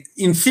saying,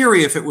 in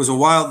theory, if it was a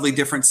wildly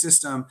different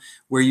system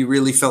where you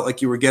really felt like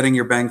you were getting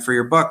your bang for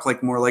your buck,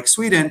 like more like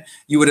Sweden,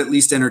 you would at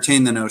least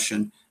entertain the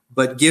notion.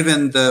 But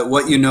given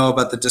what you know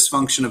about the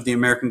dysfunction of the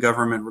American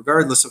government,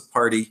 regardless of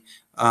party,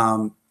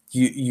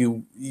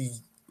 you're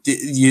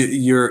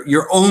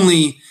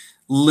only.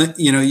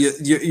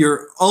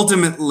 You're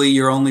ultimately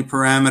your only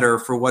parameter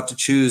for what to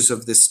choose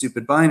of this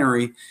stupid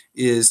binary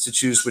is to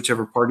choose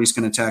whichever party's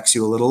going to tax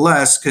you a little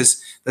less,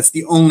 because that's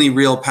the only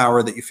real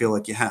power that you feel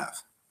like you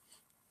have.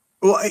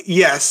 Well,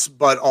 yes,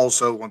 but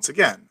also once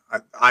again,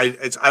 I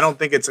don't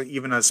think it's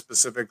even a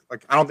specific.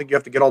 Like, I don't think you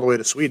have to get all the way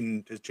to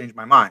Sweden to change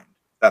my mind.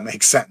 That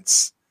makes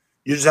sense.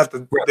 You just have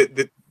to.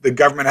 Right. The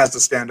government has to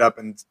stand up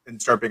and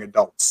start being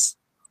adults,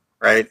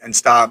 right, and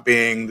stop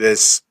being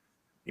this,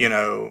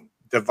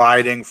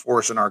 dividing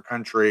force in our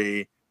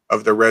country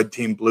of the red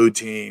team, blue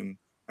team,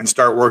 and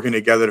start working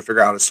together to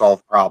figure out how to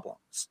solve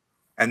problems.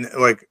 And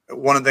like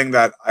one thing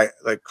that I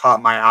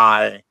caught my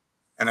eye,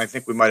 and I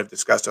think we might have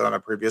discussed it on a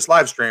previous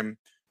live stream,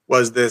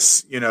 was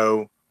this,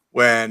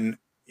 when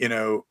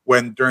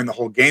during the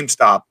whole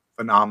GameStop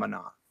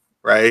phenomena,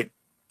 right?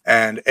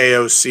 And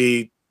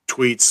AOC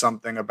tweets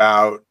something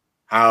about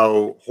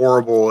how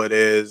horrible it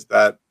is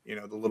that,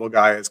 the little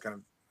guy is kind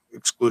of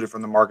excluded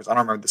from the markets. I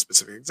don't remember the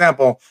specific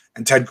example,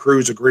 and Ted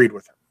Cruz agreed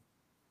with him,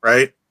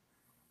 right?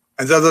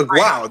 And so I was like,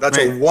 wow, that's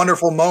a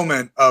wonderful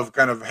moment of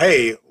kind of,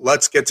 hey,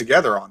 let's get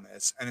together on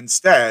this. And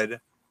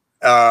instead,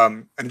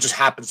 and it just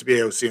happens to be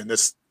AOC in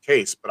this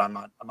case, but I'm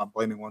not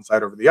blaming one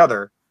side over the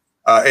other.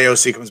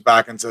 AOC comes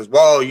back and says,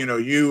 well,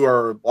 you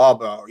are blah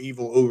blah,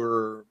 evil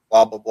over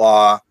blah blah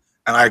blah,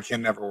 and I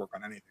can never work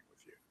on anything with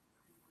you.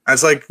 And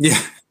it's like,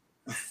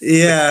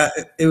 yeah,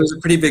 it was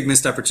a pretty big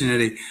missed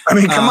opportunity. I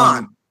mean, come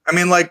on. I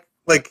mean, like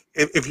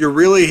if you're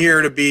really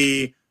here to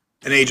be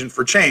an agent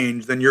for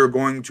change, then you're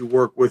going to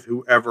work with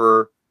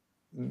whoever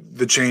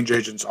the change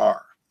agents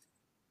are.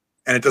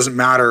 And it doesn't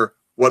matter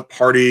what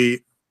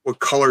party, what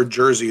colored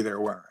jersey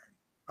they're wearing.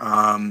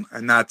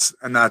 And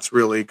that's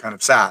really kind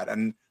of sad.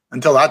 And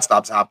until that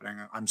stops happening,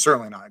 I'm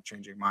certainly not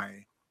changing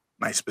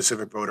my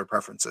specific voter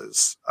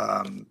preferences.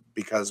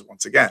 Because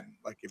once again,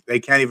 like if they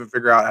can't even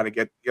figure out how to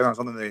get on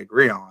something they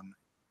agree on,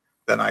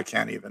 then I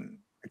can't even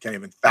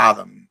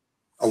fathom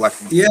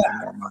electing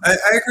more money.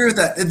 I agree with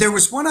that. There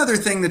was one other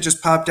thing that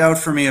just popped out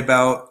for me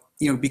about,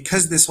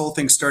 because this whole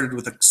thing started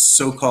with a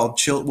so-called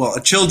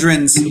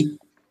children's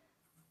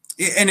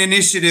an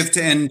initiative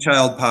to end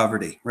child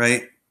poverty,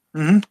 right?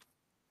 Mm-hmm.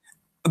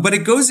 But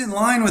it goes in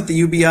line with the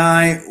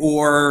UBI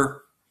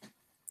or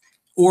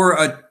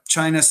a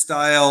China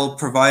style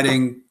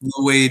providing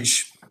low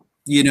wage,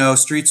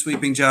 street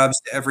sweeping jobs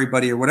to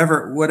everybody or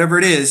whatever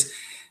it is.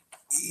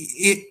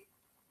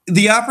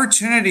 The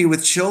opportunity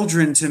with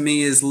children to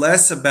me is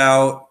less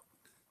about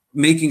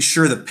making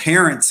sure the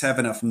parents have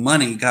enough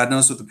money. God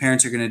knows what the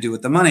parents are going to do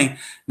with the money.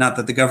 Not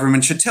that the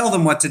government should tell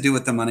them what to do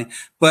with the money,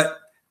 but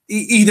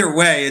either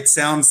way, it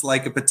sounds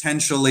like a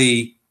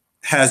potentially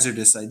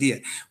hazardous idea.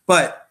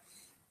 But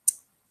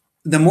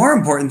the more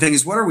important thing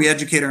is, what are we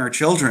educating our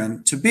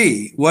children to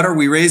be? What are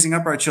we raising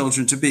up our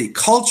children to be?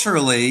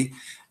 Culturally,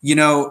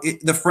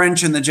 the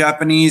French and the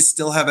Japanese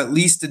still have at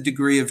least a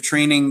degree of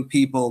training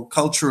people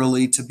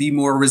culturally to be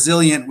more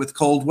resilient with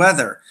cold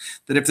weather.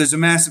 That if there's a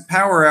massive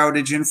power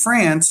outage in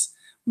France,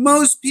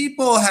 most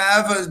people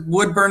have a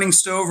wood burning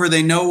stove, or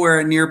they know where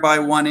a nearby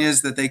one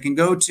is that they can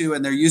go to,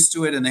 and they're used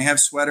to it, and they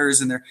have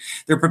sweaters, and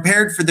they're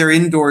prepared for their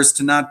indoors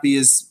to not be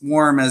as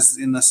warm as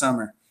in the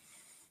summer.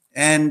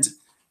 And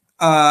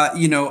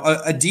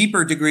a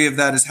deeper degree of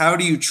that is, how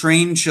do you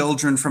train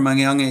children from a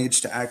young age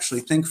to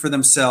actually think for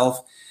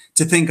themselves,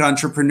 to think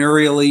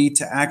entrepreneurially,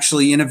 to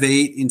actually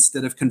innovate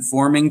instead of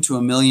conforming to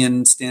a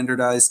million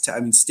standardized.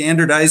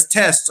 Standardized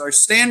tests are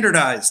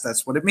standardized.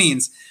 That's what it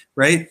means,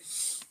 right?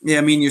 Yeah,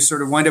 I mean, you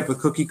sort of wind up with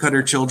cookie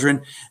cutter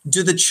children.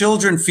 Do the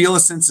children feel a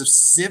sense of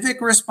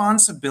civic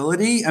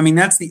responsibility? I mean,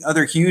 that's the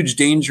other huge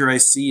danger I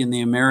see in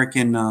the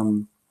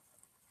American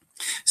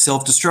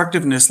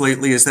self-destructiveness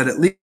lately, is that at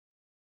least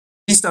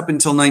up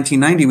until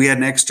 1990, we had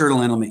an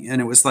external enemy,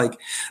 and it was like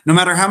no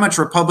matter how much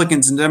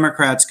Republicans and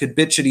Democrats could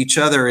bitch at each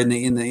other in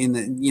the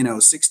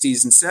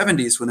 60s and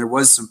 70s, when there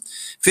was some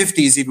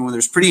 50s, even when there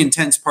was pretty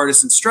intense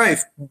partisan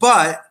strife,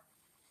 but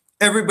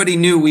everybody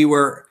knew we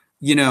were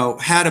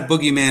had a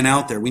boogeyman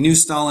out there. We knew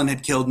Stalin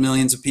had killed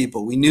millions of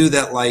people. We knew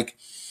that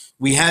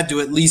we had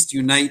to at least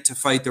unite to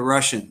fight the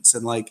Russians.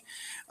 And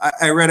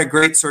I read a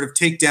great sort of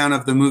takedown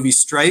of the movie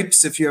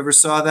Stripes, if you ever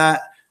saw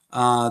that,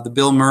 the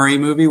Bill Murray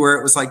movie, where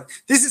it was like,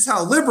 this is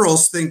how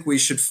liberals think we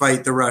should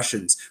fight the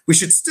Russians. We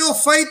should still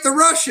fight the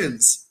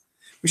Russians.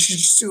 We should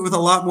just do it with a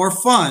lot more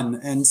fun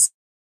and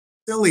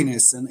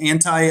silliness and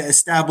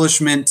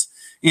anti-establishment,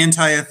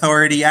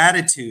 anti-authority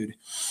attitude.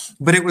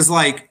 But it was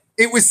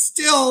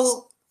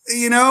still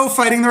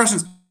fighting the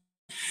Russians.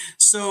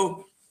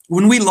 So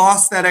when we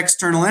lost that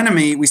external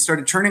enemy, we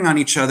started turning on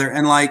each other.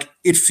 And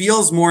it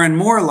feels more and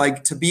more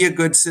like to be a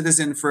good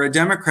citizen for a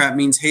Democrat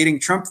means hating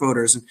Trump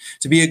voters. And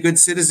to be a good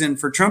citizen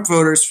for Trump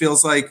voters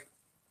feels like,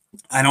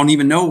 I don't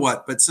even know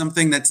what, but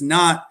something that's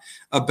not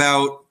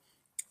about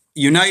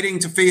uniting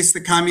to face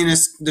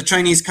the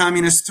Chinese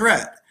communist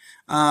threat.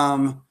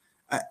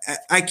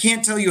 I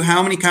can't tell you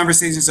how many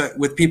conversations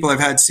with people I've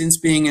had since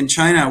being in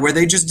China where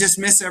they just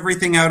dismiss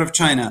everything out of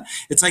China.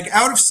 It's like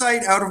out of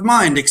sight, out of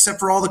mind, except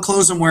for all the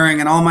clothes I'm wearing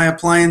and all my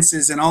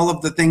appliances and all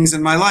of the things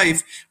in my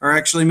life are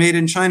actually made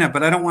in China,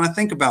 but I don't want to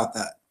think about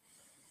that.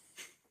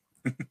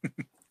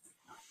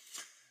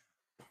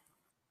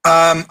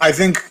 I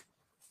think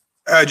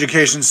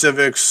education,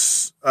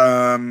 civics,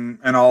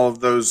 and all of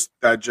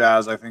that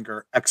jazz, I think,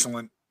 are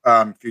excellent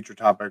future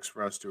topics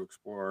for us to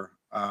explore.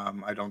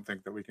 I don't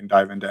think that we can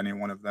dive into any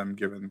one of them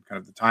given kind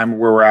of the time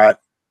where we're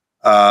at.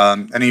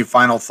 Any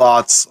final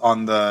thoughts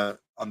on the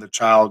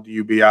child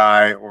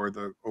UBI or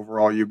the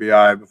overall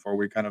UBI before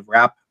we kind of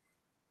wrap?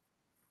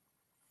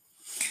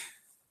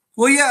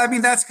 Well, yeah, I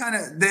mean, that's kind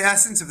of the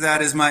essence of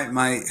that. Is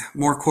my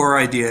more core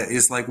idea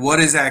is what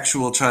is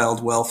actual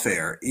child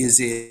welfare? Is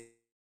it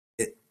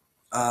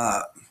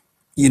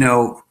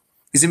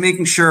is it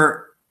making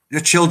sure the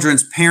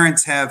children's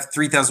parents have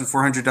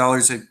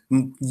 $3,400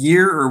 a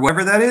year or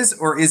whatever that is?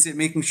 Or is it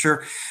making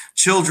sure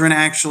children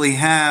actually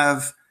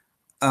have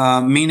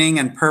meaning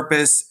and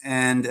purpose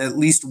and at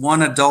least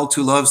one adult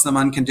who loves them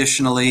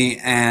unconditionally?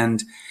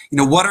 And,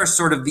 what are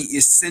sort of the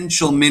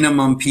essential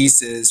minimum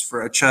pieces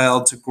for a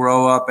child to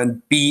grow up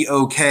and be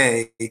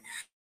okay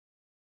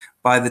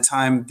by the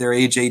time they're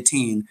age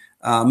 18,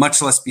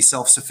 much less be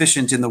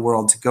self-sufficient in the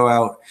world to go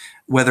out,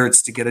 whether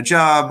it's to get a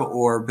job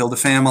or build a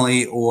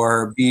family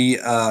or be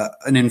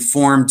an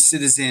informed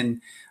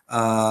citizen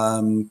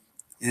and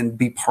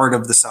be part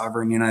of the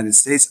sovereign United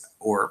States,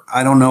 or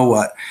I don't know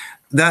what.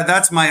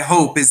 That's my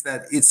hope, is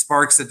that it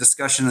sparks a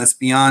discussion that's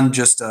beyond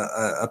just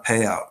a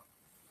payout.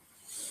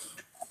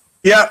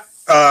 Yeah,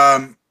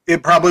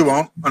 it probably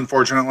won't,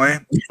 unfortunately,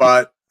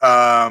 but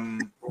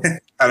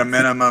at a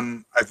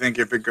minimum, I think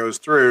if it goes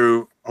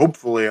through,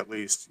 hopefully at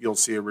least, you'll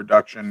see a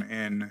reduction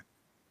in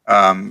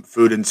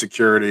food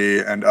insecurity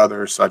and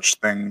other such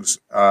things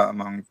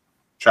among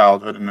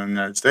childhood in the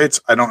United States.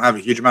 I don't have a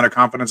huge amount of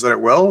confidence that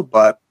it will,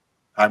 but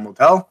time will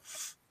tell.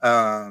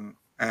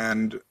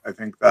 And I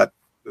think that's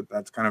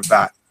kind of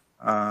that.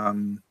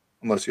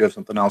 Unless you have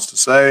something else to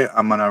say,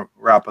 I'm going to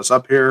wrap us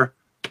up here.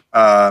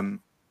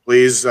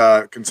 Please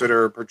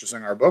consider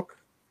purchasing our book.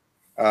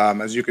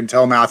 As you can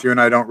tell, Matthew and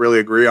I don't really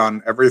agree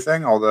on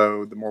everything,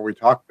 although the more we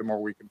talk, the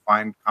more we can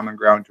find common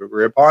ground to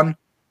agree upon.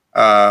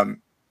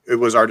 It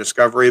was our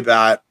discovery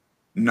that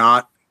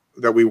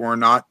we were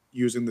not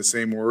using the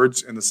same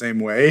words in the same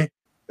way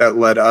that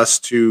led us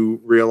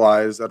to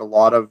realize that a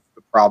lot of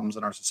the problems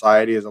in our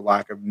society is a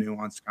lack of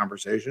nuanced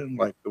conversation,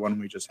 like the one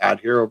we just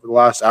had here over the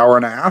last hour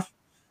and a half.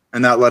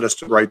 And that led us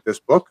to write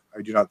this book.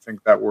 I do not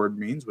think that word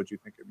means what you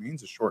think it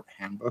means, a short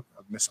handbook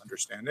of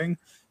misunderstanding,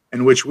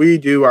 in which we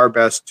do our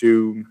best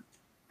to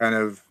kind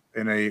of,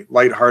 in a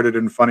lighthearted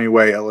and funny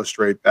way,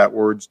 illustrate that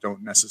words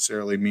don't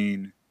necessarily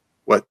mean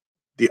what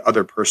the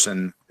other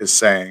person is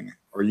saying,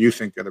 or you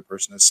think the other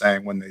person is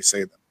saying when they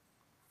say them.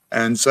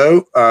 And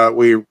so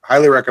we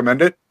highly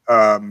recommend it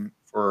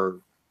for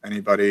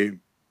anybody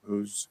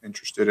who's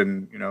interested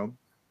in,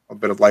 a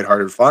bit of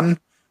lighthearted fun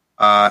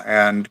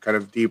and kind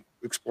of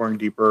exploring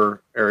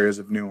deeper areas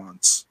of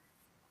nuance.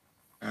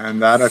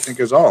 And that, I think,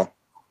 is all.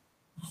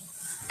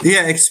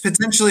 Yeah, it's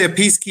potentially a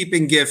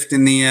peacekeeping gift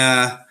in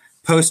the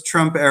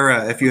post-Trump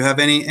era. If you have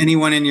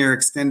anyone in your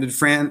extended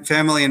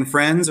family and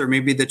friends, or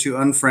maybe that you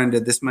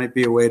unfriended, this might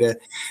be a way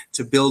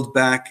to build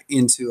back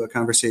into a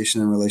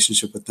conversation and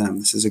relationship with them.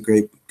 This is a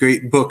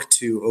great book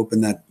to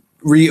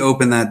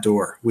reopen that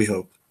door, we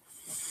hope.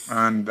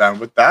 And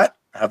with that,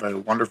 have a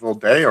wonderful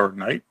day or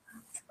night.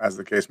 as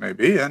the case may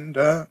be, and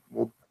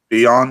we'll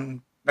be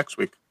on next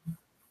week.